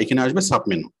 আর এখানে আসবে সাব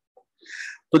মেনু,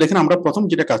 তো দেখেন আমরা প্রথম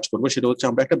যেটা কাজ করব সেটা হচ্ছে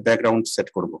আমরা একটা ব্যাকগ্রাউন্ড সেট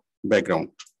করব।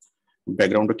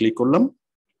 ব্যাকগ্রাউন্ডে ক্লিক করলাম।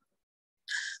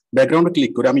 ব্যাকগ্রাউন্ডে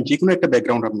ক্লিক করে আমি যে কোনো একটা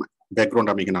ব্যাকগ্রাউন্ড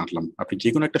আমি এখানে আনলাম। আপনি যে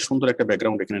কোনো একটা সুন্দর একটা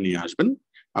ব্যাকগ্রাউন্ড এখানে নিয়ে আসবেন।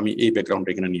 আমি এই ব্যাকগ্রাউন্ড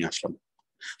এখানে নিয়ে আসলাম।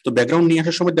 তো ব্যাকগ্রাউন্ড নিয়ে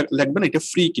আসার সময় লিখবেন এটা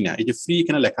ফ্রি কিনা। এই যে ফ্রি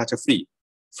এখানে লেখা আছে ফ্রি।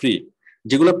 ফ্রি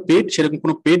যেগুলো পেড সেরকম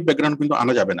কোনো পেড ব্যাকগ্রাউন্ড কিন্তু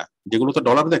আনা যাবে না। যেগুলো তো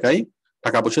ডলার দেখায়,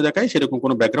 টাকা পয়সা দেখায়, সেরকম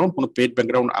কোনো ব্যাকগ্রাউন্ড, কোনো পেড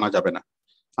ব্যাকগ্রাউন্ড আনা যাবে না।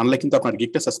 আনলে কিন্তু আপনার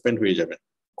গিগটা সাসপেন্ড হয়ে যাবে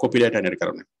কপিরাইট আইনের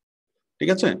কারণে। ঠিক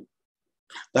আছে,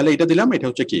 তাহলে এটা দিলাম, এটা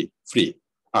হচ্ছে কি ফ্রি।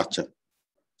 আচ্ছা,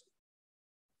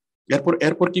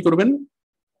 এরপর কি করবেন?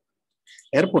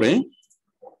 এরপরে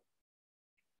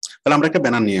তাহলে আমরা একটা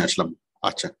ব্যানার নিয়ে আসলাম।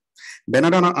 আচ্ছা,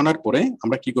 ব্যানার আনার পরে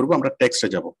আমরা কি করব? আমরা টেক্সটে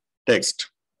যাব। টেক্সট,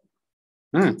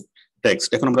 হ্যাঁ টেক্সট।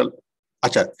 এখন আমরা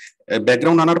আচ্ছা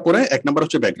ব্যাকগ্রাউন্ড আনার পরে 1 নাম্বার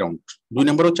হচ্ছে ব্যাকগ্রাউন্ড, 2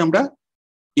 নাম্বার হচ্ছে আমরা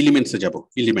এলিমেন্টসে যাব।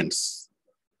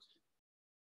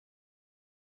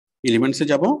 এলিমেন্টসে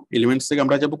যাব। এলিমেন্টস থেকে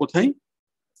আমরা যাব কোথায়?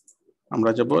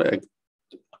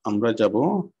 আমরা যাব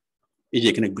এই যে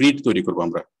এখানে গ্রিড তৈরি করব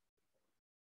আমরা।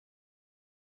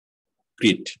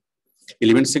 গ্রিড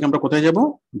এলিমেন্টস থেকে আমরা কোথায়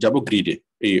যাব গ্রিডে।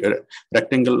 এই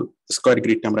রেক্টেঙ্গেল স্কয়ার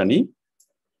গ্রিডটা আমরা নিই।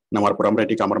 নেওয়ার পর আমরা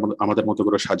এটাকে আমাদের মতো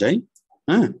করে সাজাই।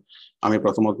 হ্যাঁ, আমি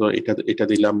প্রথমত এটা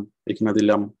দিলাম, এখানে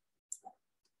দিলাম।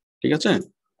 ঠিক আছে,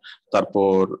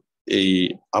 তারপর এই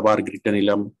আবার গ্রিডটা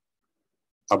নিলাম,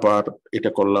 আবার এটা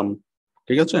করলাম।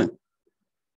 ঠিক আছে,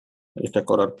 এটা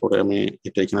করার পরে আমি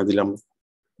এটা এখানে দিলাম।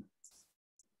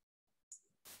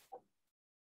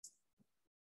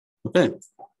 ওকে,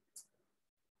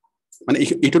 মানে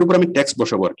এটার উপর আমি টেক্সট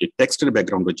বসাবো আর কি, টেক্সটের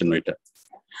ব্যাকগ্রাউন্ডের জন্য এটা।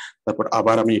 তারপর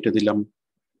আবার আমি এটা দিলাম।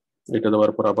 এটা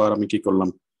দেওয়ার পর আবার আমি কি করলাম?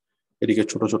 এদিকে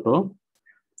ছোট ছোট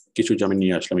কিছু আমি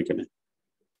নিয়ে আসলাম এখানে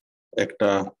একটা।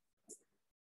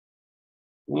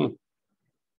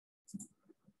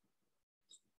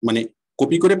 মানে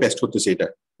কপি করে পেস্ট করতেছি এটা।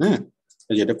 হ্যাঁ,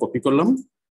 যেটা কপি করলাম,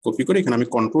 কপি করে এখানে আমি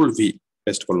কন্ট্রোল ভি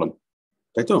পেস্ট করলাম।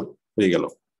 তাই তো, হয়ে গেল।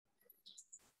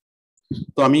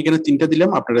 তো আমি এখানে 3টা দিলাম,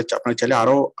 আপনারা চাইলে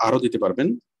আরো দিতে পারবেন।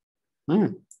 হ্যাঁ,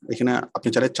 এখানে আপনি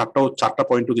চাইলে 4টা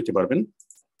পয়েন্টও দিতে পারবেন।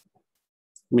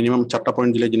 মিনিমাম 4টা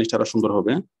পয়েন্ট দিলে জিনিসটা আরো সুন্দর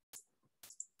হবে।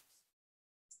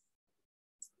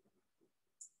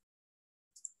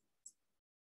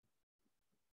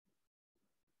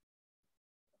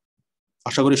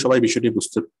 আশা করি সবাই বিষয়টি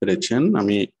বুঝতে পেরেছেন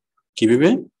আমি কিভাবে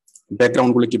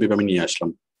ব্যাকগ্রাউন্ড গুলো কিভাবে আমি নিয়ে আসলাম।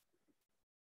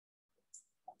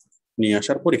 নিয়ে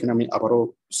আসার পর এখানে আমি আবারও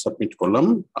সাবমিট করলাম,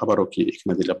 আবারও কি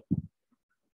এখানে দিলাম।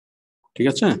 ঠিক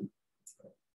আছে,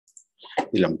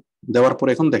 দিলাম। দেওয়ার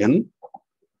পরে এখন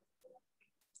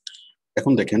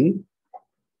দেখেন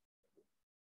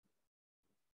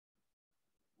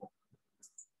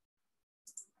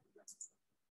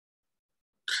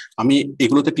আমি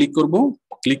এগুলোতে ক্লিক করব।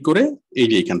 ক্লিক করে এই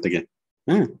যে এখান থেকে,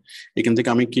 হ্যাঁ এখান থেকে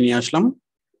আমি কি নিয়ে আসলাম?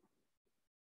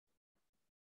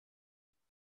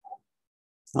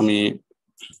 আমি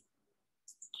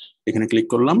এখানে ক্লিক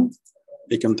করলাম,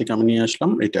 এখান থেকে আমি নিয়ে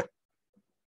আসলাম এটা।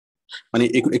 মানে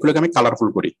এগুলোকে আমি কালারফুল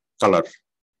করি। কালার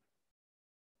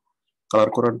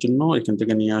করার জন্য এখান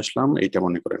থেকে নিয়ে আসলাম এইটা,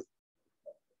 মনে করেন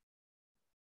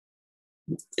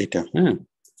এটা। হ্যাঁ,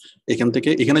 এখান থেকে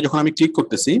এখানে যখন আমি ক্লিক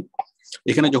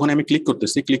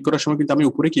করতেছি, ক্লিক করার সময় কিন্তু আমি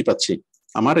উপরে কি পাচ্ছি?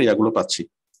 আমার ইয়াগুলো পাচ্ছি,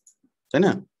 তাই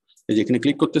না? এই যে এখানে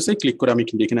ক্লিক করতেছি, ক্লিক করে আমি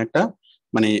কিন্তু এখানে একটা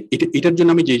মানে এটার জন্য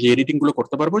আমি যে এডিটিং গুলো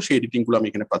করতে পারবো সেই এডিটিং গুলো আমি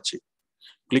এখানে পাচ্ছি।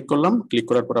 ক্লিক করলাম, ক্লিক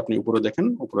করার পর আপনি উপরে দেখেন,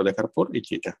 উপরে দেখার পর এই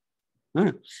যে এটা।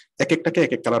 হ্যাঁ, এক একটাকে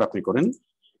এক এক কালার আপনি করেন,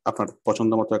 আপনার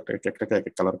পছন্দ মতো একটাকে এক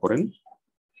এক কালার করেন।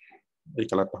 এই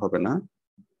কালারটা হবে না,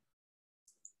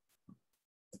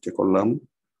 করলাম।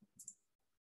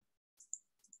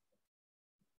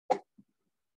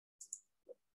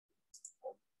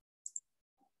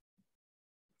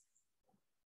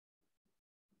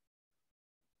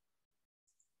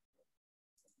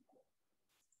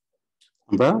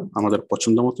 আমরা আমাদের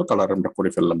পছন্দ মতো কালার আমরা করে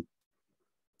ফেললাম।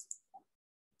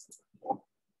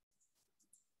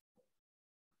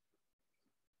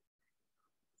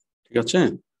 ঠিক আছে,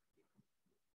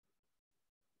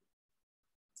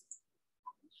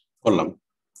 করলাম।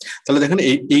 তাহলে দেখেন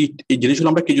এই জিনিসগুলো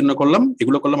আমরা কি জন্য করলাম?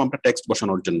 এগুলো করলাম আমরা টেক্সট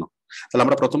বসানোর জন্য। তাহলে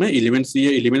আমরা প্রথমে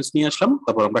এলিমেন্টস নিয়ে আসলাম,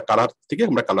 তারপর আমরা কালার থেকে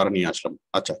আমরা কালার নিয়ে আসলাম।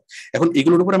 আচ্ছা, এখন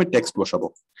এগুলোর উপর আমি টেক্সট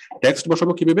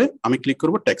বসাবো কিভাবে? আমি ক্লিক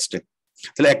করব টেক্সটে।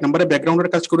 তাহলে 1 নম্বরে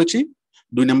ব্যাকগ্রাউন্ডের কাজ করেছি,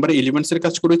 2 নম্বরে এলিমেন্টস এর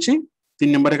কাজ করেছি, 3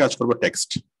 নম্বরে কাজ করব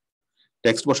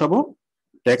টেক্সট বসাবো।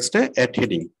 টেক্সটে অ্যাড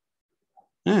হেডিং।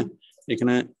 হ্যাঁ,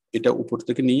 এখানে এটা উপর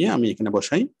থেকে নিয়ে আমি এখানে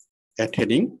বসাই অ্যাড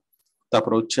হেডিং।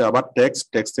 তারপর হচ্ছে আবার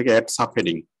টেক্সট থেকে অ্যাড সাব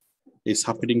হেডিং। এই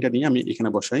সাব হেডিংটা নিয়ে আমি এখানে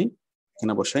বসাই।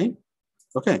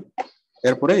 ওকে,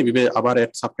 এরপরে এইভাবে আবার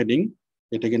অ্যাড সাব হেডিং,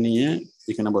 এটাকে নিয়ে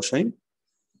এখানে বসাই।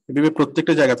 এভাবে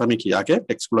প্রত্যেকটা জায়গাতে আমি কি আগে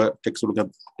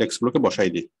টেক্সটগুলোকে বসাই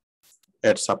দিই।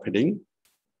 অ্যাড সাবহেডিং,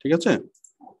 ঠিক আছে,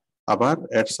 আবার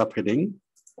অ্যাড সাবহেডিং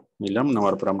নিলাম,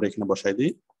 নেওয়ার পর আমরা এখানে বসাই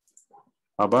দিই,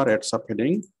 আবার অ্যাড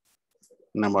সাবহেডিং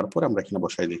নেওয়ার পর আমরা এখানে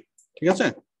বসাই দিই, ঠিক আছে,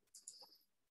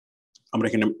 আমরা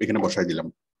এখানে বসাই দিলাম।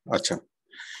 আচ্ছা,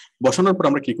 বসানোর পর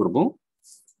আমরা কি করব,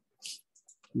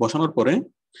 বসানোর পরে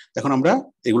এখন আমরা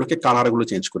এগুলোকে কালার গুলো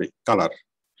চেঞ্জ করি। কালার,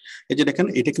 এই যে দেখেন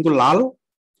এটা কিন্তু লাল,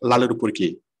 লালের উপর কি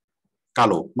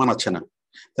কালো, মানাচ্ছে না।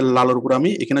 তাহলে লালের উপর আমি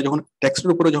এখানে যখন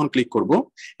টেক্সটের উপরে যখন ক্লিক করব,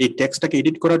 এই টেক্সটটাকে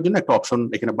এডিট করার জন্য একটা অপশন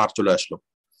এখানে বার চলে আসলো।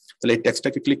 তাহলে এই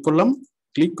টেক্সটটাকে ক্লিক করলাম,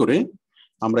 ক্লিক করে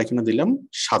আমরা এখানে দিলাম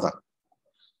সাদা।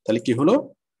 তাহলে কি হলো,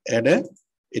 অ্যাডে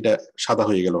এটা সাদা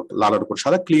হয়ে গেল, লালের উপর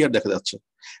সাদা, ক্লিয়ার দেখা যাচ্ছে।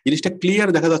 জিনিসটা ক্লিয়ার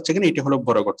দেখা যাচ্ছে কিনা এটা হলো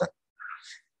বড় কথা।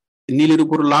 নীলের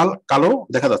উপর লাল কালো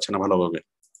দেখা যাচ্ছে না ভালোভাবে।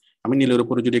 আমি নীলের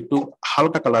উপরে যদি একটু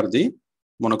হালকা কালার দিই,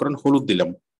 মনে করেন হলুদ দিলাম,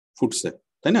 ফুটছে,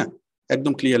 তাই না,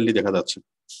 একদম ক্লিয়ারলি দেখা যাচ্ছে।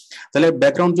 তাহলে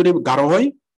ব্যাকগ্রাউন্ড যদি গাঢ় হয়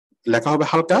লেখা হবে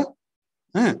হালকা,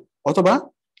 হ্যাঁ, অথবা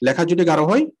লেখা যদি গাঢ়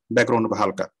হয় ব্যাকগ্রাউন্ড হবে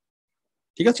হালকা,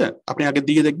 ঠিক আছে। আপনি আগে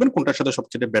দিয়ে দেখবেন কোনটার সাথে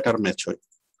সবচেয়ে বেটার ম্যাচ হয়।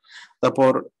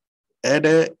 তারপর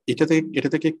এটা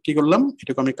থেকে কি করলাম,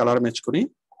 এটাকে আমি কালার ম্যাচ করি।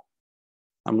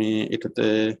 আমি এটাতে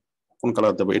কোন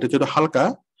কালার দেবো, এটা যদি হালকা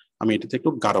আমি এটাতে একটু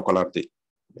গাঢ় কালার দিই,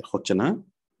 হচ্ছে না,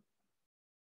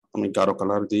 আমি গাঢ়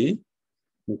কালার দিই।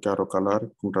 গাঢ় কালার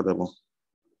কোনটা দেব,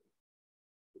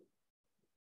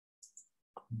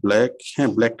 ব্ল্যাক, হ্যাঁ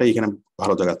ব্ল্যাকটা এখানে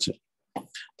ভালো দেখাচ্ছে।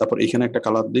 তারপর এখানে একটা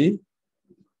কালার দিই,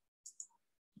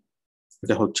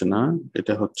 এটা হচ্ছে না,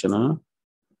 এটা হচ্ছে না,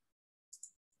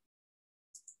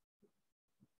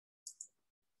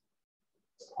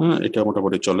 হ্যাঁ এটা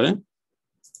মোটামুটি চলে।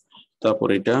 তারপর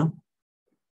এটা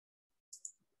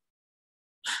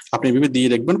আপনি এভাবে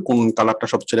দিয়ে দেখবেন কোন কালারটা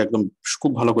সবচেয়ে একদম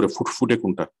খুব ভালো করে ফুটফুটে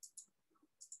কোনটা।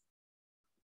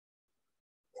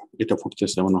 এটা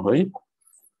ফুটতেছে মনে হয়,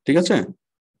 ঠিক আছে।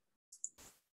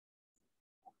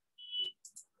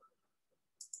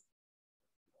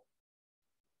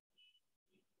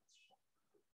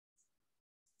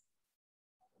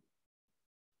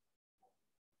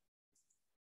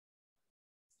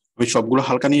 আমি সবগুলো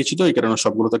হালকা নিয়েছি তো এই কারণে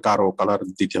সবগুলোতে গাঢ় কালার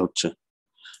দিতে হচ্ছে।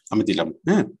 আমি দিলাম,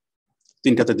 হ্যাঁ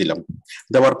তিনটাতে দিলাম।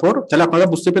 দেওয়ার পর তাহলে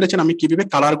আপনারা বুঝতে পেরেছেন আমি কিভাবে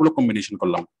কালার গুলো কম্বিনেশন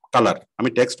করলাম। কালার আমি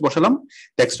টেক্সট বসালাম,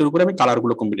 টেক্সটের উপরে আমি কালার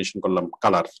গুলো কম্বিনেশন করলাম,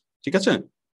 কালার, ঠিক আছে,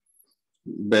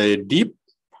 ডিপ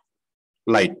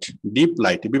লাইট, ডিপ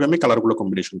লাইট, এভাবে আমি কালার গুলো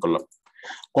কম্বিনেশন করলাম।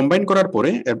 কম্বাইন করার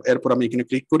পরে এরপর আমি এখানে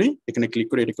ক্লিক করি, এখানে ক্লিক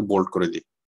করে এটাকে বোল্ড করে দিই,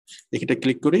 এখানে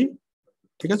ক্লিক করি,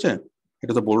 ঠিক আছে,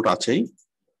 এটা তো বোল্ড আছেই,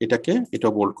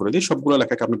 এটাও বোল্ড করে দিই, সবগুলো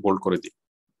লেখাকে আমি বোল্ড করে দিই,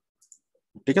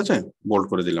 ঠিক আছে, বোল্ড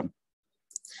করে দিলাম।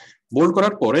 বোল্ড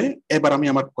করার পরে এবার আমি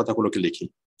আমার কথাগুলোকে লিখি।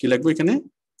 কি লিখবো এখানে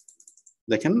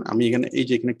দেখেন, আমি এখানে এই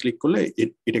যে এখানে ক্লিক করলে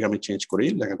এটাকে আমি চেঞ্জ করি,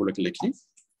 লেখাগুলোকে লিখি।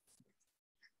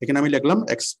 এখানে আমি লিখলাম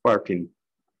এক্সপার্টিন,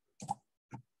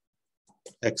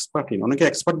 এক্সপার্টিন, অনেকে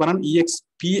এক্সপার্ট বানান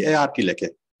EXPART লেখে,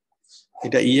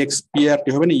 এটা EXPART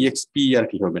হবে না,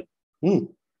 EXPERT হবে।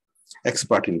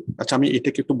 এক্সপার্টিন। আচ্ছা আমি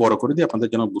এটাকে একটু বড় করে দিই আপনাদের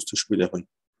যেন বুঝতে সুবিধা হয়।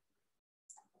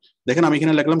 দেখেন আমি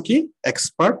এখানে লিখলাম কি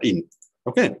expert in,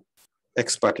 okay,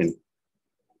 expert in.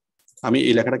 আমি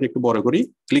এই লেখাটাকে একটু বড় করি,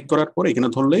 ক্লিক করার পর এখানে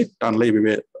ধরলে টানলে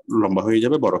এইভাবে লম্বা হয়ে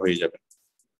যাবে, বড় হয়ে যাবে।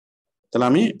 তাহলে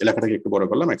আমি এই লেখাটাকে একটু বড়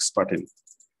করলাম, এক্সপার্ট ইন।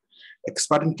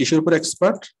 এক্সপার্ট ইন কিসের উপর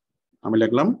এক্সপার্ট, আমি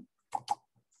লিখলাম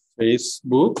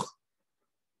ফেসবুক,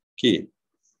 কি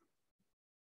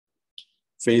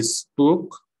ফেসবুক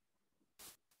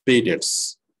পেইড অ্যাডস,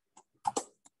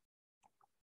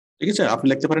 ঠিক আছে। আপনি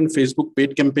লিখতে পারেন ফেসবুক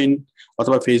পেইড ক্যাম্পেইন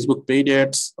অথবা ফেসবুক পেইড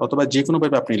অ্যাডস, অথবা যে কোনো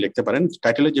ভাবে আপনি লিখতে পারেন,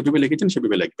 টাইটেলে যেভাবে লিখেছেন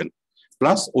সেভাবে লিখবেন।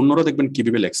 প্লাস অন্যরা দেখবেন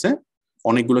কিভাবে লেখছে,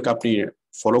 অনেকগুলোকে আপনি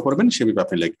ফলো করবেন, সেভাবে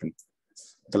আপনি লিখবেন।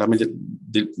 তাহলে আমি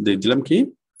দিলাম কি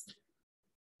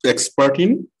expert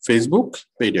in Facebook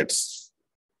paid ads.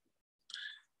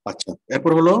 আচ্ছা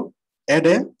এরপর হলো অ্যাড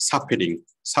এ সাবহেডিং।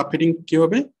 সাবহেডিং কি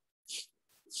হবে,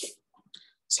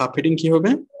 সাবহেডিং কি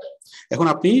হবে, এখন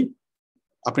আপনি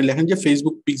লেখেন যে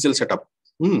Facebook pixel setup,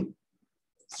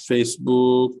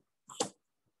 Facebook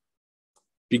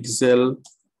pixel,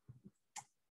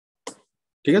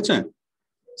 ঠিক আছে,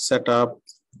 সেটআপ,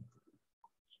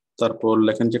 তারপর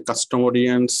লেখেন যে custom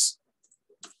audience,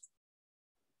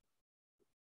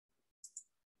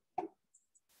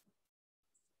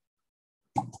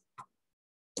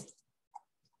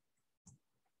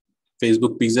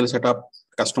 Facebook pixel setup,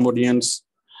 custom audience,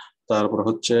 তারপর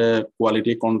হচ্ছে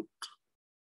কোয়ালিটি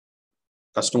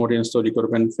কাস্টম অডিয়েন্স তৈরি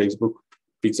করবেন, ফেসবুক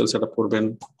পিক্সেল সেটআপ করবেন,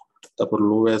 তারপর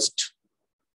লোয়েস্ট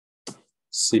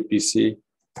সিপিসি,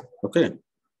 ওকে,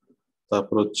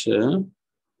 তারপর হচ্ছে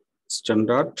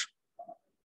স্ট্যান্ডার্ড,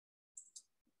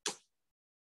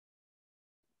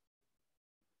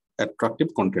 অ্যাট্রাকটিভ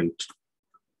কন্টেন্ট,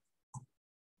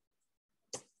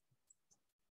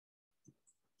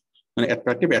 মানে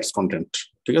অ্যাট্রাকটিভ অ্যাডস কন্টেন্ট,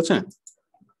 ঠিক আছে।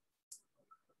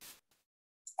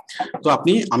 তো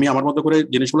আমি আমার মতো করে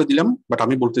জিনিসগুলো দিলাম, বাট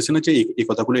আমি বলতেছি না যে এই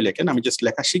কথাগুলো লেখেন, আমি জাস্ট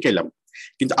লেখা শিখাইলাম।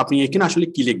 কিন্তু আপনি এখানে আসলে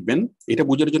কি লিখবেন এটা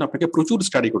বোঝার জন্য আপনাকে প্রচুর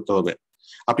স্টাডি করতে হবে।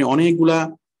 আপনি অনেকগুলা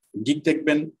গিগ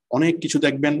দেখবেন, অনেক কিছু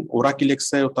দেখবেন, ওরা কি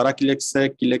লিখছে, তারা কি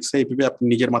লিখছে, এইভাবে আপনি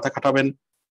নিজের মাথা খাটাবেন।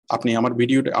 আপনি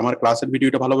আমার ক্লাসের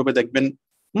ভিডিওটা ভালোভাবে দেখবেন,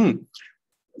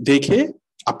 দেখে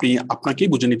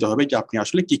আপনাকেই বুঝে নিতে হবে যে আপনি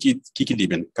আসলে কি কি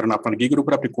দিবেন, কারণ আপনার গিগের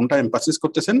উপর আপনি কোনটা এমফাসিস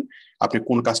করতেছেন, আপনি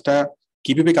কোন কাজটা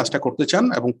কিভাবে কাজটা করতে চান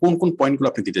এবং কোন কোন পয়েন্টগুলো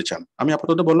আপনি দিতে চান। আমি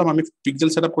আপাতত বললাম আমি পিক্সেল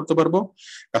সেটআপ করতে পারবো,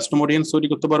 কাস্টমার অডিয়েন্স তৈরি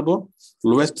করতে পারবো,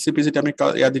 লোয়েস্ট সিপিসিতে আমি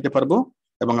দিতে পারবো,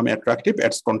 এবং আমি অ্যাট্রাকটিভ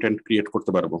অ্যাডস কন্টেন্ট ক্রিয়েট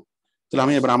করতে পারবো। তাহলে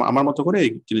আমি এবার আমার মতো করে এই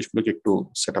জিনিসগুলোকে একটু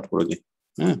সেটআপ করে দিই।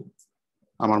 হ্যাঁ,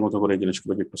 আমার মতো করে এই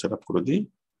জিনিসগুলোকে একটু সেটআপ করে দিই।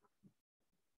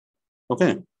 ওকে,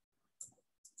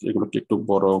 এগুলোকে একটু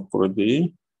বড় করে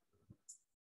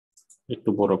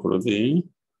দিই,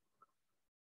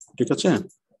 ঠিক আছে,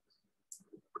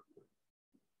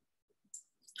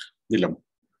 দিলাম।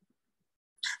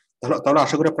 তাহলে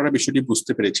আশা করি আপনারা বিষয়টি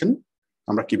বুঝতে পেরেছেন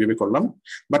আমরা কিভাবে করলাম।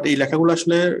 বাট এই লেখাগুলো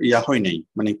আসলে হয় নাই,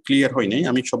 মানে ক্লিয়ার হয় নাই।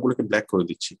 আমি সবগুলোকে ব্ল্যাক করে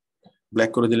দিচ্ছি,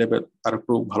 ব্ল্যাক করে দিলে আর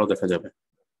একটু ভালো দেখা যাবে।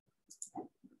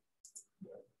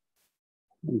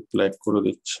 ব্ল্যাক করে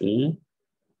দিচ্ছি।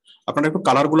 আপনারা একটু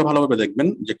কালার গুলো ভালোভাবে দেখবেন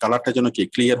যে কালারটা যেন কি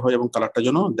ক্লিয়ার হয় এবং কালারটা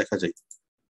যেন দেখা যায়।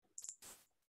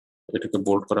 এটাকে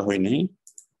বোল্ড করা হয়নি,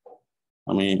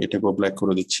 আমি এটাকে ব্ল্যাক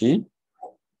করে দিচ্ছি।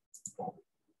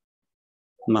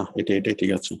 না, এটাই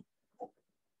ঠিক আছে,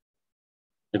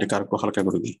 এটাকে আর একটু হালকা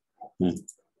করে দিই।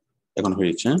 এখন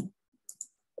হয়েছে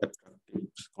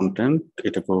কন্টেন্ট।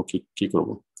 এটাকে কি করব,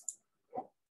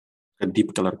 ডিপ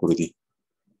কালার করে দিই।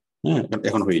 হ্যাঁ,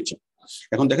 এখন হয়েছে।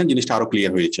 এখন দেখেন জিনিসটা আরো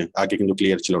ক্লিয়ার হয়েছে, আগে কিন্তু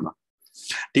ক্লিয়ার ছিল না।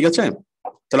 ঠিক আছে,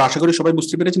 তাহলে আশা করি সবাই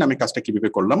বুঝতে পেরেছেন আমি কাজটা কিভাবে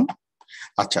করলাম।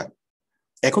 আচ্ছা,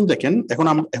 এখন দেখেন,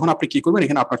 এখন আপনি কি করবেন,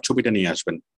 এখানে আপনার ছবিটা নিয়ে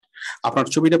আসবেন। আপনার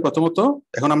ছবিটা প্রথমত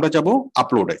এখন আমরা যাব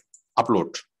আপলোডে,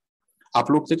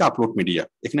 আপলোড থেকে আপলোড মিডিয়া,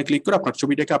 এখানে ক্লিক করে আপনার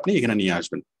ছবিটাকে আপনি এখানে নিয়ে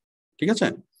আসবেন। ঠিক আছে,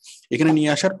 এখানে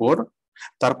নিয়ে আসার পর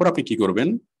তারপর আপনি কি করবেন,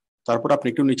 তারপর আপনি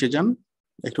একটু নিচে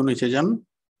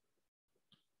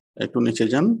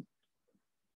যান,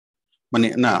 মানে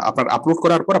না, আপনার আপলোড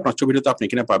করার পর আপনার ছবিটা তো আপনি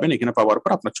এখানে পাবেন, এখানে পাওয়ার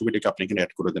পর আপনার ছবিটাকে আপনি এখানে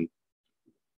অ্যাড করে দেন।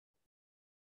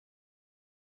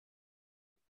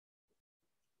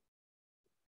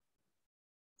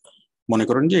 মনে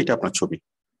করেন যে এটা আপনার ছবি,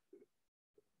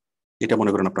 এটা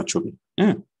মনে করেন আপনার ছবি।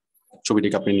 হ্যাঁ,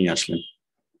 ছবিটাকে আপনি নিয়ে আসলেন।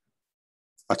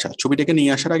 আচ্ছা, ছবিটাকে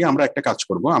নিয়ে আসার আগে আমরা একটা কাজ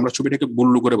করব, আমরা ছবিটাকে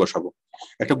গুল্লু করে বসাবো।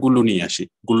 একটা গুল্লু নিয়ে আসি,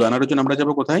 গুল্লু আনার জন্য আমরা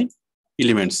যাবো কোথায়,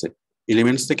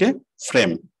 এলিমেন্টস থেকে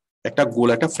ফ্রেম, একটা গোল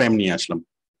একটা ফ্রেম নিয়ে আসলাম।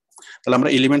 তাহলে আমরা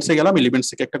এলিমেন্টসে গেলাম, এলিমেন্টস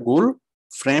থেকে একটা গোল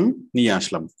ফ্রেম নিয়ে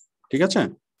আসলাম। ঠিক আছে,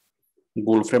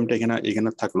 গোল ফ্রেমটা এখানে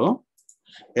থাকলো।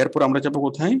 এরপর আমরা যাব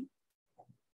কোথায়,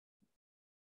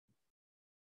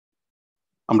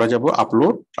 আমরা যাব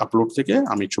আপলোড থেকে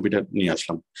আমি ছবিটা নিয়ে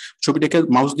আসলাম। ছবিটাকে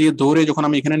মাউস দিয়ে ধরে যখন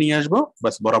আমি এখানে নিয়ে আসবো,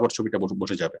 বাস বরাবর ছবিটা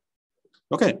বসে যাবে।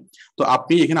 ওকে, তো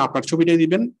আপনি এখানে আপনার ছবিটাই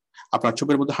দিবেন, আপনার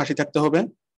ছবির মধ্যে হাসি থাকতে হবে।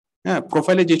 হ্যাঁ,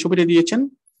 প্রোফাইলে যে ছবিটা দিয়েছেন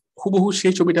হুবহু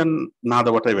সেই ছবিটা না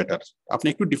দেওয়াটাই বেটার। আপনি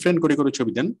একটু ডিফারেন্ট করে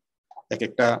ছবি দেন, এক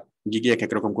একটা গিগে এক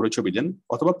এক রকম করে ছবি দেন,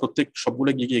 অথবা সবগুলো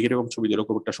গিগে একরকম ছবি দিলেও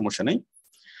খুব একটা সমস্যা নেই।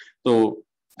 তো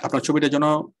আপনার ছবিটা যেন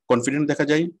কনফিডেন্ট দেখা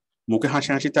যায়, মুখে হাসি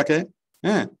হাসি থাকে।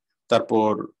 হ্যাঁ, তারপর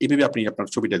এইভাবে আপনি আপনার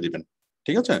ছবিটা দিবেন।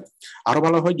 ঠিক আছে, আরো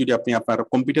ভালো হয় যদি আপনি আপনার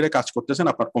কম্পিউটারে কাজ করতেছেন,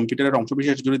 আপনার কম্পিউটারের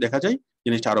অংশবিশেষ যদি দেখা যায়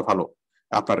জিনিসটা আরো ভালো।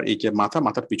 আপনার এই যে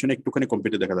মাথার পিছনে একটুখানি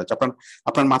কম্পিউটার দেখা যাচ্ছে,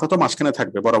 আপনার মাথা তো মাঝখানে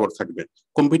থাকবে, বরাবর থাকবে,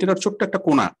 কম্পিউটারের ছোট্ট একটা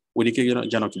কোণা ওইদিকে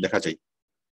যেন কি দেখা যায়,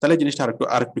 তাহলে জিনিসটা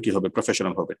আরেকটু কি হবে,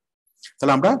 প্রফেশনাল হবে।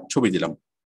 তাহলে আমরা ছবি দিলাম,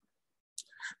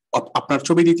 আপনার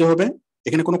ছবি দিতে হবে।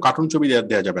 এখানে কোনো কার্টুন ছবি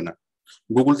দেওয়া যাবে না,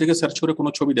 গুগল থেকে সার্চ করে কোনো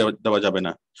ছবি দেওয়া যাবে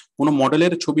না, কোনো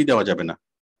মডেলের ছবি দেওয়া যাবে না।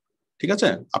 ঠিক আছে,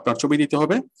 আপনার ছবি দিতে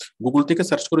হবে। গুগল থেকে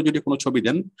সার্চ করে যদি কোনো ছবি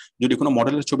দেন, যদি কোনো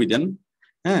মডেলের ছবি দেন,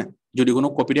 হ্যাঁ, যদি কোনো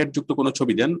কপিরাইট যুক্ত কোনো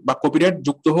ছবি দেন, বা কপিরাইট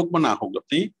যুক্ত হোক বা না হোক,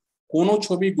 আপনি কোনো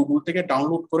ছবি গুগল থেকে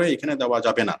ডাউনলোড করে এখানে দেওয়া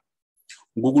যাবে না।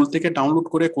 গুগল থেকে ডাউনলোড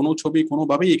করে কোনো ছবি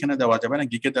কোনোভাবেই এখানে দেওয়া যাবে না,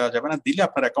 গিকে দেওয়া যাবে না, দিলে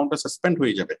আপনার অ্যাকাউন্টটা সাসপেন্ড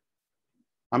হয়ে যাবে।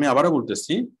 আমি আবারও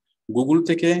বলতেছি, গুগল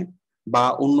থেকে বা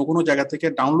অন্য কোনো জায়গা থেকে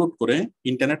ডাউনলোড করে,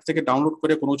 ইন্টারনেট থেকে ডাউনলোড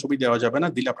করে কোনো ছবি দেওয়া যাবে না,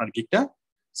 দিলে আপনার গিকটা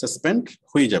সাসপেন্ড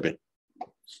হয়ে যাবে।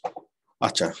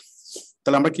 আচ্ছা,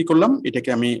 তাহলে আমরা কি করলাম, এটাকে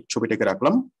আমি ছবিটাকে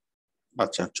রাখলাম।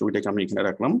 আচ্ছা, ছবিটাকে আমি এখানে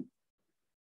রাখলাম,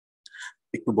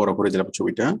 একটু বড় করে দিলাম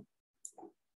ছবিটা।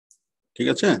 ঠিক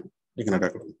আছে, এখানে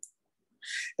রাখলাম।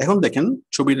 এখন দেখেন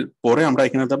ছবির পরে আমরা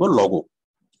এখানে দেবো লগো,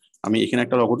 আমি এখানে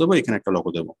একটা লগো দেবো, এখানে একটা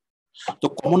লগো দেবো। তো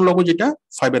কমন লগো যেটা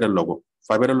ফাইবারের লগো,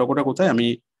 ফাইবারের লগোটা কোথায়, আমি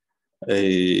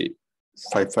এই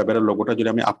ফাইবারের লগোটা যদি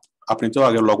আমি আপনি তো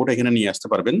আগে লগোটা এখানে নিয়ে আসতে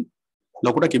পারবেন।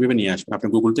 লগোটা কিভাবে নিয়ে আসবেন, আপনি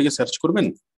গুগল থেকে সার্চ করবেন,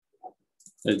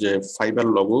 এই যে ফাইবার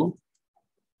লগো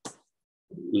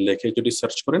লেখে যদি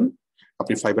সার্চ করেন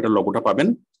আপনি ফাইবারের লগোটা পাবেন।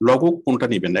 লগো কোনটা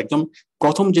নেবেন, একদম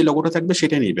প্রথম যে লগোটা থাকবে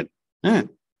সেটাই নেবেন। হ্যাঁ,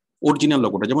 অরিজিনাল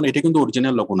লগোটা, যেমন এটা কিন্তু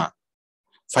অরিজিনাল লগো না।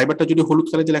 ফাইবারটা যদি হলুদ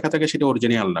কালারে লেখা থাকে সেটা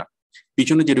অরিজিনাল না,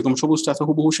 পিছনে যেরকম সবুজটা আছে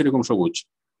হুবহু সেরকম সবুজ।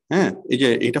 হ্যাঁ, এই যে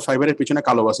এটা ফাইবারের পিছনে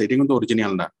কালো আছে, এটা কিন্তু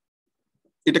অরিজিনাল না।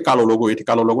 এটা কালো লোগো, এটা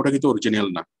কালো লোগোটা কিন্তু অরিজিনাল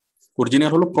না। অরিজিনাল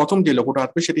হলো প্রথম যে লোগোটা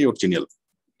আসবে সেটাই অরিজিনাল।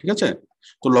 ঠিক আছে,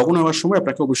 তো লগো নেওয়ার সময়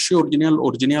আপনাকে অবশ্যই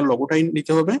অরিজিনাল লোগোটাই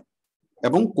নিতে হবে,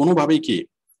 এবং কোনোভাবেই কি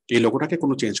এই লোগোটাকে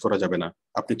কোনো চেঞ্জ করা যাবে না।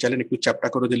 আপনি চাইলেন একটু চ্যাপ্টা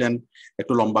করে দিলেন,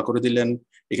 একটু লম্বা করে দিলেন,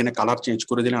 এখানে কালার চেঞ্জ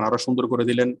করে দিলেন, আরো সুন্দর করে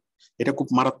দিলেন, এটা খুব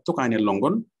মারাত্মক আইনের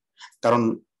লঙ্ঘন। কারণ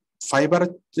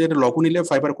ফাইবারের লগো নিলে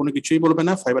ফাইবার কোনো কিছুই বলবে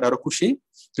না, ফাইবার আরো খুশি,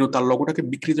 কিন্তু তার লগোটাকে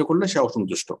বিকৃত করলে সে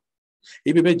অসন্তুষ্ট।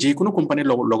 এইভাবে যে কোনো কোম্পানির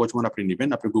লগো যখন আপনি নেবেন,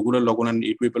 আপনি গুগলের লগো নেন,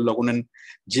 ইউটিউবের লগো নেন,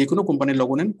 যে কোনো কোম্পানির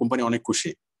লগো নেন, কোম্পানি অনেক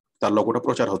খুশি, তার লগোটা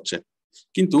প্রচার হচ্ছে।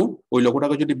 কিন্তু ওই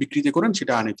লগোটাকে যদি বিকৃতি করেন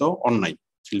সেটা আইনত অন্যায়,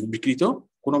 বিকৃত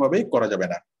কোনোভাবেই করা যাবে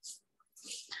না।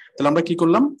 তাহলে আমরা কি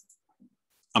করলাম,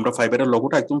 আমরা ফাইবারের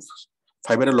লগোটা একদম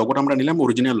ফাইবারের লগোটা আমরা নিলাম,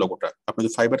 অরিজিনাল লগোটা। আপনি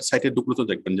ফাইবার সাইটে ঢুকলে তো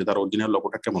দেখবেন যে তার অরিজিনাল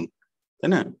লগোটা কেমন, তাই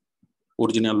না,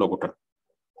 অরিজিনাল লগোটা।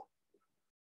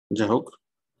 যাই হোক,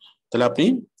 তাহলে আপনি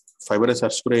ফাইবারে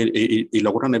সার্চ করে এই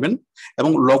লগোটা নেবেন,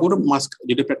 এবং লগোর মাস্ক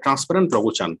যদি আপনি ট্রান্সপারেন্ট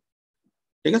লগো চান,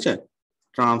 ঠিক আছে,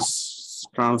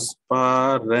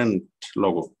 ট্রান্সপারেন্ট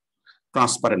লগো,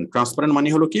 ট্রান্সপারেন্ট মানে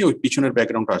হলো কি ওই পিছনের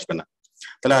ব্যাকগ্রাউন্ডটা আসবে না।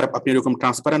 তাহলে আর আপনি এরকম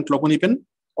ট্রান্সপারেন্ট লগো নেবেন,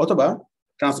 অথবা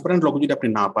ট্রান্সপারেন্ট লগো যদি আপনি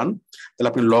না পান তাহলে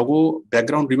আপনি লগো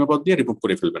ব্যাকগ্রাউন্ড রিমুভার দিয়ে রিমুভ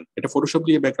করে ফেলবেন। এটা ফটোশপ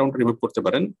দিয়ে ব্যাকগ্রাউন্ড রিমুভ করতে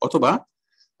পারেন, অথবা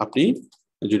আপনি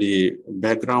যদি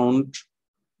ব্যাকগ্রাউন্ড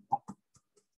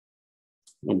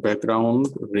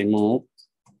রিমুভ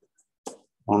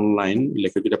অনলাইন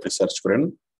লিখে যদি আপনি সার্চ করেন,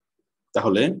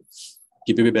 তাহলে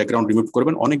কিভাবে ব্যাকগ্রাউন্ড রিমুভ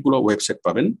করবেন অনেকগুলো ওয়েবসাইট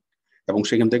পাবেন, এবং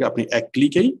সেখান থেকে আপনি এক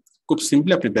ক্লিকেই খুব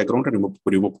সিম্পলি আপনি ব্যাকগ্রাউন্ডটা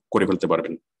রিমুভ করে ফেলতে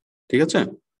পারবেন। ঠিক আছে,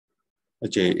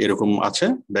 যে এরকম আছে,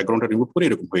 ব্যাকগ্রাউন্ডটা রিমুভ করে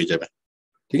এরকম হয়ে যাবে।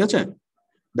 ঠিক আছে,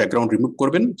 ব্যাকগ্রাউন্ড রিমুভ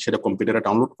করবেন, সেটা কম্পিউটারে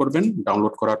ডাউনলোড করবেন,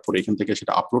 ডাউনলোড করার পর এখান থেকে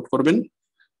সেটা আপলোড করবেন,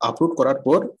 আপলোড করার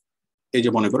পর এই যে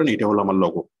মনে করেন এটা হলো আমার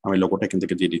লগো, আমি লগোটা এখান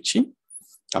থেকে দিয়ে দিচ্ছি,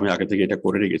 আমি আগে থেকে এটা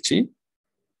করে রেখেছি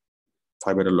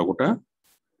ফাইবারের লগোটা।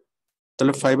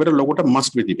 তাহলে ফাইবারের লগোটা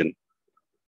মাস্ট বি দিবেন,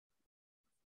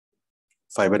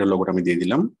 ফাইবারের লগোটা আমি দিয়ে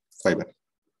দিলাম, ফাইবার।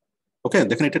 ওকে,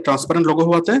 দেখেন এটা ট্রান্সপারেন্ট লগো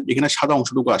হওয়াতে এখানে সাদা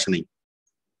অংশটুকু আসে নেই,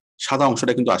 সাদা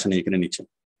অংশটা কিন্তু আসে নেই এখানে নিচে।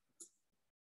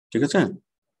 ঠিক আছে,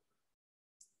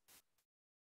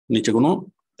 নিচে কোনো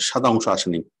সাদা অংশ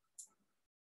আসেনি,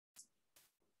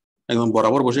 একদম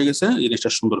বরাবর বসে গেছে, জিনিসটা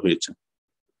সুন্দর হয়েছে।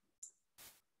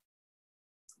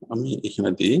 আমি এখানে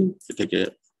দিই এটাকে,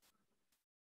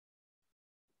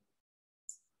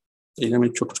 এখানে আমি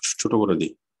ছোট ছোট করে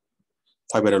দিই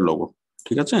ফাইবারের লগো।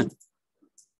 ঠিক আছে,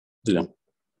 দিলাম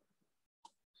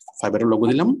ফাইবারের লগো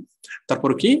দিলাম।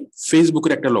 তারপর কি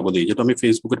ফেসবুকের একটা লগো দিই, যেহেতু আমি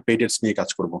ফেসবুকের পেড অ্যাডস নিয়ে কাজ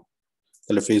করব,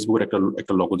 তাহলে ফেসবুকের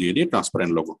একটা লগো দিয়ে দিই,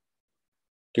 ট্রান্সপারেন্ট লগো।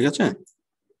 ঠিক আছে,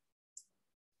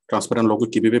 ট্রান্সপারেন্ট লগো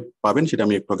কিভাবে পাবেন সেটা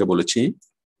আমি একটু আগে বলেছি।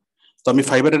 তো আমি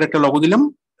ফাইবারের একটা লগো দিলাম,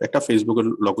 একটা ফেসবুকের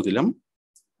লগো দিলাম,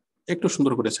 একটু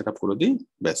সুন্দর করে সেট আপ করে দিই,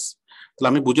 ব্যাস। তাহলে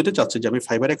আমি বুঝতে চাচ্ছি যে আমি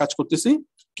ফাইবারে কাজ করতেছি,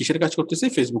 কিসের কাজ করতেছি,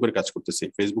 ফেসবুকের কাজ করতেছি,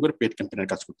 ফেসবুকের পেড ক্যাম্পেইনের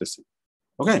কাজ করতেছি।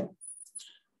 ওকে,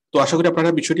 তো আশা করি আপনারা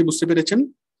বিষয়টি বুঝতে পেরেছেন।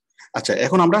 আচ্ছা,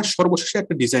 এখন আমরা সর্বশেষে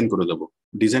একটা ডিজাইন করে দেবো।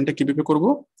 ডিজাইনটা কিভাবে করব,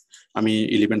 আমি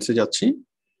এলিমেন্টসে যাচ্ছি,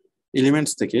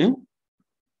 এলিমেন্টস থেকে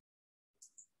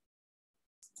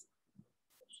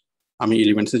আমি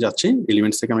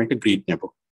একটা গ্রিড নেব,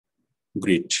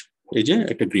 গ্রিড, এই যে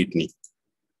একটা গ্রিড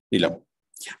নিলাম,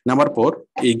 নেওয়ার পর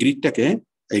এই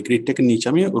গ্রিডটাকে নিচে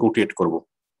আমি রোটেট করব।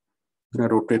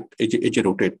 রোটেট, এই যে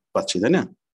রোটেট পাচ্ছি, তাই না,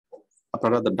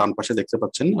 আপনারা ডান পাশে দেখতে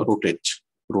পাচ্ছেন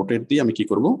রোটেট দিয়ে আমি কি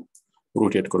করব,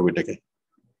 রোটেট করবো এটাকে।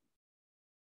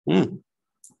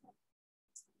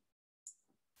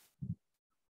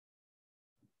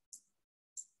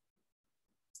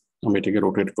 আমি এটাকে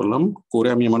রোটেট করলাম, করে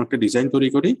আমি এমন একটা ডিজাইন তৈরি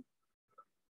করি,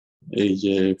 এই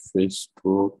যে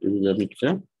ফেসবুক,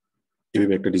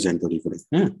 এইভাবে একটা ডিজাইন তৈরি করি।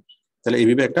 তাহলে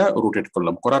এইভাবে একটা রোটেট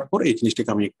করলাম, করার পর এই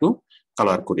জিনিসটাকে আমি একটু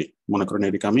কালার করি। মনে করেন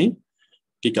এটাকে আমি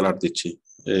কি কালার দিচ্ছি,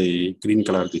 এই গ্রিন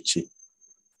কালার দিচ্ছি,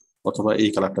 অথবা এই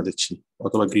কালারটা দিচ্ছি,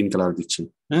 অথবা গ্রিন কালার দিচ্ছি,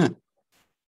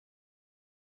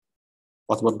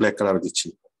 অথবা ব্ল্যাক কালার দিচ্ছি।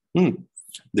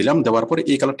 দিলাম, দেওয়ার পরে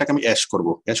এই কালারটাকে আমি অ্যাশ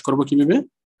করব কিভাবে,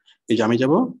 এই যে আমি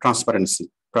যাব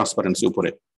ট্রান্সপারেন্সি উপরে,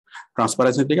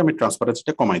 ট্রান্সপারেন্সি থেকে আমি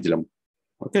ট্রান্সপারেন্সিটা কমাই দিলাম।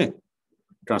 ওকে,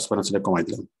 ট্রান্সপারেন্সিটা কমাই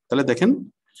দিলাম, তাহলে দেখেন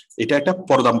এটা একটা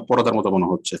পর্দার মতো মনে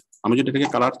হচ্ছে। আমি যদি এটাকে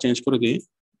কালার চেঞ্জ করে দিই,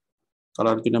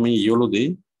 কালার যদি আমি ইয়েলো দিই,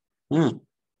 হ্যাঁ,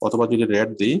 অথবা যদি রেড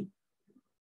দিই,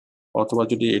 অথবা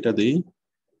যদি এটা দিই,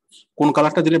 কোন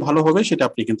কালারটা দিলে ভালো হবে সেটা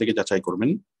আপনি এখান থেকে যাচাই করবেন।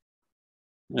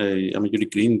 এই আমি যদি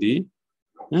গ্রিন দিই,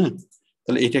 হ্যাঁ,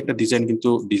 তাহলে এটা একটা ডিজাইন, কিন্তু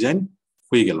ডিজাইন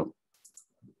হয়ে গেল।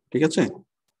 ঠিক আছে,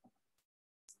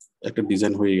 একটা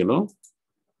ডিজাইন হয়ে গেল।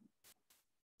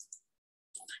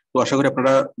 তো আশা করি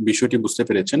আপনারা বিষয়টি বুঝতে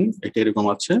পেরেছেন। এটা এরকম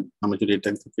আছে, আমি যদি এটা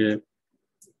থেকে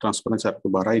ট্রান্সপারেন্সি একটু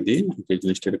বাড়াই দিই, এই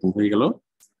জিনিসটা এরকম হয়ে গেল।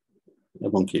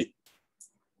 এবং কি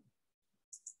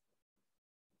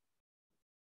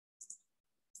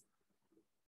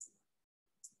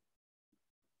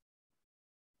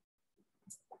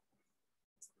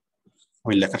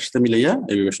আমি লেখার সাথে মিলাইয়া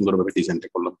এইভাবে সুন্দরভাবে ডিজাইনটা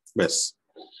করলাম, ব্যাস।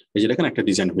 এই যে দেখেন একটা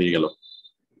ডিজাইন হয়ে গেল,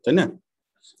 তাই না?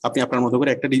 আপনি আপনার মতো করে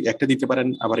একটা দিতে পারেন,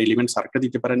 আবার এলিমেন্টস আরেকটা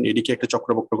দিতে পারেন, এদিকে একটা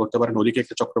চক্রবক্র করতে পারেন, ওদিকে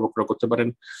একটা চক্রবক্র করতে পারেন,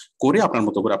 করে আপনার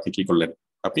মতো করে আপনি কি করলেন,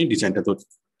 আপনি ডিজাইনটা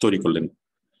তৈরি করলেন।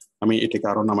 আমি এটাকে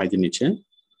আরো নামাই দিই নিচে,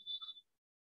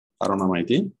 আরো নামাই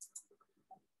দিই।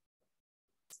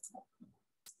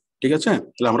 ঠিক আছে,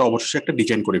 তাহলে আমরা অবশ্যই একটা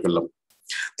ডিজাইন করে ফেললাম।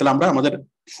 তাহলে আমরা আমাদের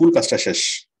ফুল কাজটা শেষ।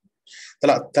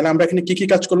 তাহলে আমরা এখানে কি কি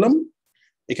কাজ করলাম?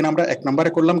 এখানে আমরা এক নম্বরে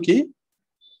করলাম কি,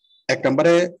 এক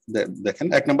নম্বরে দেখেন,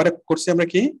 এক নম্বরে করছি আমরা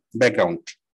কি, ব্যাকগ্রাউন্ড।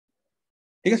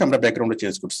 ঠিক আছে, আমরা ব্যাকগ্রাউন্ডে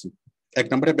চেঞ্জ করছি। এক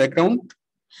নম্বরে ব্যাকগ্রাউন্ড,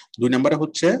 দুই নম্বরে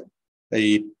হচ্ছে এই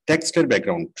টেক্সটের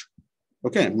ব্যাকগ্রাউন্ড।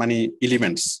 ওকে, মানে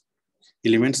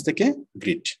এলিমেন্টস থেকে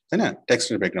গ্রিড, তাই না,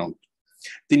 টেক্সটের ব্যাকগ্রাউন্ড।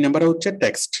 তিন নম্বরে হচ্ছে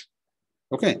টেক্সট।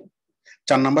 ওকে,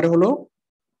 চার নম্বরে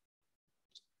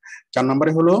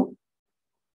হলো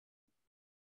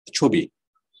ছবি,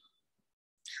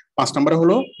 পাঁচ নম্বরে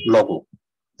হলো লগো,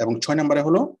 এবং ছয় নম্বরে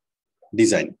হলো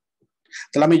ডিজাইন।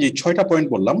 তাহলে আমি যে 6টা পয়েন্ট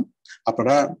বললাম,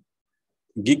 আপনারা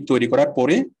গিগ তৈরি করার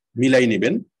পরে মিলাই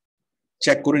নেবেন,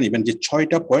 চেক করে নেবেন যে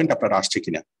 6টা পয়েন্ট আপনার আসছে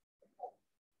কিনা।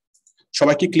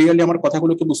 সবাই কি ক্লিয়ারলি আমার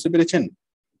কথাগুলোকে বুঝতে পেরেছেন?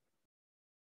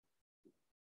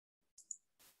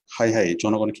 হাই হাই,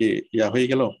 জনগণ কি ইয়া হয়ে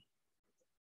গেল,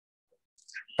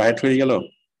 টায়ার্ড হয়ে গেল?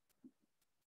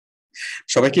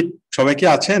 সবাই কি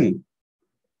আছেন?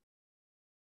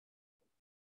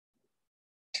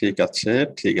 ঠিক আছে,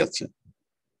 ঠিক আছে,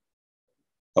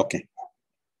 ওকে।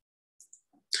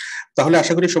 তাহলে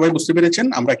আশা করি সবাই বুঝতে পেরেছেন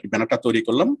আমরা কি ব্যানারটা তৈরি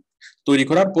করলাম। তৈরি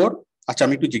করার পর, আচ্ছা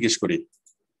আমি একটু জিজ্ঞেস করি,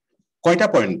 কয়টা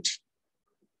পয়েন্ট?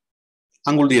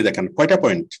 আঙ্গুল দিয়ে দেখেন, কয়টা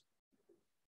পয়েন্ট?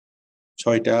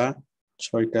 6টা,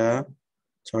 6টা,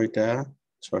 6টা,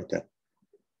 6টা।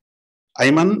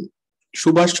 আইমান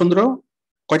সুভাষ চন্দ্র,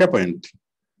 কয়টা পয়েন্ট?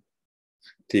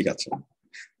 ঠিক আছে,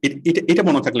 এটা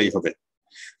মনে থাকলেই হবে।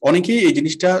 অনেকেই এই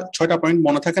জিনিসটা 6টা পয়েন্ট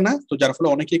মনে থাকে না, তো যার ফলে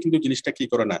অনেকেই কিন্তু জিনিসটা কি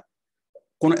করে না,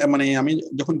 কোন মানে আমি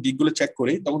যখন দিকগুলো চেক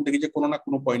করি তখন দেখি যে কোনো না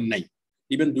কোনো পয়েন্ট নাই,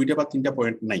 ইভেন 2টা বা 3টা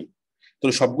পয়েন্ট নাই। তো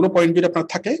সবগুলো পয়েন্ট যদি আপনার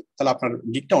থাকে তাহলে আপনার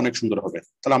গিকটা অনেক সুন্দর হবে।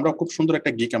 তাহলে আমরা খুব সুন্দর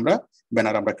একটা গিক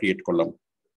ব্যানার আমরা ক্রিয়েট করলাম।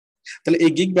 তাহলে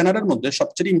এই গিক ব্যানারের মধ্যে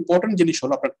সবচেয়ে ইম্পর্টেন্ট জিনিস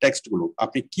হলো আপনার টেক্সট গুলো,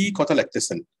 আপনি কি কথা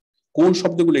লিখতেছেন, কোন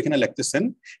শব্দগুলো এখানে লিখতেছেন,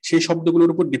 সেই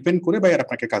শব্দগুলোর উপর ডিপেন্ড করে বাইরে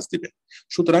আপনাকে কাজ দিবে।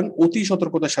 সুতরাং অতি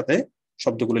সতর্কতার সাথে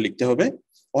শব্দগুলো লিখতে হবে,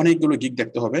 অনেকগুলো গিক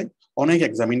দেখতে হবে, অনেক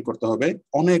এক্সামিন করতে হবে,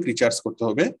 অনেক রিসার্চ করতে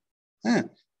হবে, হ্যাঁ,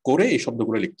 করে এই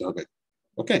শব্দগুলো লিখতে হবে।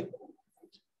 ওকে,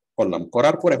 করলাম,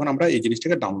 করার পর এখন আমরা এই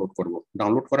জিনিসটাকে ডাউনলোড করব।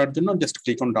 ডাউনলোড করার জন্য just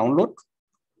click on download,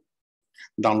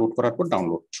 download করার পর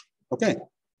ডাউনলোড। ওকে,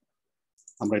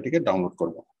 আমরা এটাকে ডাউনলোড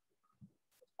করব।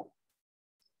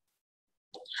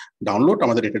 ডাউনলোড,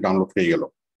 আমাদের এটা ডাউনলোড হয়ে গেল।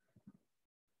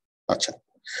 আচ্ছা,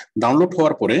 ডাউনলোড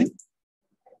হওয়ার পরে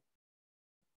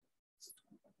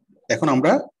এখন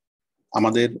আমরা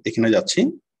আমাদের এখানে যাচ্ছি।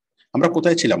 আমরা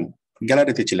কোথায় ছিলাম?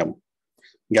 গ্যালারিতে ছিলাম।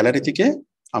 গ্যালারি থেকে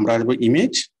আমরা আসবো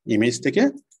ইমেজ, ইমেজ থেকে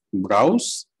ব্রাউজ,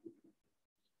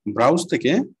 ব্রাউজ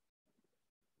থেকে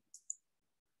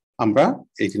আমরা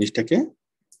এই জিনিসটাকে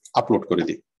আপলোড করে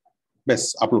দিই। ব্যাস,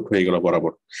 আপলোড হয়ে গেল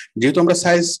বরাবর। যেহেতু আমরা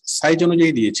সাইজ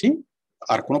অনুযায়ী দিয়েছি,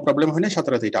 আর কোনো প্রবলেম হয় না, সাথে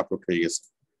সাথে এটা আপলোড হয়ে গেছে।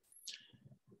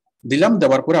 দিলাম,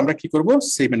 দেওয়ার পরে আমরা কি করব,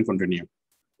 সেভ এন্ড কন্টিনিউ।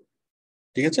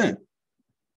 ঠিক আছে,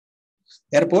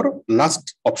 এরপর লাস্ট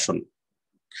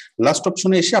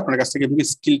অপশনে এসে আপনার কাছ থেকে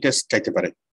স্কিল টেস্ট চাইতে পারে।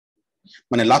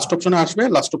 মানে লাস্ট অপশনে আসবে,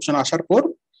 লাস্ট অপশনে আসার পর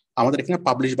আমাদের এখানে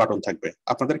পাবলিশ বাটন থাকবে।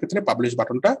 আপনাদের ক্ষেত্রে পাবলিশ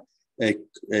বাটনটা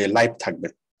লাইভ থাকবে।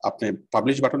 আপনি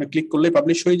পাবলিশ বাটনে ক্লিক করলে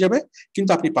পাবলিশ হয়ে যাবে,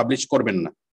 কিন্তু আপনি পাবলিশ করবেন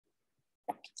না।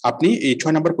 আপনি এই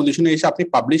 6 নম্বর পজিশনে এসে আপনি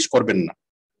পাবলিশ করবেন না।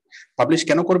 পাবলিশ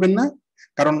কেন করবেন না?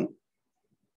 কারণ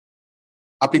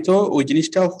আপনি তো ওই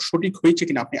জিনিসটা সঠিক হয়েছে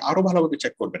কিনা আপনি আরো ভালোভাবে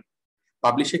চেক করবেন।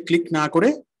 পাবলিশে ক্লিক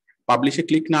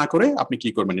না করে আপনি কি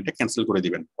করবেন, এটা ক্যান্সেল করে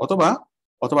দিবেন, অথবা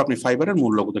আপনি ফাইবারের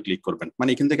মূল লোগোতে ক্লিক করবেন, মানে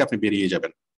এখান থেকে আপনি বেরিয়ে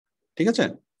যাবেন। ঠিক আছে,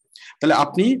 তাহলে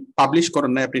আপনি পাবলিশ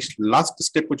করেন নাই, আপনি লাস্ট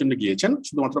স্টেপ পর্যন্ত গিয়েছেন,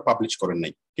 শুধুমাত্র পাবলিশ করেন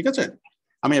নাই। ঠিক আছে,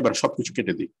 আমি এবার সবকিছু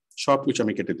কেটে দিই, সবকিছু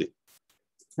আমি কেটে দিই।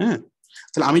 হ্যাঁ,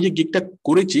 তাহলে আমি যে গিগটা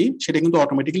করেছি সেটা কিন্তু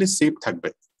অটোমেটিক্যালি সেভ থাকবে।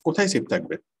 কোথায় সেভ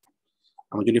থাকবে?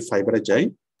 আমি যদি ফাইবারে যাই,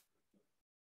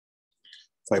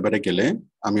 ফাইবারে গেলে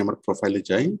আমি আমার প্রোফাইলে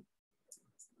যাই,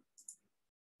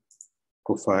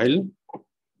 প্রোফাইল,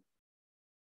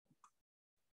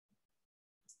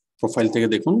 প্রোফাইল থেকে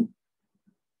দেখুন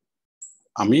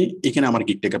আমি এখানে আমার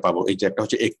গিগটাকে পাবো। এই যে একটা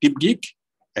হচ্ছে অ্যাক্টিভ গিগ,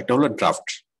 একটা হলো ড্রাফট।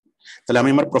 তাহলে আমি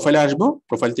আমার প্রোফাইলে আসবো,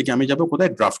 প্রোফাইল থেকে আমি যাবো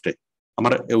কোথায়? ড্রাফটে।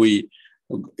 আমার ওই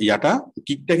ইয়াটা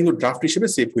গিগটা কিন্তু ড্রাফট হিসেবে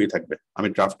সেভ হয়ে থাকবে। আমি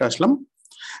ড্রাফটে আসলাম,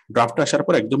 ড্রাফটে আসার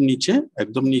পর একদম নিচে,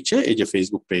 একদম নিচে এই যে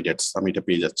ফেসবুক পেজ অ্যাডস, আমি এটা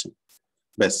পেয়ে যাচ্ছি।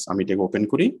 ব্যাস, আমি এটাকে ওপেন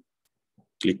করি,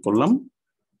 ক্লিক করলাম,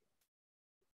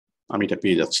 আমি এটা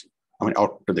পেয়ে যাচ্ছি, আমি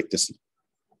আউটপুটটা দেখতেছি,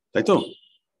 তাই তো?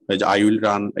 এই যে আই উইল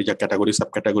রান, এই যে ক্যাটাগরি, সাব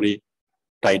ক্যাটাগরি,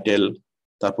 টাইটেল,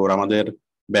 তারপর আমাদের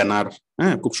ব্যানার,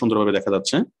 হ্যাঁ খুব সুন্দরভাবে দেখা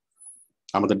যাচ্ছে,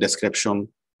 আমাদের ডেসক্রিপশন,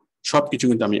 সবকিছু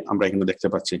কিন্তু আমরা এখানে দেখতে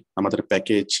পাচ্ছি, আমাদের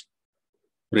প্যাকেজ,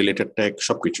 রিলেটেড ট্যাগ,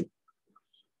 সবকিছু।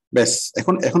 ব্যাস,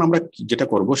 এখন এখন আমরা যেটা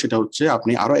করব সেটা হচ্ছে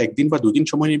আপনি আরো একদিন বা 2 দিন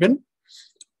সময় নেবেন,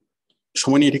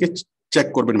 সময় নিয়ে এটাকে চেক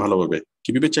করবেন ভালোভাবে।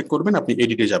 কিভাবে চেক করবেন? আপনি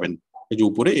এডিটে যাবেন, এই যে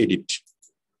উপরে এডিট,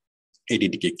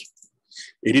 এডিট গিগ,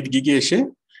 এডিট গিগে এসে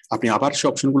আপনি আবার সে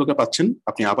অপশনগুলোকে পাচ্ছেন।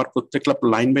 আপনি আবার প্রত্যেকটা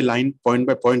line by line, point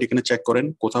by point এখানে চেক করেন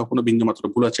কোথাও কোনো বিন্দু মাত্র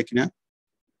ভুল আছে কিনা।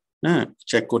 হ্যাঁ,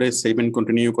 চেক করে সেভ এন্ড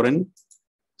কন্টিনিউ করেন।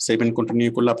 সেভ এন্ড কন্টিনিউ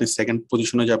করলে আপনি সেকেন্ড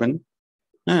পজিশনে যাবেন।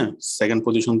 হ্যাঁ, সেকেন্ড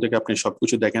পজিশন থেকে আপনি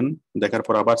সবকিছু দেখেন, দেখার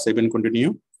পর আবার সেভ এন্ড কন্টিনিউ।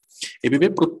 এভাবে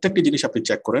প্রত্যেকটি জিনিস আপনি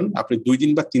চেক করেন। আপনি 2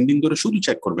 দিন বা 3 দিন ধরে শুধু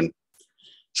চেক করবেন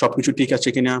সবকিছু ঠিক আছে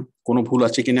কিনা, কোনো ভুল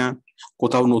আছে কিনা,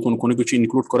 কোথাও নতুন কোনো কিছু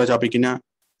ইনক্লুড করা যাবে কিনা।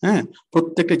 হ্যাঁ,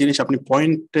 প্রত্যেকটা জিনিস আপনি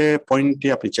পয়েন্টে পয়েন্টে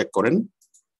আপনি চেক করেন।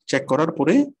 চেক করার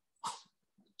পরে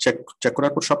চেক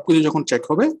করার পর সবকিছু যখন চেক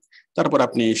হবে, তারপর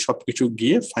আপনি সবকিছু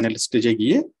গিয়ে ফাইনাল স্টেজে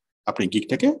গিয়ে আপনি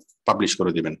গিগটাকে পাবলিশ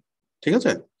করে দিবেন। ঠিক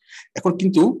আছে, এখন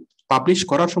কিন্তু পাবলিশ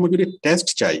করার সময় যদি টেস্ট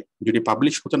চাই, যদি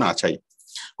পাবলিশ হতে না চাই,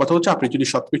 কথা হচ্ছে আপনি যদি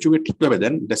সবকিছুকে ঠিকভাবে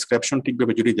দেন, ডেসক্রিপশন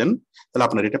ঠিকভাবে যদি দেন, তাহলে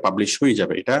আপনার এটা পাবলিশ হয়ে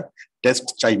যাবে, এটা টেস্ট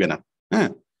চাইবে না। হ্যাঁ,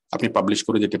 আপনি পাবলিশ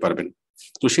করে দিতে পারবেন।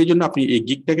 তো সেই জন্য আপনি এই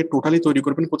গিগটাকে টোটালি তৈরি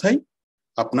করবেন কোথায়?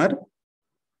 আপনার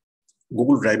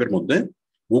গুগল ড্রাইভের মধ্যে।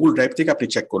 গুগল ড্রাইভ থেকে আপনি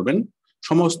চেক করবেন,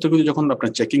 সমস্ত কিছু যখন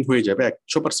আপনার চেকিং হয়ে যাবে,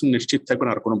 100% নিশ্চিত থাকবেন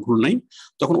আর কোনো ভুল নাই,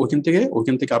 তখন ওইখান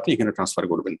থেকে আপনি এখানে ট্রান্সফার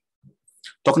করবেন।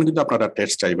 তখন কিন্তু আপনার আর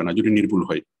টেস্ট চাইবে না যদি নির্ভুল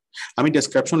হয়। আমি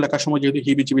ডেসক্রিপশন লেখার সময় যেহেতু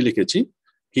হিবিজিবি লিখেছি,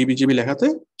 হিবিজিবি লেখাতে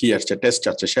কি আসছে? টেস্ট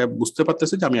আসছে। সে বুঝতে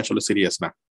পারতেছে যে আমি আসলে সিরিয়াস না,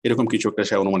 এরকম কিছু একটা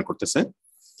সে অনুমান করতেছে,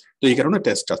 তো এই কারণে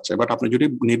টেস্ট চাচ্ছে। বাট আপনি যদি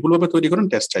নির্ভুলভাবে তৈরি করেন,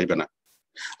 টেস্ট চাইবে না।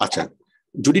 আচ্ছা,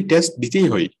 যদি টেস্ট দিতেই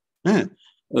হয়, হ্যাঁ,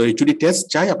 যদি টেস্ট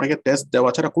চাই, আপনাকে টেস্ট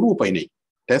দেওয়া ছাড়া কোনো উপায় নেই।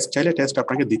 টেস্ট চাইলে টেস্ট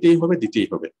আপনাকে দিতেই হবে, দিতেই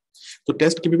হবে। তো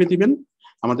টেস্ট কিভাবে দিবেন?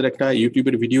 আমাদের একটা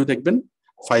ইউটিউবের ভিডিও দেখবেন,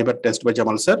 fibre test by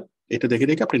Jamal sir, এটা দেখে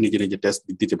দেখে আপনি নিজে নিজে টেস্ট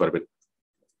দিতে পারবেন।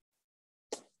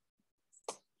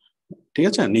 ঠিক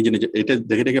আছে, নিজে নিজে এটা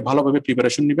দেখে দেখে ভালোভাবে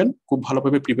প্রিপারেশন নেবেন, খুব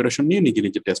ভালোভাবে প্রিপারেশন নিয়ে নিজে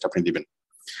নিজে টেস্ট আপনি দিবেন।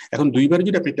 এখন 2বার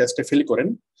যদি আপনি টেস্টে ফেল করেন,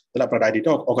 তাহলে আপনার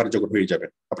আইডিটা অকার্যকর হয়ে যাবে,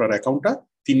 আপনার অ্যাকাউন্টটা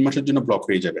 3 মাসের জন্য ব্লক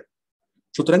হয়ে যাবে।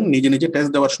 সুতরাং নিজে নিজে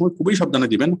টেস্ট দেওয়ার সময় খুবই সাবধানে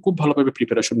দিবেন, খুব ভালোভাবে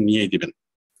প্রিপারেশন নিয়েই দিবেন।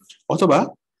 অথবা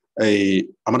এই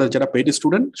আমাদের যারা পেইড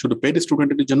স্টুডেন্ট, শুধু পেইড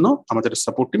স্টুডেন্টের জন্য আমাদের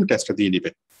সাপোর্ট টিম টেস্টটা দিয়ে দিবে।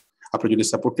 আপনি যদি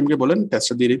সাপোর্ট টিমকে বলেন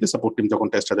টেস্টটা দিয়ে দিতে, সাপোর্ট টিম তখন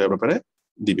টেস্টটা দেওয়ার ব্যাপারে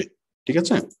দিবে। ঠিক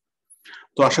আছে,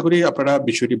 তো আশা করি আপনারা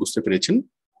বিষয়টি বুঝতে পেরেছেন।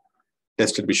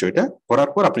 টেস্টের বিষয়টা করার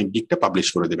পর আপনি গিগটা পাবলিশ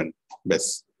করে দিবেন। ব্যাস,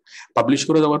 পাবলিশ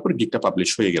করে দেওয়ার পর গিগটা পাবলিশ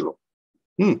হয়ে গেল।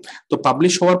 তো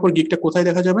পাবলিশ হওয়ার পর গিগটা কোথায়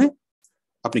দেখা যাবে?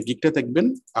 আপনি গিগটা দেখবেন,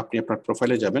 আপনি আপনার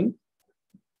প্রোফাইলে যাবেন,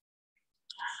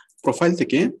 প্রোফাইল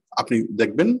থেকে আপনি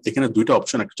দেখবেন এখানে 2টা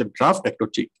অপশন, একটা হচ্ছে ড্রাফট, একটা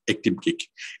হচ্ছে অ্যাক্টিভ গিগ।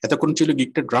 এতক্ষণ ছিল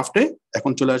গিগটা ড্রাফটে,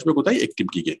 এখন চলে আসবে কোথায়? অ্যাক্টিভ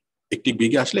গিগে। অ্যাক্টিভ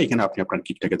গিগে আসলে এখানে আপনি আপনার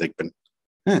গিগটাকে দেখবেন।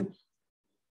 হ্যাঁ,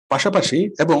 পাশাপাশি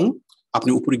এবং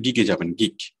আপনি উপরে গিগে যাবেন,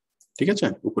 গিগ, ঠিক আছে,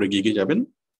 উপরে গিগে যাবেন।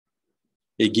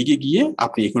 এই গিগে গিয়ে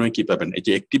আপনি এখানে কি পাবেন? এই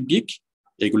যে অ্যাক্টিভ গিগ,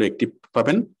 এগুলো অ্যাক্টিভ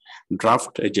পাবেন।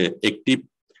 ড্রাফট, এই যে অ্যাক্টিভ,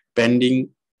 পেন্ডিং,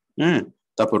 হ্যাঁ,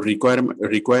 তারপর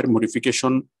require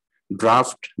modification,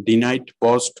 draft, denied,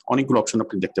 post, অনেকগুলো অপশন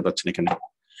আপনি দেখতে পাচ্ছেন এখানে।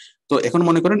 তো এখন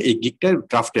মনে করেন এই গিগটা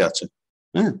ড্রাফটে আছে।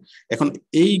 হ্যাঁ, এখন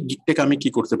এই গিগটাকে আমি কি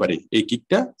করতে পারি? এই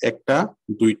গিগটা 1টা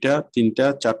 2টা 3টা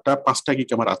 4টা 5টা গিগ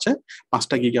আমার আছে,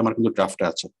 5টা গিগ আমার কিন্তু ড্রাফটে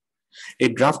আছে। এই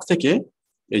ড্রাফট থেকে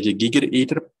এই যে গিগের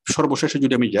এইটার সর্বশেষে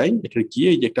যদি আমি যাই, এটা গিয়ে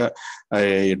এই যে একটা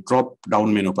ড্রপ ডাউন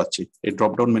মেনু পাচ্ছি, এই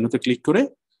ড্রপ ডাউন মেনুতে ক্লিক করে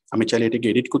আমি চাইলে এটাকে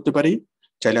এডিট করতে পারি,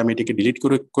 চাইলে আমি এটাকে ডিলিট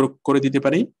করে দিতে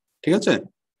পারি। ঠিক আছে,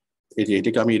 এই যে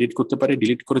এটাকে আমি এডিট করতে পারি,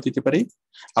 ডিলিট করে দিতে পারি।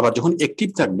 আবার যখন অ্যাক্টিভ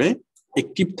থাকবে,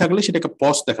 অ্যাক্টিভ থাকলে সেটাকে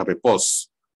পজ দেখাবে, পজ।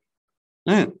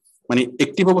 হ্যাঁ, মানে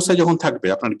অ্যাক্টিভ অবস্থায় যখন থাকবে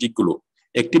আপনার গিগ গুলো,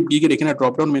 অ্যাক্টিভ গিগের এখানে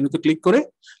ড্রপ ডাউন মেনুতে ক্লিক করে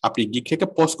আপনি গিগটাকে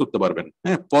পজ করতে পারবেন।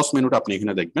 হ্যাঁ, পজ মেনুটা আপনি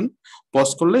এখানে দেখবেন, পজ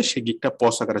করলে সেই গিগটা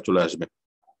পজ আকারে চলে আসবে।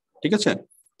 ঠিক আছে,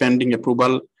 pending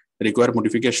approval, require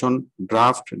modification,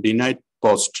 draft, denied,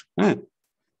 post. হ্যাঁ,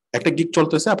 একটা গিগ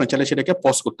চলতেছে, আপনি চাইলে সেটাকে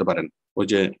পজ করতে পারেন। ওই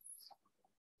যে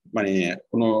মানে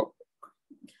কোনো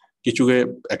কিছু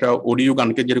একটা অডিও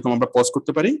গানকে যেরকম আমরা পজ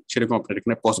করতে পারি, সেরকম আপনার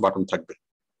এখানে পজ বাটন থাকবে।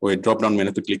 ওই ড্রপ ডাউন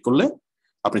মেনুতে ক্লিক করলে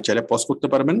আপনি চাইলে পজ করতে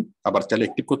পারবেন, আবার চাইলে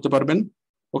অ্যাক্টিভ করতে পারবেন।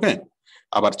 ওকে,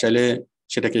 আবার চাইলে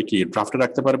সেটাকে কি ড্রাফটে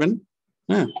রাখতে পারবেন।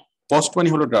 হ্যাঁ, পস্ট মানে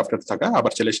হলো ড্রাফটে থাকা,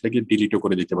 আবার চাইলে সেটাকে ডিলিটও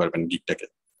করে দিতে পারবেন গিগটাকে।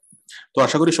 তো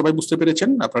আশা করি সবাই বুঝতে পেরেছেন।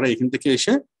 আপনারা এখান থেকে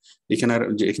এসে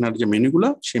এখানের যে মেনুগুলো,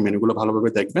 সেই মেনুগুলো ভালোভাবে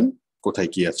দেখবেন কোথায়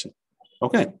কি আছে।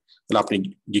 ওকে, তাহলে আপনি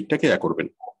গিগটাকে করবেন।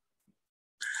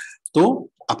 তো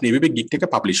আপনি এভাবে গিগটাকে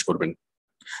পাবলিশ করবেন।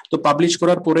 তো পাবলিশ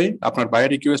করার পরে আপনার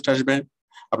বায়ার রিকোয়েস্ট আসবে,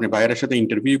 আপনি বায়ারের সাথে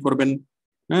ইন্টারভিউ করবেন।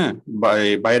 হ্যাঁ,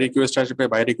 বায়ার রিকোয়েস্ট আসবে,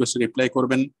 বায়ার রিকোয়েস্ট রিপ্লাই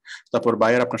করবেন, তারপর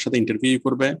বায়ার আপনার সাথে ইন্টারভিউ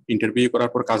করবে, ইন্টারভিউ করার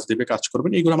পর কাজ দেবে, কাজ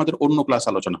করবেন। এগুলো আমাদের অন্য ক্লাস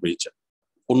আলোচনা হয়েছে,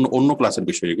 অন্য ক্লাসের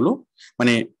বিষয় এগুলো।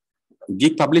 মানে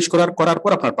গিগ পাবলিশ করার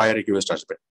পর আপনার বায়ার রিকোয়েস্ট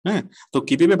আসবে। হ্যাঁ, তো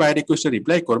কিভাবে বায়ার রিকোয়েস্টে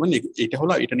রিপ্লাই করবেন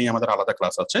এটা নিয়ে আমাদের আলাদা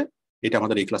ক্লাস আছে, এটা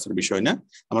আমাদের এই ক্লাসের বিষয় না।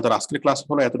 আমাদের আজকের ক্লাস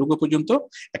হলো এতটুকু পর্যন্ত,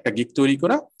 একটা গিগ তৈরি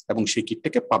করা এবং সেই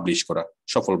গিগটাকে পাবলিশ করা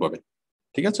সফলভাবে।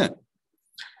 ঠিক আছে,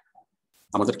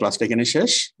 আমাদের ক্লাসটা এখানে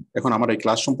শেষ। এখন আমার এই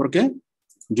ক্লাস সম্পর্কে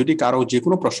যদি কারো যে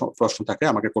কোনো প্রশ্ন থাকে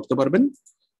আমাকে করতে পারবেন,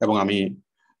 এবং আমি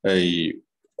এই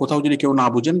কোথাও যদি কেউ না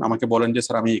বুঝেন আমাকে বলেন যে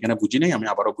স্যার আমি এখানে বুঝি নাই, আমি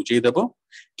আবারও বুঝিয়ে দেবো।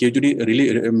 কেউ যদি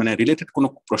রিলেটেড কোনো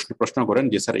প্রশ্ন করেন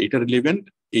যে স্যার এটা রিলেভেন্ট,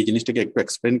 এই জিনিসটাকে একটু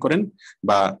এক্সপ্লেন করেন,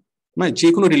 বা মানে যে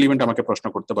কোনো রিলেভেন্ট আমাকে প্রশ্ন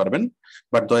করতে পারবেন।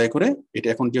 বাট দয়া করে এটা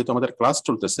এখন যেহেতু আমাদের ক্লাস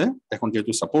চলতেছে, এখন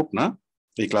যেহেতু সাপোর্ট না,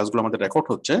 এই ক্লাসগুলো আমাদের রেকর্ড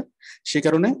হচ্ছে, সে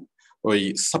কারণে ওই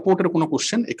সাপোর্টের কোনো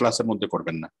কোশ্চেন এই ক্লাসের মধ্যে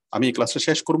করবেন না। আমি এই ক্লাসটা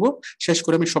শেষ করব, শেষ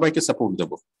করে আমি সবাইকে সাপোর্ট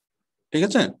দেব। ঠিক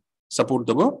আছে, সাপোর্ট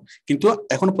দেব, কিন্তু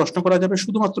এখন প্রশ্ন করা যাবে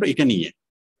শুধুমাত্র এটা নিয়ে,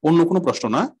 অন্য কোনো প্রশ্ন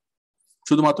না।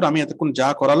 শুধুমাত্র আমি এতক্ষণ যা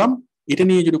করালাম এটা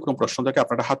নিয়ে যদি কোনো প্রশ্ন থাকে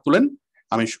আপনারা হাত তুলেন,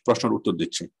 আমি প্রশ্নের উত্তর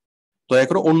দিচ্ছি। দয়া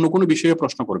করে অন্য কোনো বিষয়ে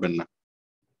প্রশ্ন করবেন না।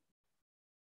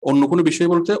 অন্য কোনো বিষয়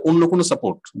বলতে অন্য কোনো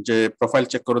সাপোর্ট, যে প্রোফাইল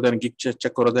চেক করে দেন, গিগ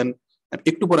চেক করে দেন,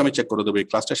 একটু পরে আমি চেক করে দেবো। এই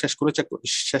ক্লাসটা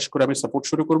শেষ করে আমি সাপোর্ট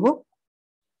শুরু করব।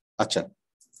 আচ্ছা,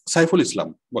 সাইফুল ইসলাম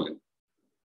বলেন।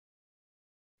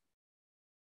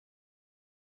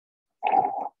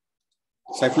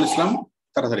 সাইফুল ইসলাম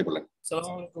তাড়াতাড়ি বলেন।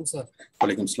 আসসালামু আলাইকুম স্যার।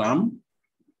 ওয়ালাইকুম আসসালাম।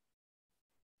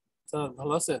 স্যার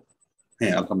ভালো আছেন?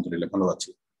 হ্যাঁ, আলহামদুলিল্লাহ ভালো আছি।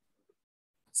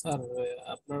 স্যার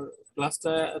আপনার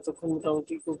ক্লাসটা এতক্ষণ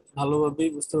মোটামুটি খুব ভালোভাবেই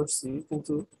বুঝতে পারছি,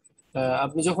 কিন্তু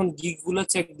আপনি যখন গিগ গুলা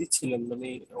চেক দিচ্ছিলেন, মানে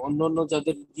অন্যান্য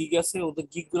যাদের গিগ আছে ওদের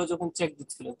গিগ গুলা যখন চেক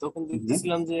দিচ্ছিলেন, তখন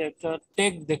দেখতেছিলাম যে একটা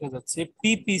ট্যাগ দেখা যাচ্ছে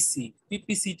পিপিসি।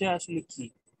 পিপিসিটা আসলে কি?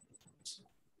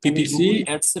 পিপিসি গুগল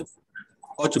অ্যাডস এর।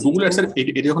 আচ্ছা, গুগল অ্যাডস এর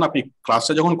এটা যখন আপনি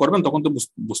ক্লাসটা যখন করবেন তখন তো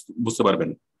বুঝতে পারবেন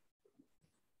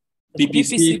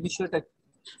পিপিসি। পিপিসি বিষয়টা।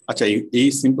 আচ্ছা, এই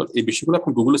সিম্পল এই বিষয়গুলো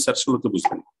আপনি গুগলে সার্চ করলে তো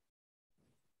বুঝবেন।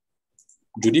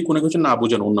 যদি কোনো কিছু না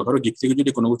বুঝেন, অন্য কারো দিক থেকে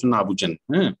যদি কোনো কিছু না বুঝেন,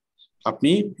 হ্যাঁ,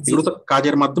 আপনি এগুলো তো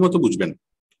কাজের মাধ্যমে তো বুঝবেন।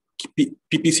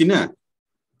 পিপিসি না?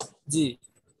 জি।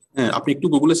 হ্যাঁ, আপনি একটু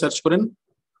গুগলে সার্চ করেন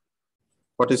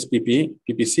what is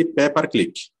PPC, pay per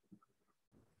click.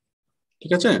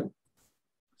 ঠিক আছে,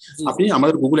 আপনি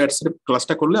আমাদের গুগল অ্যাডস এর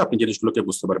ক্লাসটা করলে আপনি জিনিসগুলোকে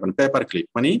বুঝতে পারবেন। পে পার ক্লিক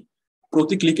মানে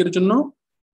প্রতি ক্লিকের জন্য।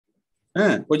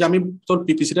 হ্যাঁ, ওই যে আমি তোর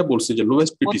পিপিসিটা বলছি যে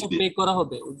লোয়েস্ট পিপিসি পে করা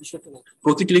হবে ওই বিষয়টা না।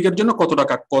 প্রতি ক্লিকের জন্য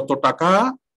কত টাকা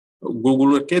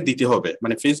গুগলকে দিতে হবে,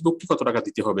 মানে ফেসবুককে কত টাকা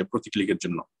দিতে হবে প্রতি ক্লিকের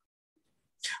জন্য।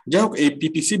 যাই হোক, এই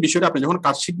পিপিসি বিষয়টা আপনি যখন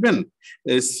কাজ শিখবেন,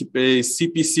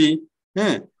 সিপিসি,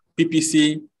 হ্যাঁ, পিপিসি,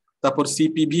 তারপর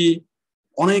সিপিভি,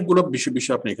 অনেকগুলো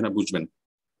বিষয় আপনি এখানে বুঝবেন।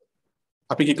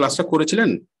 আপনি কি ক্লাসটা করেছিলেন?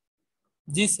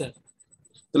 জি স্যার।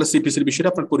 তাহলে সিপিসির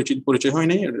বিষয়টা আপনার পরিচয় হয়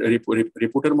নাই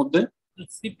রিপোর্টের মধ্যে?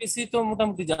 সিপিসি তো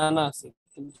মোটামুটি জানা আছে,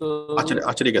 কিন্তু আচ্ছা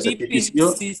আচ্ছা, ঠিক আছে। পিপিসিও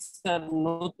পিপিসি স্যার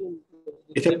নতুন।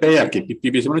 এটা পে আর কি,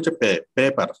 পিপিসি মানে হচ্ছে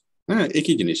পেপার। হ্যাঁ,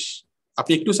 একই জিনিস।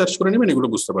 আপনি একটু সার্চ করে নেবেন, এগুলো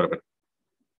বুঝতে পারবেন।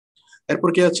 এরপর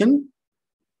কে আছেন?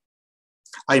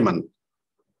 আইমান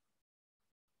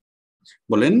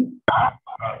বলেন।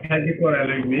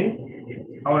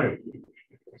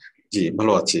 জি,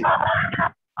 ভালো আছি।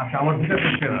 আচ্ছা, আমার দুটো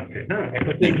কোশ্চেন আছে। হ্যাঁ, একটা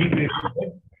হচ্ছে গিগ রিলেটেড,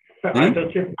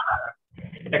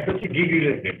 একটা হচ্ছে গিগ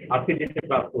রিলেটেড। আজকে যেটা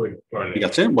ক্লাস করালেন, ঠিক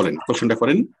আছে, বলেন, কোশ্চেনটা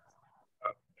করেন।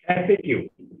 এফএকিউ,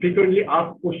 ফ্রিকোয়েন্টলি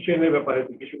আস্কড কোশ্চেনের ব্যাপারে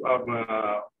কিছু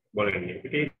বলেন।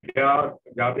 এটি দেওয়া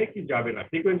যাবে কি যাবে না?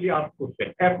 Frequently asked question,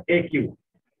 FAQ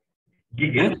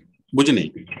গিগে। বুঝে নেই।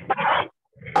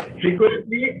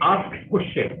 Frequently asked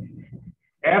question,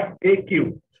 FAQ.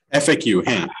 FAQ,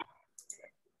 হ্যাঁ।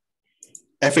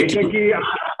 এফএকিউ কি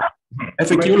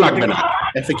এফএকিউ লাগবে না,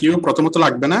 এফএকিউ প্রথমত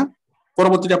লাগবে না,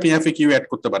 পরবর্তীতে আপনি এফএকিউ অ্যাড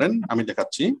করতে পারেন। আমি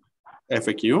দেখাচ্ছি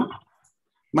এফএকিউ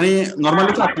মানে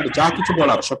নরমালি তো আপনার যা কিছু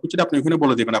বলার সবকিছু আপনি ওখানে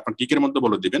বলে দিবেন, আপনার গিকের মধ্যে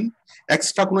বলে দিবেন,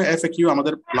 এক্সট্রা কোনো এফএকিউ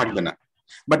আমাদের লাগবে না।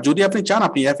 বাট যদি আপনি চান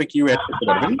আপনি এফএকিউ অ্যাড করতে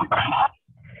পারবেন।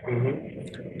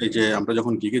 এই যে আমরা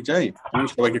যখন গিগে যাই, আমি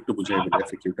সবাইকে একটু বুঝিয়ে বলি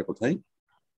এফএকিউটা কোথায়।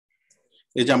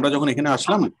 এই যে আমরা যখন এখানে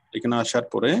আসলাম, এখানে আসার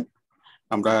পরে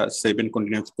আমরা 7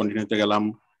 কন্টিনিউতে গেলাম,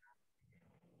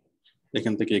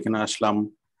 এখান থেকে এখানে আসলাম,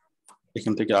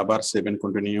 এখান থেকে আবার 7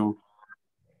 কন্টিনিউ,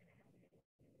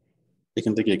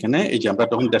 এখান থেকে এখানে এই যে আমরা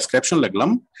তখন ডেসক্রিপশন লিখলাম,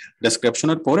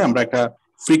 ডেসক্রিপশনের পরে আমরা একটা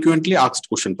ফ্রিকুয়েন্টলি আস্কড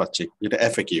কোশ্চেন পাচ্ছি যেটা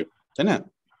এফএকিউ, তাই না?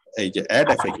 এই যে অ্যাড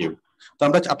এফএকিউ। তো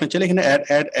আমরা আপনি চাইলে এখানে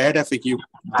অ্যাড এফএকিউ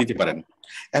দিতে পারেন।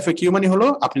 এফএকিউ মানে হলো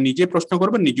আপনি নিজে প্রশ্ন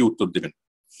করবেন, নিজে উত্তর দিবেন।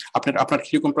 আপনার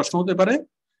কিরকম প্রশ্ন হতে পারে,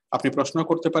 আপনি প্রশ্ন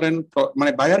করতে পারেন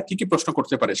মানে বায়ার কি কি প্রশ্ন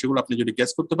করতে পারে সেগুলো আপনি যদি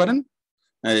গেস করতে পারেন,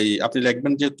 এই আপনি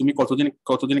লিখবেন যে তুমি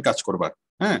কতদিন কাজ করবা,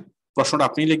 হ্যাঁ, প্রশ্নটা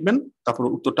আপনি লিখবেন, তারপর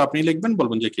উত্তরটা আপনি লিখবেন,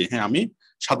 বলবেন যে কি হ্যাঁ আমি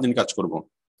 7 দিন কাজ করব।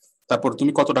 তারপর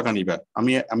তুমি কত টাকা নিবা,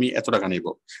 আমি এত টাকা নিব।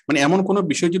 মানে এমন কোনো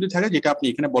বিষয় যদি থাকে যেটা আপনি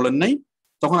এখানে বলেন নাই,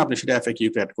 তখন আপনি সেটা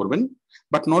এফএকিউতে অ্যাড করবেন।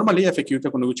 বাট নরমালি এফএকিউতে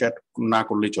কোনো কিছু অ্যাড না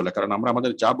করলেই চলে, কারণ আমরা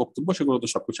আমাদের যা বক্তব্য সেগুলো তো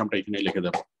সবকিছু আমরা এখানে লিখে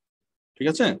দেবো। ঠিক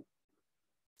আছে?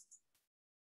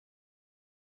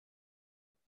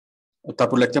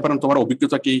 তারপর লিখতে পারেন তোমার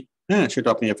অভিজ্ঞতা কি, হ্যাঁ সেটা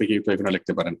আপনি এফএকিউতে এখানে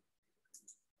লিখতে পারেন।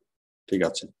 ঠিক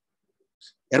আছে,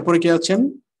 এরপরে কি আছেন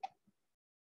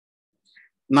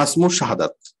নাসমুর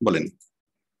শাহাদাত, বলেন।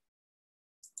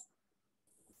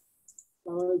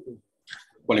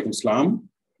 ওয়ালাইকুম আসসালাম,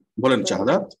 বলেন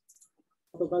শাহাদাত।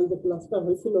 গতকাল যে ক্লাসটা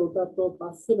হয়েছিল ওটা তো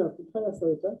পাচ্ছি না, কোথায় আছে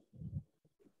ওটা?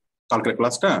 কালকের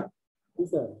ক্লাসটা জি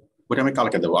স্যার। ওটা আমি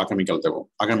কালকে দেবো, আগামীকাল দেবো,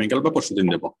 আগামীকাল বা পরশুদিন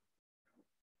দেবো।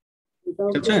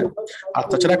 ঠিক আছে? আর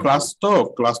তাছাড়া ক্লাস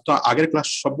তো আগের ক্লাস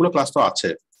সবগুলো ক্লাস তো আছে।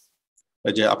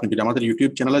 এই যে আপনি যদি আমাদের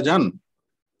ইউটিউব চ্যানেলে যান,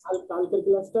 কালকের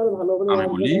ক্লাসটা ভালো করে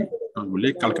আমি বলি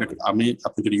কালকের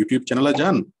আপনি যদি ইউটিউব চ্যানেলে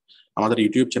যান, আমাদের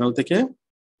ইউটিউব চ্যানেল থেকে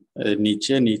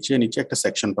নিচে নিচে নিচে একটা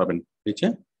সেকশন পাবেন, নিচে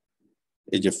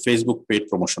এই যে ফেসবুক পেড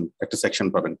প্রমোশন একটা সেকশন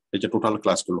পাবেন, এই যে টোটাল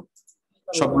ক্লাসগুলো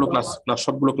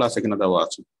সবগুলো ক্লাস এখানে দেওয়া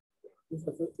আছে।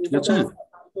 ঠিক আছে?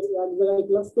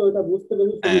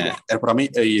 এরপর আমি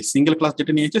এই সিঙ্গেল ক্লাস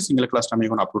যেটা নিয়েছি, সিঙ্গেল ক্লাসটা আমি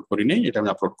এখন আপলোড করিনি, এটা আমি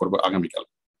আপলোড করবো আগামীকাল।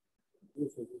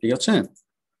 ঠিক আছে?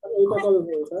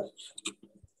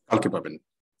 কালকে পাবেন।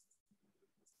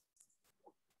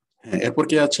 হ্যাঁ, এরপর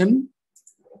কি আছেন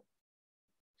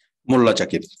মোল্লা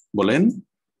জাকির, বলেন।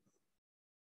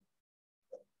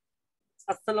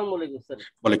 আসসালামু আলাইকুম স্যার।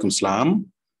 ওয়ালাইকুম আসসালাম।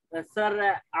 স্যার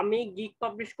আমি গিগ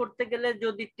পাবলিশ করতে গেলে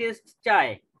যদি টেস্ট চাই,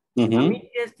 আমি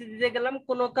টেস্ট দিতে গেলাম,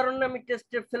 কোনো কারণে আমি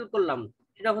টেস্টে ফেল করলাম,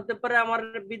 এটা হতে পারে আমার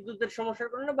বিদ্যুতের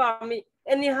সমস্যার কারণে বা আমি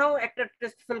এনিহাউ একটা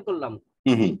টেস্ট ফেল করলাম,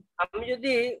 আমি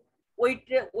যদি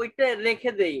ওইটা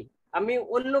রেখে দেই, আমি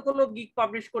অন্য কোনো গিগ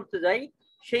পাবলিশ করতে যাই,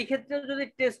 সেই ক্ষেত্রে যদি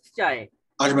টেস্ট চাই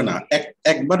আসবে না।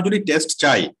 একবার যদি টেস্ট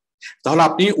চাই তাহলে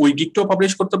আপনি ওই গিগটাও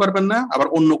পাবলিশ করতে পারবেন না, আবার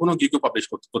অন্য কোনো গিগও পাবলিশ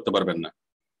করতে পারবেন না,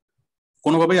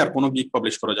 কোনোভাবেই আর কোনো গিগ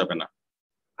পাবলিশ করা যাবে না।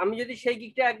 আমি যদি সেই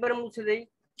গিগটা একবার মুছে দেই,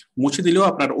 মুছে দিলেও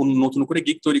আপনার নতুন করে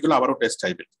গিগ তৈরি করলে আবারও টেস্ট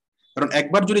চাইবে, কারণ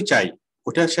একবার যদি চাই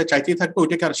ওটা সে চাইতেই থাকবে,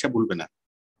 ওইটাকে আর সে ভুলবে না।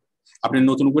 আপনি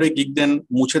নতুন করে গিগ দেন,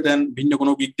 মুছে দেন, ভিন্ন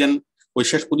কোনো গিগ দেন, ওই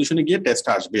শেষ পজিশনে গিয়ে টেস্ট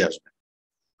আসবে।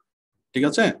 ঠিক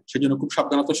আছে? সেজন্য খুব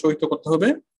সাবধানতার সহিত করতে হবে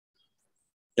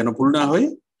যেন ভুল না হয়।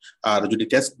 আর যদি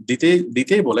টেস্ট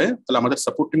দিতেই বলে তাহলে আমাদের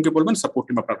সাপোর্ট টিমকে বলবেন, সাপোর্ট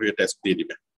টিম আপনার হয়ে টেস্ট দিয়ে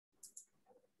দিবে।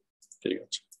 ঠিক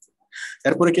আছে,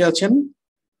 এরপরে কি আছেন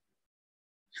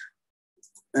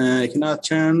এখানে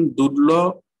আছেন দুর্ল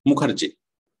মুখার্জি,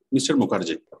 মিস্টার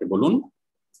মুখার্জি, আপনি বলুন।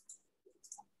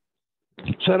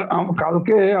 স্যার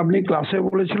কালকে আপনি ক্লাসে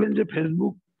বলেছিলেন যে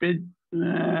ফেসবুক পেজ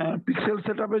পিক্সেল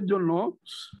সেটআপের জন্য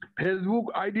ফেসবুক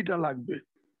আইডিটা লাগবে,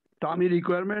 তা আমি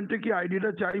রিকোয়ারমেন্টে কি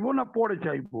আইডিটা চাইবো না পরে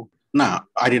চাইবো? না,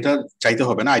 আইডিটা চাইতে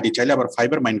হবে না। আইডি চাইলে আবার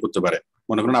ফাইবার মাইন্ড করতে পারে।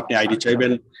 মনে করেন আপনি আইডি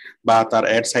চাইবেন বা তার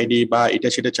অ্যাডস আইডি বা এটা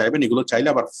সেটা চাইবেন, এগুলো চাইলে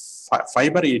আবার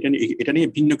ফাইবার এটা নিয়ে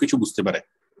ভিন্ন কিছু বুঝতে পারে।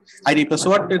 আইডি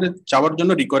পাসওয়ার্ড চাওয়ার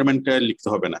জন্য রিকোয়ারমেন্ট লিখতে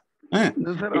হবে না। হ্যাঁ,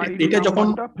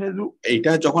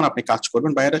 এটা যখন আপনি কাজ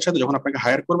করবেন বাইরের সাথে, যখন আপনাকে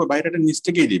হায়ার করবে বাইরে এটা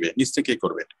নিজ থেকেই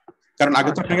করবে, কারণ আগে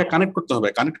তো আপনাকে কানেক্ট করতে হবে।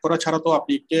 কানেক্ট করা ছাড়া তো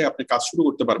আপনি কাজ শুরু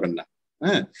করতে পারবেন না।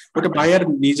 হ্যাঁ, ওটা বায়ার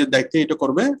নিজের দায়িত্বে এটা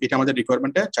করবে, এটা আমাদের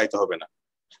রিকোয়ারমেন্টে চাইতে হবে না।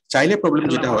 চাইলে প্রবলেম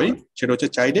যেটা হয় সেটা হচ্ছে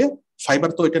চাইলে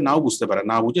ফাইবার তো এটা নাও বুঝতে পারে,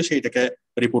 না বুঝে সে এটাকে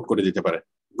রিপোর্ট করে দিতে পারে,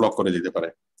 ব্লক করে দিতে পারে।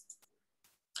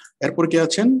 এরপর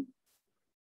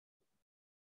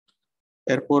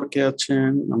কে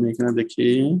আছেন আমি এখানে দেখি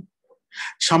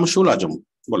শামসুল আজম,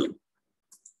 বলেন।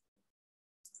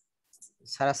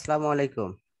 স্যার আসসালামু আলাইকুম।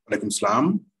 ওয়ালাইকুম আসসালাম।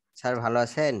 স্যার ভালো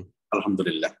আছেন?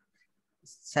 আলহামদুলিল্লাহ।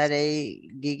 স্যার এই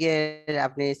গিগের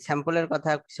আপনি স্যাম্পলের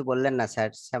কথা কিছু বললেন না স্যার,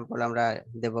 স্যাম্পল আমরা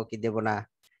দেব কি দেব না,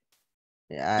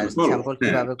 আর স্যাম্পল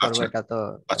কিভাবে করব এটা তো।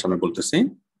 আচ্ছা আমি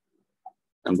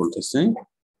বলতেছি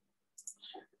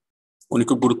উনি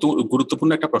খুব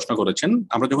গুরুত্বপূর্ণ একটা প্রশ্ন করেছেন।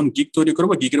 আমরা যখন গিগ তৈরি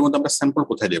করবো, গিগের মধ্যে আমরা স্যাম্পল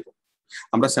কোথায় দেবো?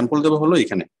 আমরা স্যাম্পল দেবো হলো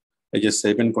এখানে, এই যে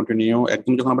সেভ এন্ড কন্টিনিউ।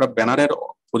 একদম যখন আমরা ব্যানারের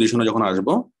পজিশনে যখন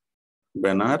আসবো,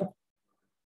 ব্যানার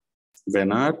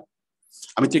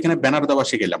আমি তো এখানে ব্যানার দেওয়া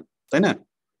শিখে গেলাম, তাই না?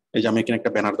 এই যে আমি এখানে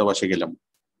একটা ব্যানার দেওয়া শিখে গেলাম,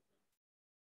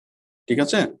 ঠিক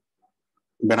আছে?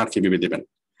 ব্যানার কিভাবে দেবেন?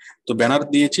 তো ব্যানার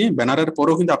দিয়েছি, ব্যানারের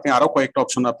পরেও কিন্তু আপনি আরো কয়েকটা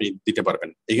অপশন আপনি দিতে পারবেন,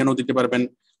 এখানেও দিতে পারবেন,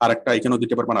 আরেকটা এখানেও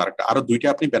দিতে পারবেন, আরেকটা, আরো দুইটা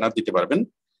আপনি ব্যানার দিতে পারবেন।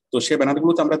 তো সেই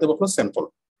ব্যানারগুলোতে আমরা দেবো হলো স্যাম্পল।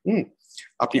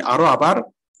 আপনি আবার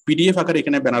পিডিএফ আকারে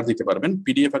এখানে ব্যানার দিতে পারবেন,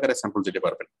 পিডিএফ আকারে স্যাম্পল দিতে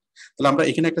পারবেন। তাহলে আমরা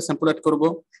এখানে একটা স্যাম্পল অ্যাড করব,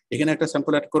 এখানে একটা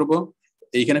স্যাম্পল অ্যাড করব,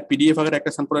 এইখানে পিডিএফ আকারে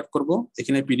একটা স্যাম্পল অ্যাড করব,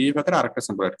 এখানে পিডিএফ আকারে আরেকটা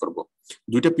স্যাম্পল অ্যাড করব।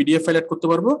 দুইটা পিডিএফ ফাইল অ্যাড করতে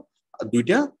পারবো, আর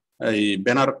দুইটা এই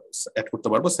ব্যানার অ্যাড করতে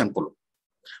পারবো স্যাম্পল।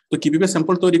 তো কিভাবে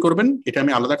স্যাম্পল তৈরি করবেন এটা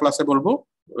আমি আলাদা ক্লাসে বলবো।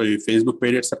 ওই ফেসবুক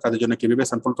পেজ এর কাজের জন্য কিভাবে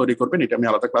স্যাম্পল তৈরি করবেন এটা আমি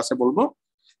আলাদা ক্লাসে বলবো।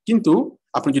 কিন্তু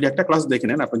আপনি যদি একটা ক্লাস দেখে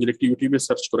নেন, আপনি যদি একটু ইউটিউবে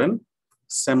সার্চ করেন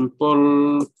sample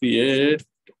create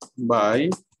by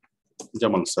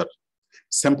Jamal sir,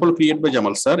 sample create by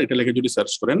Jamal sir এটা লিখে যদি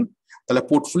সার্চ করেন, তাহলে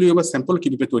পোর্টফোলিও বা স্যাম্পল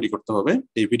কিভাবে তৈরি করতে হবে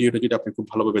এই ভিডিওটা যদি আপনি খুব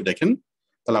ভালোভাবে দেখেন,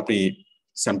 তাহলে আপনি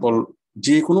স্যাম্পল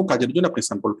যে কোনো কাজের জন্য আপনি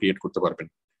স্যাম্পল ক্রিয়েট করতে পারবেন।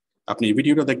 আপনি এই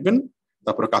ভিডিওটা দেখবেন,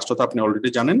 তারপরে কাজটা তো আপনি অলরেডি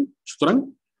জানেন, সুতরাং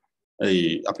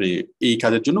আপনি এই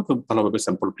কাজের জন্য খুব ভালোভাবে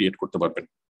স্যাম্পল ক্রিয়েট করতে পারবেন।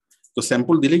 তো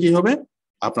স্যাম্পল দিলে কি হবে,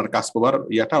 আপনার কাজ পাওয়ার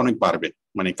ইয়াটা অনেক বাড়বে,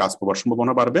 মানে কাজ পাওয়ার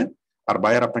সম্ভাবনা বাড়বে। আর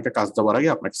বায়ার আপনাকে কাজ দেওয়ার আগে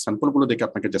আপনাকে স্যাম্পল গুলো দেখে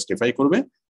আপনাকে জাস্টিফাই করবে,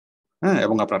 হ্যাঁ,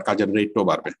 এবং আপনার কাজের রেটটাও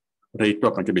বাড়বে, রেটটাও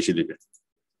আপনাকে বেশি দিবে।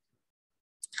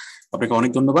 আপনাকে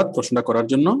অনেক ধন্যবাদ প্রশ্নটা করার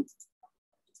জন্য।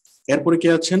 এরপরে কে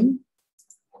আছেন?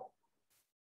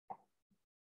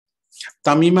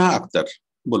 তামিমা আক্তার,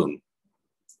 বলুন।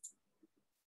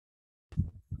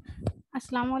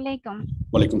 আসসালামু আলাইকুম।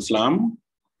 ওয়ালাইকুম সালাম।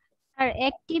 আর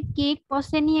অ্যাক্টিভ গিগ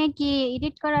পোস্টে নিয়ে কি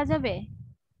এডিট করা যাবে?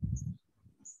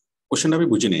 কোশ্চেনটা আমি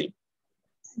বুঝি নেই।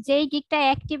 যেই গিগটা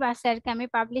অ্যাক্টিভ আছে আর কি, আমি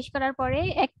পাবলিশ করার পরে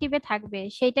অ্যাক্টিভে থাকবে,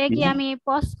 সেটা কি আমি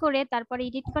পোস্ট করে তারপরে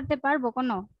এডিট করতে পারবো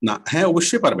কোনো? না, হ্যাঁ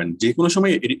অবশ্যই পারবেন, যে কোনো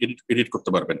সময় এডিট করতে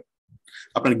পারবেন।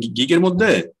 আপনার গিগের মধ্যে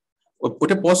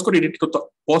ওটা পজ করে এডিট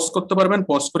করতে পারবেন,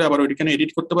 পজ করে আবার ওইখানে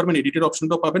এডিট করতে পারবেন, এডিটের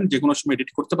অপশনটাও পাবেন, যে কোনো সময়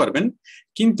এডিট করতে পারবেন।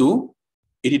 কিন্তু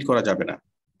এডিট করা যাবে না।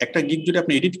 একটা গিগ যদি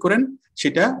আপনি এডিট করেন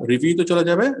সেটা রিভিউতে চলে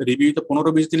যাবে, রিভিউতে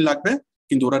 15-20 দিন লাগবে,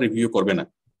 কিন্তু ওরা রিভিউ করবে না,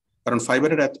 কারণ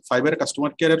ফাইবারের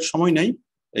কাস্টমার কেয়ারের সময় নাই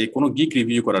এই কোনো গিগ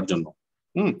রিভিউ করার জন্য।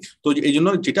 তো এই জন্য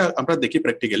যেটা আমরা দেখি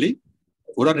প্র্যাকটিক্যালি,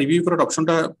 ওরা রিভিউ করার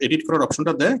অপশনটা, এডিট করার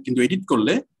অপশনটা দেয়, কিন্তু এডিট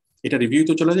করলে এটা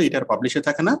রিভিউতে চলে যায়, এটা আর পাবলিশে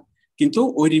থাকে না। কিন্তু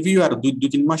ওই রিভিউ আর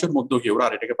 2-3 মাসের মধ্যে গিয়ে ওরা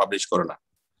আর এটাকে পাবলিশ করে না।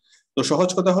 তো সহজ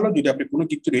কথা হলো, যদি আপনি কোনো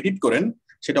কিছু এডিট করেন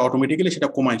সেটা অটোমেটিক্যালি সেটা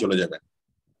কমায় চলে যাবে,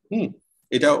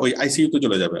 এটা ওই আইসিইউতে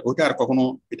চলে যাবে, ওটা আর কখনো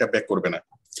এটা ব্যাক করবে না।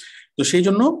 তো সেই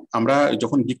জন্য আমরা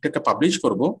যখন গিগটাকে পাবলিশ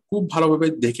করব, খুব ভালোভাবে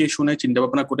দেখে শুনে চিন্তা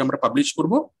ভাবনা করে আমরা পাবলিশ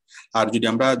করব। আর যদি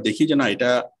আমরা দেখি যে না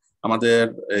এটা আমাদের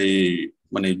এই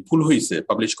মানে ভুল হয়েছে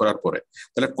পাবলিশ করার পরে,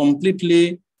 তাহলে কমপ্লিটলি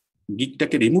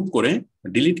গিগটাকে রিমুভ করে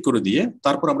ডিলিট করে দিয়ে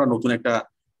তারপর আমরা নতুন একটা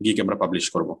গিগ আমরা পাবলিশ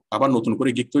করব। আবার নতুন করে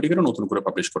গিগ তৈরি করে নতুন করে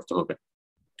পাবলিশ করতে হবে,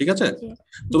 ঠিক আছে?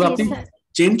 তবে আপনি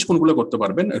চেঞ্জ কোনগুলো করতে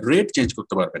পারবেন, রেট চেঞ্জ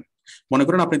করতে পারবেন। মনে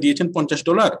করেন আপনি দিয়েছেন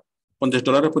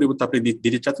 $50 পরিবর্তে আপনি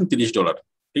দিতে চাচ্ছেন $30,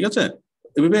 ঠিক আছে?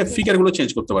 এভাবে ফিগার গুলো চেঞ্জ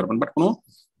করতে পারবেন, বাট কোনো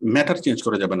ম্যাটার চেঞ্জ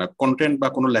করা যাবে না, কন্টেন্ট বা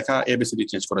কোনো লেখা এবিসিডি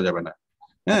চেঞ্জ করা যাবে না।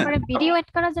 হ্যাঁ, ভিডিও অ্যাড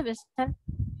করা যাবে স্যার?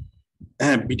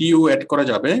 হ্যাঁ, ভিডিও অ্যাড করা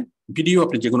যাবে, ভিডিও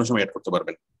আপনি যে কোনো সময় অ্যাড করতে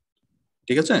পারবেন,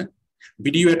 ঠিক আছে?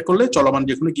 ভিডিও অ্যাড করলে চলমান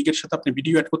যে কোনো গিগের সাথে আপনি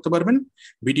ভিডিও অ্যাড করতে পারবেন।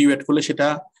 ভিডিও অ্যাড করলে সেটা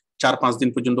 4-5 দিন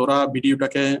পর্যন্ত ওরা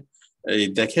ভিডিওটাকে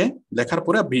দেখার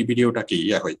পরে ভিডিওটাকে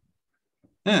হয়,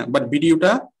 হ্যাঁ। বাট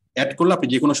ভিডিওটা অ্যাড করলে আপনি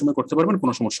যে কোনো সময় করতে পারবেন,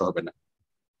 কোনো সমস্যা হবে না,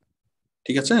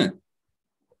 ঠিক আছে?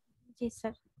 জি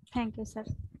sir, thank you sir.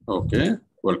 Okay,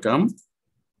 welcome.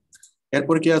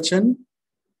 এরপর কি আছেন?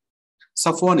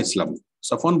 সাফওয়ান ইসলাম,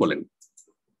 সাফওয়ান বলেন।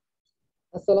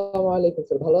 আসসালামু আলাইকুম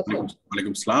স্যার, ভালো আছেন?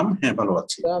 ওয়ালাইকুম আসসালাম, হ্যাঁ ভালো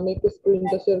আছি। স্যার আমি একটু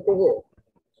স্ক্রিনটা শেয়ার করব?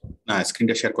 না,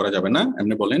 স্ক্রিনটা শেয়ার করা যাবে না,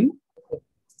 এমনি বলেন।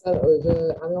 স্যার ওই যে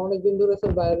আমি অনেকদিন ধরে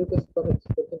স্যার বায়ার রিকোয়েস্ট পাঠাচ্ছি,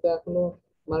 কিন্তু এখনো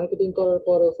মার্কেটিং করার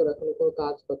পরেও স্যার এখনো কোনো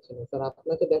কাজ পাচ্ছি না স্যার।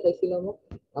 আপনাকে দেখাইছিলাম,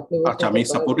 আপনি আচ্ছা, আমি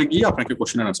সাপোর্টে গিয়ে আপনাকে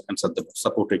কোশ্চেনের অ্যানসার দেব।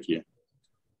 সাপোর্টে গিয়ে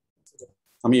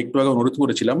আমি একটু আগে অনুরোধ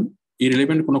করেছিলাম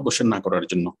ইররিলেভেন্ট কোনো কোশ্চেন না করার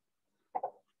জন্য।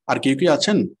 আর কেউ কি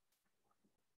আছেন?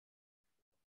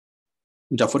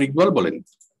 জাফর ইকবাল বলেন।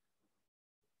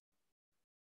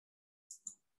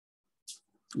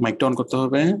 মাইকটা অন করতে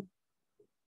হবে।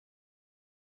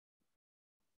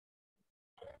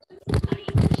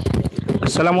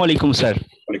 আসসালামু আলাইকুম স্যার।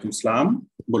 ওয়ালাইকুম আসসালাম,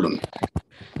 বলুন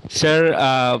স্যার।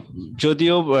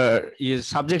 যদিও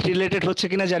সাবজেক্ট রিলেটেড হচ্ছে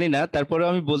কিনা জানি না,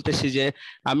 তারপরেও আমি বলতেছি যে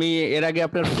আমি এর আগে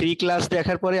আপনার ফ্রি ক্লাস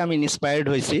দেখার পরে আমি ইন্সপায়ার্ড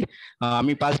হয়েছি।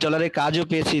 আমি $5 কাজও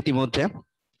পেয়েছি ইতিমধ্যে।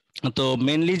 তো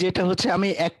মেনলি যেটা হচ্ছে আমি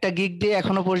একটা গিগ দিয়ে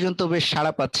এখনো পর্যন্ত বেশ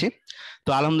সাড়া পাচ্ছি। তো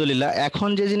আলহামদুলিল্লাহ। এখন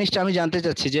যে জিনিসটা আমি জানতে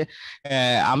চাচ্ছি যে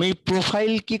আমি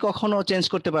প্রোফাইল কি কখনো চেঞ্জ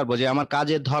করতে পারবো, যে আমার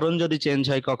কাজের ধরন যদি চেঞ্জ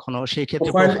হয় কখনো, সেই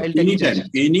ক্ষেত্রে প্রোফাইলটা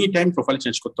এনি টাইম প্রোফাইল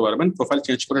চেঞ্জ করতে পারবেন। প্রোফাইল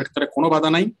চেঞ্জ করার ক্ষেত্রে কোনো বাধা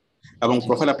নাই, এবং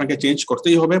প্রোফাইল আপনাকে চেঞ্জ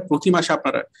করতেই হবে। প্রতি মাসে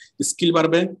আপনার স্কিল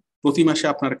বাড়বে, প্রতি মাসে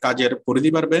আপনার কাজের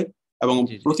পরিধি বাড়বে, এবং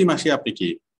প্রতি মাসে আপনি কি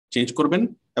চেঞ্জ করবেন,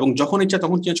 এবং যখন ইচ্ছা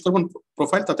তখন চেঞ্জ করবেন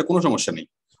প্রোফাইল, তাতে কোনো সমস্যা নেই।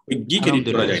 ওই গিগ এডিট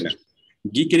করা যায় না,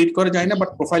 গিগ এডিট করা যায় না, বাট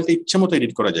প্রোফাইলটা ইচ্ছে মতো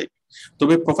এডিট করা যায়।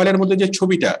 তবে প্রোফাইলের মধ্যে যে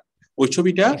ছবিটা, ওই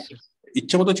ছবিটা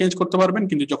ইচ্ছে মতো চেঞ্জ করতে পারবেন,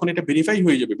 কিন্তু যখন এটা ভেরিফাই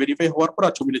হয়ে যাবে, ভেরিফাই হওয়ার পর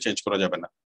আর ছবিটা চেঞ্জ করা যাবে না।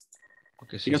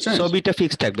 ঠিক আছে, ছবিটা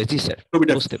ফিক্সড থাকবে। জি স্যার,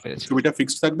 বুঝতে পেরেছি। ছবিটা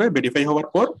ফিক্সড থাকবে, ভেরিফাই হওয়ার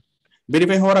পর,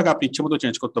 ভেরিফাই হওয়ার আগে আপনি ইচ্ছে মতো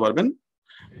চেঞ্জ করতে পারবেন।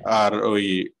 আর ওই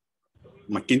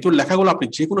কিন্তু লেখাগুলো আপনি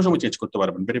যে কোনো সময় চেঞ্জ করতে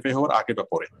পারবেন, ভেরিফাই হওয়ার আগে বা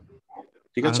পরে।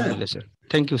 ঠিক আছে sir,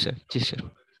 thank you sir. G sir.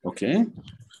 ওকে,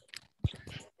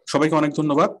 সবাইকে অনেক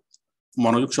ধন্যবাদ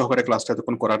মনোযোগ সহকারে ক্লাসটা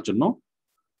এতক্ষণ করার জন্য,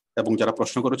 এবং যারা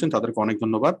প্রশ্ন করেছেন তাদেরকে অনেক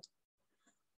ধন্যবাদ।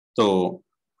 তো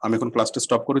আমি এখন ক্লাসটা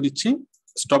স্টপ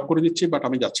করে দিচ্ছি, বাট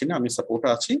আমি যাচ্ছি না, আমি সাপোর্টে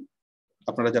আছি।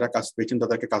 আপনারা যারা কাজ পেয়েছেন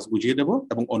তাদেরকে কাজ বুঝিয়ে দেবো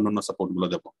এবং অন্যান্য সাপোর্ট গুলো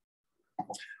দেবো।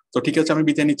 তো ঠিক আছে, আমি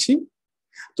বিদায় নিচ্ছি।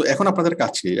 তো এখন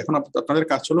আপনাদের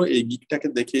কাজ হলো এই গিগটাকে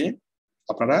দেখে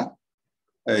আপনারা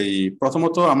এই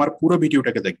প্রথমত আমার পুরো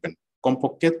ভিডিওটাকে দেখবেন,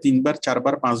 কমপক্ষে 3বার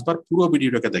 4বার 5বার পুরো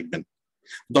ভিডিওটাকে দেখবেন।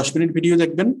 10 মিনিট ভিডিও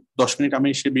দেখবেন, 10 মিনিট আমি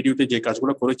সেই ভিডিওতে যে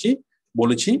কাজগুলো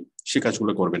বলেছি সে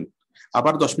কাজগুলো করবেন।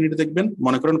 আবার 10 মিনিট দেখবেন।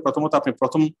 মনে করেন প্রথমত আপনি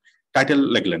প্রথম টাইটেল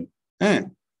লিখলেন, হ্যাঁ,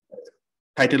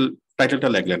 টাইটেলটা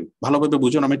লিখলেন, ভালোভাবে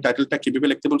বুঝুন আমি টাইটেলটা কিভাবে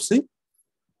লিখতে বলছি।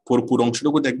 পুরো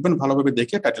অংশটুকু দেখবেন, ভালোভাবে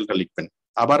দেখে টাইটেলটা লিখবেন।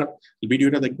 আবার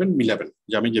ভিডিওটা দেখবেন, মিলাবেন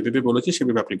যে আমি যেভাবে বলেছি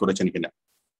সেভাবে আপনি করেছেন কিনা।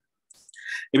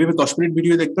 এভাবে 10 মিনিট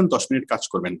ভিডিও দেখবেন, 10 মিনিট কাজ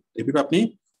করবেন। এভাবে আপনি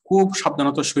খুব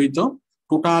সাবধানতার সহিত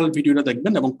টোটাল ভিডিওটা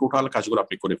দেখবেন এবং টোটাল কাজগুলো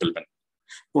আপনি করে ফেলবেন।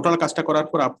 টোটাল কাজটা করার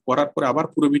পর আবার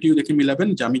পুরো ভিডিও দেখে মিলাবেন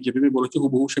যে আমি যেভাবে বলেছি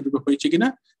হুবহু সেভাবে হয়েছে কিনা,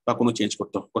 বা কোনো চেঞ্জ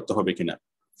করতে হবে কিনা।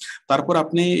 তারপর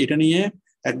আপনি এটা নিয়ে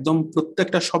একদম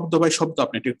প্রত্যেকটা শব্দ বাই শব্দ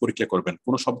আপনি এটা পরীক্ষা করবেন,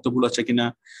 কোনো শব্দ ভুল আছে কিনা,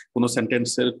 কোনো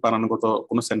সেন্টেন্সের বানানগত,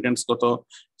 কোনো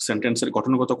সেন্টেন্সের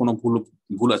গঠনগত কোনো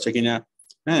ভুল আছে কিনা,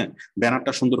 হ্যাঁ,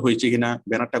 ব্যানারটা সুন্দর হয়েছে কিনা,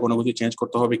 ব্যানারটা কোনো কিছু চেঞ্জ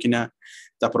করতে হবে কিনা,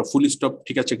 তারপর ফুল স্টপ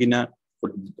ঠিক আছে কিনা,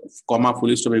 কমা ফুল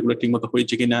স্টপ এগুলো ঠিক মতো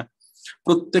হয়েছে কিনা,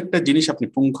 প্রত্যেকটা জিনিস আপনি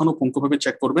পুঙ্খানুপুঙ্খভাবে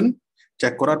চেক করবেন।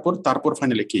 চেক করার পর তারপর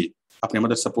ফাইনালি কি আপনি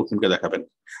আমাদের সাপোর্ট টিমকে দেখাবেন।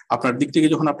 আপনার দিক থেকে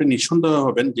যখন আপনি নিঃসন্দেহ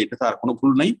হবেন যে এটাতে আর কোনো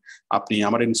ভুল নাই, আপনি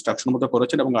আমার ইনস্ট্রাকশন মতো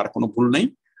করেছেন এবং আর কোনো ভুল নাই,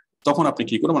 তখন আপনি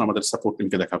কি করবেন, আমাদের সাপোর্ট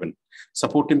টিমকে দেখাবেন।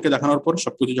 সাপোর্ট টিমকে দেখানোর পর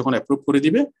সবকিছু যখন অ্যাপ্রুভ করে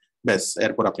দিবে, ব্যাস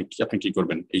এরপর আপনি কি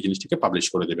করবেন, এই জিনিসটাকে পাবলিশ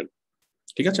করে দেবেন।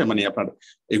 ঠিক আছে, মানে আপনার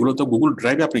এগুলো তো গুগল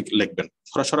ড্রাইভে আপনি লিখবেন,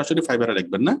 সরাসরি ফাইবারে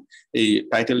লিখবেন না। এই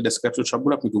টাইটেল ডেসক্রিপশন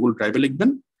সবগুলো আপনি গুগল ড্রাইভে লিখবেন,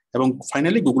 এবং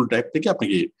ফাইনালি গুগল ড্রাইভ থেকে আপনি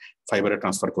কি ফাইবারে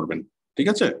ট্রান্সফার করবেন। ঠিক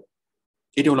আছে,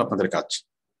 এটা হলো আপনাদের কাজ।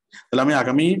 তাহলে আমি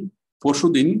আগামী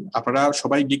পরশুদিন আপনারা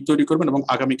সবাই গিগ তৈরি করবেন, এবং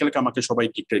আগামীকালকে আমাকে সবাই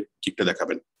গিগটা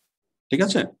দেখাবেন। ঠিক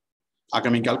আছে,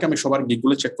 আগামীকালকে আমি সবার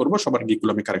গিগগুলো চেক করবো, সবার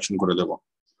গিগগুলো আমি কারেকশন করে দেবো।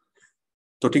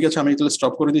 তো ঠিক আছে, আমি তাহলে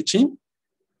স্টপ করে দিচ্ছি,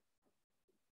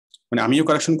 মানে আমিও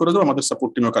কারেকশন করে দেবো, আমাদের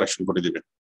সাপোর্ট টিমও কারেকশন করে দিবে।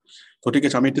 তো ঠিক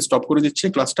আছে, আমি এটা স্টপ করে দিচ্ছি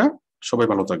ক্লাসটা। সবাই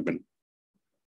ভালো থাকবেন।